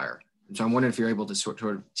post-fire. And so I'm wondering if you're able to sort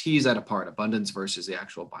of tease that apart, abundance versus the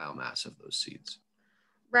actual biomass of those seeds.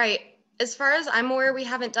 Right. As far as I'm aware, we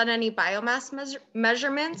haven't done any biomass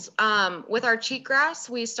measurements. With our cheatgrass,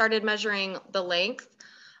 we started measuring the length,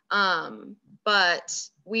 but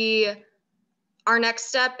our next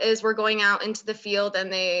step is we're going out into the field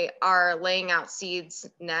and they are laying out seeds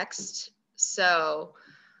next. So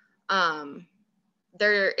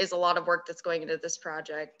there is a lot of work that's going into this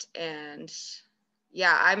project, and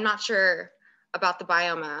yeah, I'm not sure about the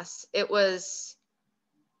biomass. It was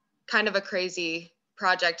kind of a crazy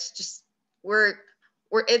project. Just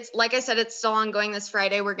it's like I said, it's still ongoing this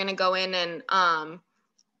Friday. We're gonna go in and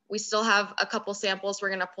we still have a couple samples we're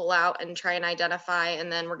gonna pull out and try and identify,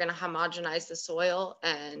 and then we're gonna homogenize the soil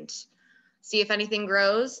and see if anything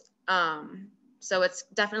grows. So it's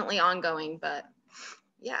definitely ongoing, but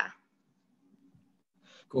yeah.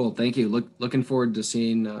 Cool, thank you. Looking forward to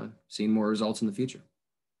seeing more results in the future.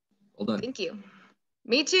 Well done. Thank you.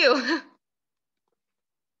 Me too.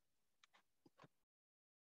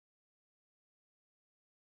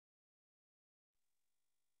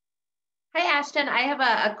 Hi, Ashton. I have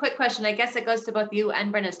a quick question. I guess it goes to both you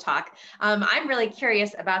and Brenna's talk. I'm really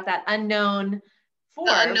curious about that unknown forb.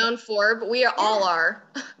 The unknown forb. We all are.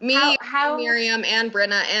 Me, Miriam, and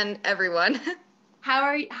Brenna, and everyone. How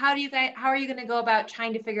are you going to go about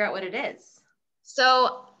trying to figure out what it is?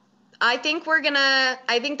 So I think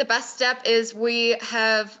the best step is we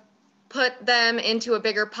have put them into a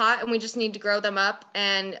bigger pot and we just need to grow them up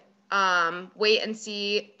and wait and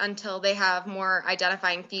see until they have more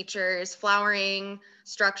identifying features, flowering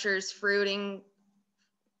structures, fruiting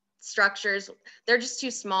structures. They're just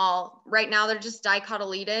too small. Right now they're just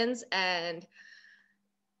dicotyledons, and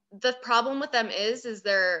the problem with them is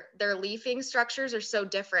their leafing structures are so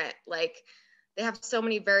different. Like they have so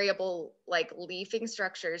many variable like leafing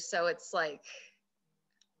structures. So it's like,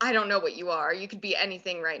 I don't know what you are. You could be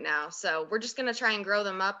anything right now. So we're just gonna try and grow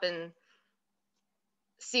them up and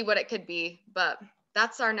see what it could be. But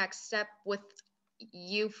that's our next step with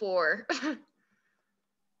you four.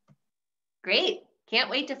 Great. Can't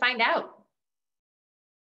wait to find out.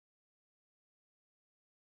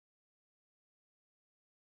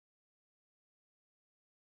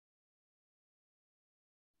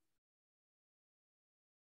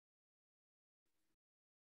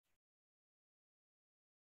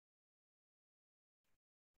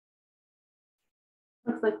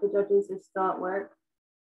 Looks like the judges are still at work.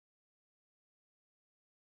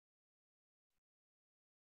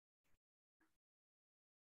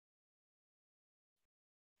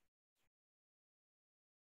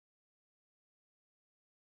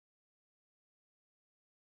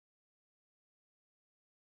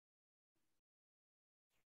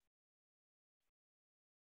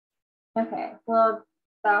 Okay, well,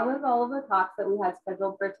 that was all of the talks that we had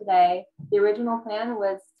scheduled for today. The original plan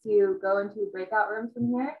was to go into breakout rooms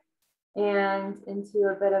from here and into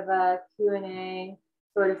a bit of a Q&A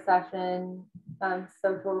sort of session,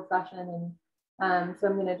 social session. And so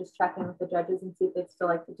I'm going to just check in with the judges and see if they'd still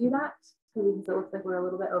like to do that, because it looks like we're a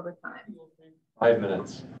little bit over time. 5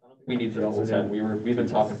 minutes. We need the whole time. We've been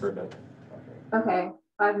talking for a bit. Okay,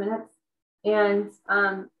 5 minutes. And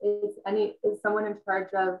is someone in charge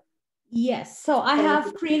of? Yes, so I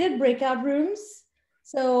have created breakout rooms.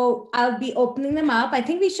 So I'll be opening them up. I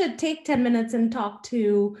think we should take 10 minutes and talk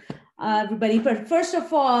to everybody. But first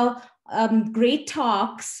of all, great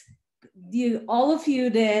talks. All of you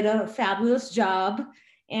did a fabulous job.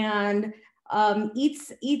 And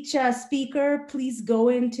each speaker, please go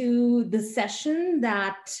into the session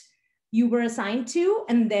that you were assigned to,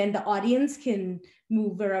 and then the audience can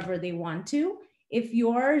move wherever they want to. If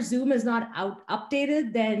your Zoom is not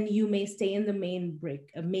updated, then you may stay in the main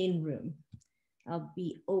room. I'll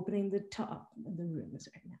be opening the top of the rooms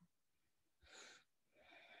right now.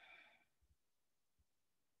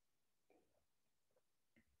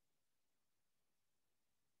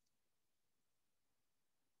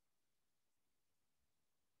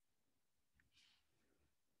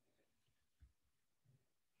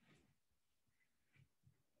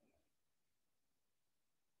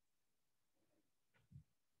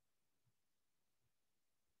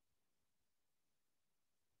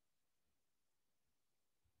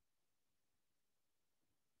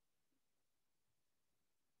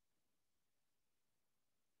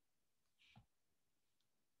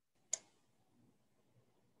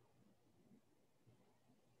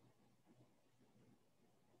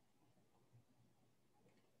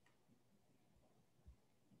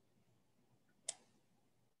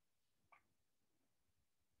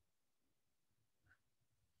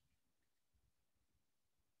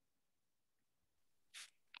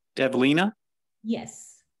 Devlina?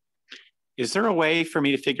 Yes. Is there a way for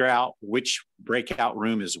me to figure out which breakout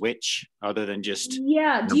room is which, other than just do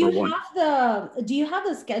you one? have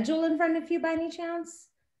the schedule in front of you by any chance?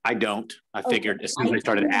 I don't. I figured Okay. as soon as I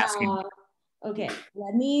started asking. Okay,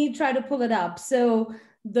 let me try to pull it up. So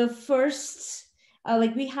the first,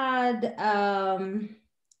 we had,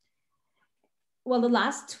 well, the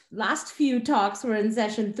last few talks were in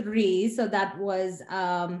session 3. So that was,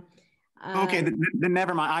 okay, then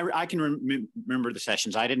never mind. I can remember the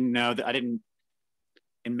sessions. I didn't know that.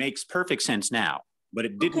 It makes perfect sense now, but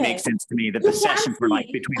it didn't make sense to me that the sessions were like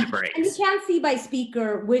between the breaks. And you can't see by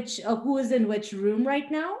speaker who is in which room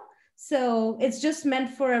right now. So it's just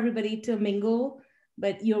meant for everybody to mingle,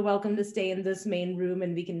 but you're welcome to stay in this main room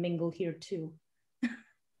and we can mingle here too.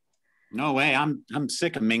 No way, I'm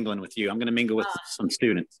sick of mingling with you. I'm gonna mingle with some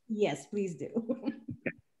students. Yes, please do.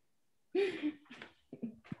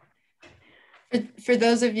 For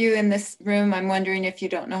those of you in this room, I'm wondering if you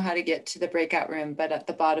don't know how to get to the breakout room, but at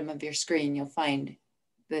the bottom of your screen, you'll find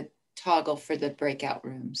the toggle for the breakout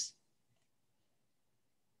rooms.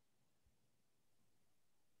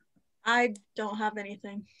 I don't have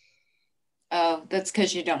anything. Oh, that's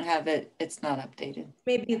because you don't have it. It's not updated.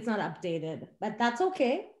 Maybe it's not updated, but that's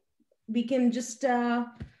okay. We can just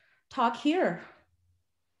talk here.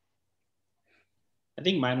 I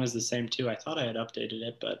think mine was the same too. I thought I had updated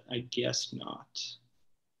it, but I guess not.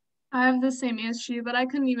 I have the same issue, but I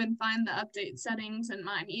couldn't even find the update settings in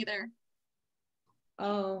mine either.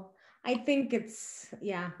 Oh, I think it's,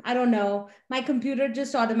 yeah, I don't know. My computer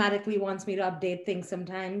just automatically wants me to update things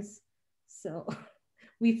sometimes. So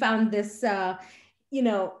we found this, at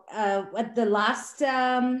the last,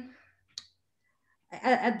 at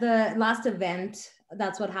the last event,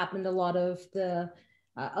 that's what happened. A lot of the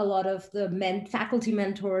faculty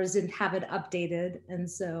mentors didn't have it updated, and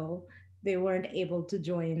so they weren't able to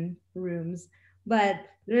join rooms. But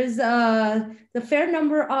there's the fair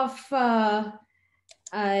number of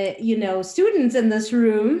students in this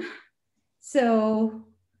room. So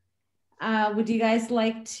would you guys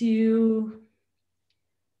like to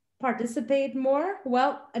participate more?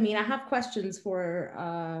 Well, I mean, I have questions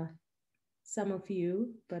for some of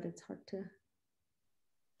you, but it's hard to.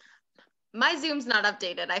 My Zoom's not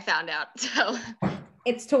updated, I found out, so.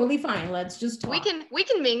 It's totally fine. Let's just talk. We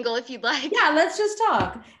can mingle if you'd like. Yeah, let's just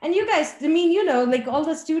talk. And you guys, I mean, like all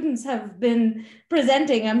the students have been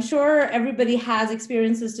presenting. I'm sure everybody has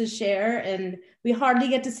experiences to share, and we hardly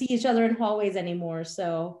get to see each other in hallways anymore,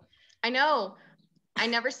 so. I know. I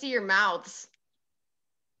never see your mouths.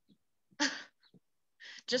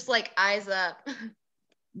 Just like eyes up.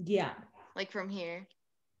 Yeah. Like from here.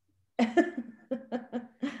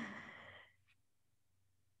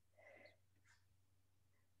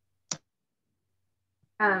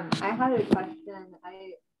 I had a question.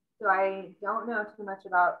 So I don't know too much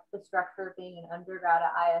about the structure of being an undergrad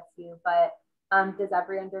at ISU, but does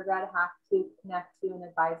every undergrad have to connect to an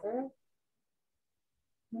advisor?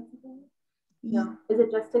 No. Is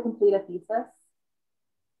it just to complete a thesis?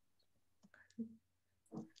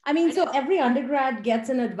 I mean, so every undergrad gets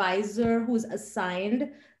an advisor who's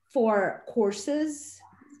assigned for courses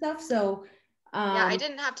stuff. So yeah, I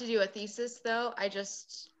didn't have to do a thesis though. I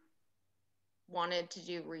just wanted to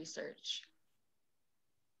do research.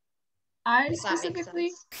 I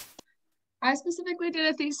specifically did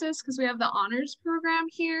a thesis because we have the honors program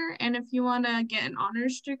here, and if you want to get an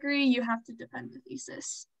honors degree, you have to defend the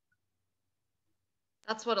thesis.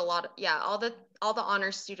 That's what all the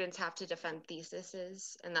honors students have to defend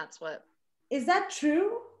theses, and that's what. Is that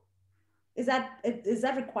true? Is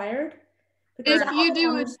that required? Because if you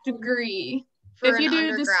do a degree, if you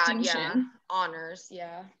do a distinction, yeah, honors,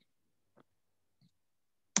 yeah.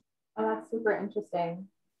 Oh, that's super interesting.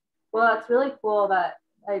 Well, it's really cool that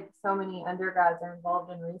like so many undergrads are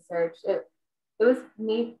involved in research. It was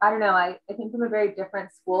me. I don't know. I came from a very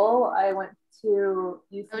different school. I went to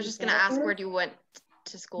UC. I was just gonna ask where you went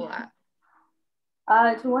to school at.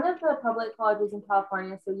 To one of the public colleges in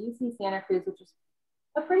California, so UC Santa Cruz, which is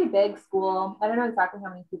a pretty big school. I don't know exactly how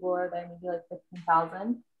many people are there, maybe like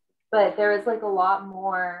 15,000, but there is like a lot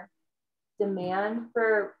more demand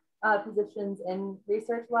for positions in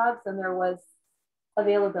research labs than there was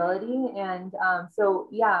availability. And so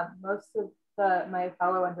yeah, most of my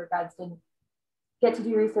fellow undergrads didn't get to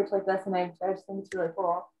do research like this, and I just think it's really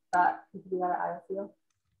cool that you can do that at ISU.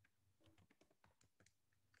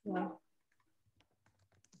 Yeah.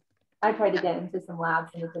 I tried to get into some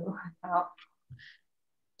labs and it didn't work out.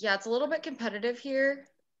 Yeah, it's a little bit competitive here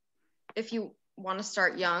if you want to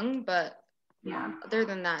start young, but yeah, other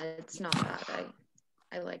than that, it's not bad.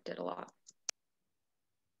 I liked it a lot.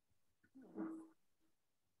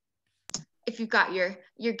 If you've got your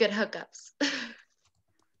good hookups.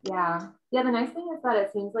 Yeah. The nice thing is that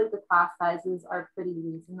it seems like the class sizes are pretty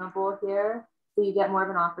reasonable here. So you get more of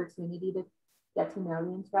an opportunity to get to know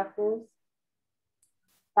the instructors.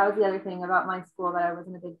 That was the other thing about my school that I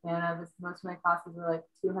wasn't a big fan of, is most of my classes were like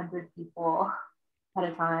 200 people at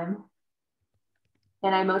a time.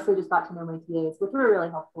 And I mostly just got to know my TAs, which were really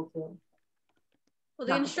helpful too. Well,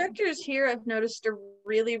 the instructors here I've noticed are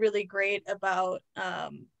really, really great about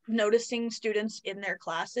noticing students in their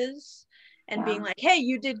classes and being like, hey,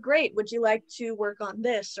 you did great. Would you like to work on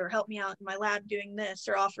this or help me out in my lab doing this,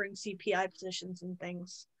 or offering CPI positions and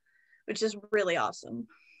things, which is really awesome.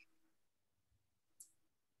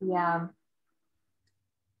 Yeah,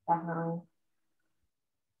 definitely.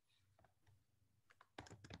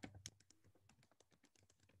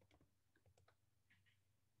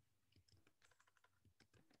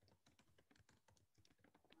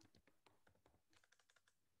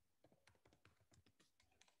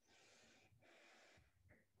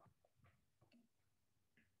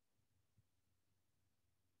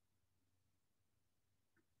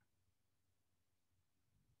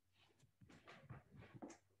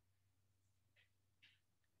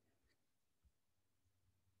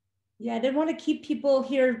 Yeah, I didn't want to keep people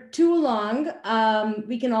here too long.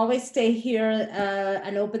 We can always stay here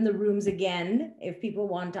and open the rooms again if people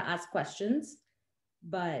want to ask questions,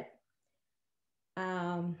 but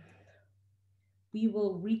we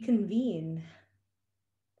will reconvene.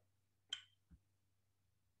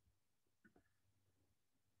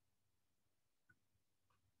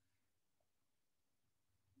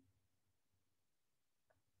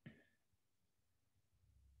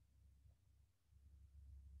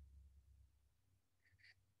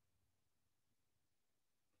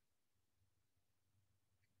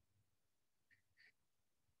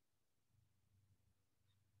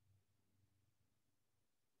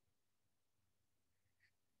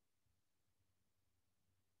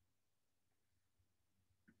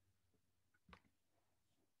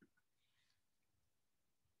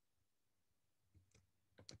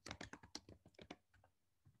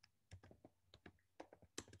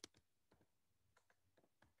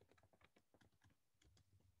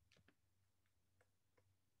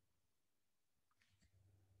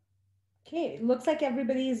 Okay, it looks like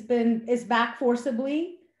everybody's is back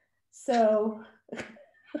forcibly. So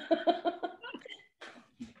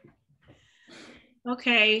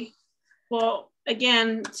okay. Well,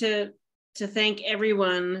 again, to thank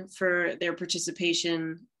everyone for their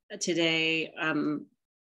participation today.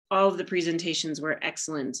 All of the presentations were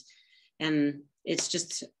excellent. And it's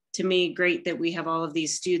just, to me, great that we have all of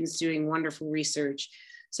these students doing wonderful research.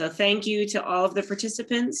 So thank you to all of the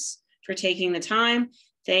participants for taking the time.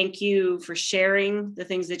 Thank you for sharing the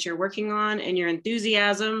things that you're working on and your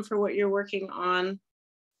enthusiasm for what you're working on.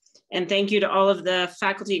 And thank you to all of the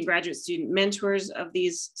faculty and graduate student mentors of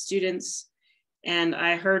these students. And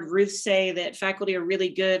I heard Ruth say that faculty are really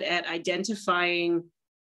good at identifying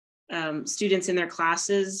students in their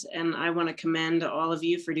classes. And I want to commend all of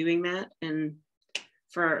you for doing that, and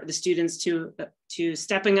for the students to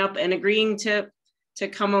stepping up and agreeing to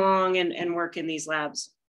come along and work in these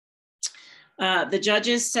labs. The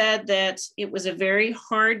judges said that it was a very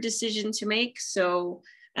hard decision to make. So,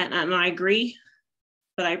 and I agree,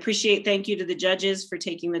 but I appreciate, thank you to the judges for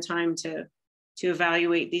taking the time to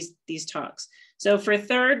evaluate these talks. So for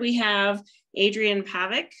third, we have Adrian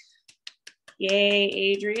Pavic. Yay,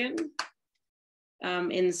 Adrian.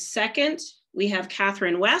 In second, we have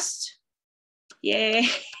Catherine West. Yay,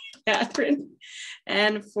 Catherine.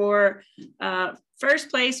 And for first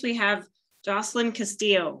place, we have Jocelyn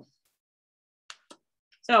Castillo.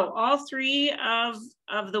 So all three of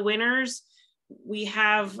the winners, we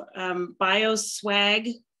have bio swag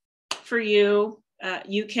for you.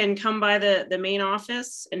 You can come by the main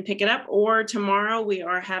office and pick it up, or tomorrow we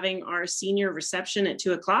are having our senior reception at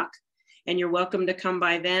 2 o'clock, and you're welcome to come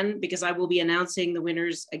by then, because I will be announcing the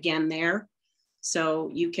winners again there. So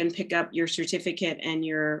you can pick up your certificate and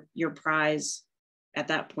your prize at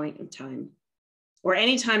that point in time, or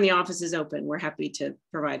anytime the office is open. We're happy to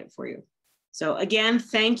provide it for you. So again,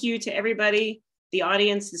 thank you to everybody, the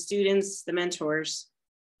audience, the students, the mentors.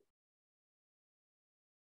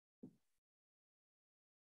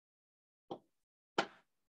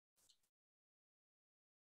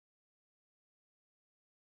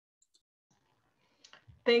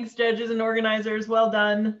 Thanks, judges and organizers. Well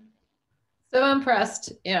done. So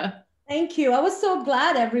impressed. Yeah. Thank you. I was so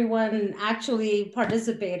glad everyone actually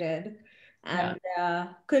participated, and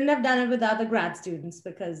couldn't have done it without the grad students,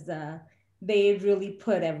 because they really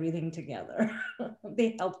put everything together.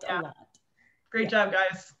 They helped a lot. Great job,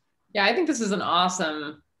 guys. Yeah, I think this is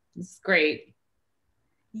it's great.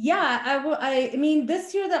 Yeah, I mean,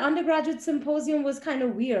 this year the undergraduate symposium was kind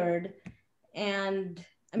of weird, and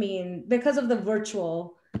I mean, because of the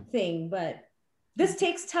virtual thing, but this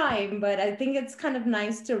takes time. But I think it's kind of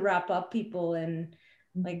nice to wrap up people, and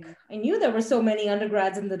like, I knew there were so many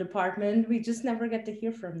undergrads in the department, we just never get to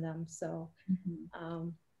hear from them. So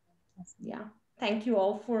yeah, thank you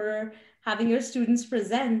all for having your students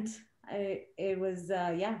present. It was,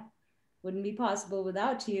 wouldn't be possible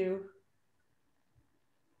without you.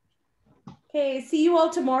 Okay, see you all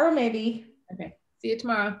tomorrow maybe. Okay, see you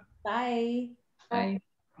tomorrow. Bye. Bye.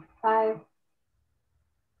 Bye.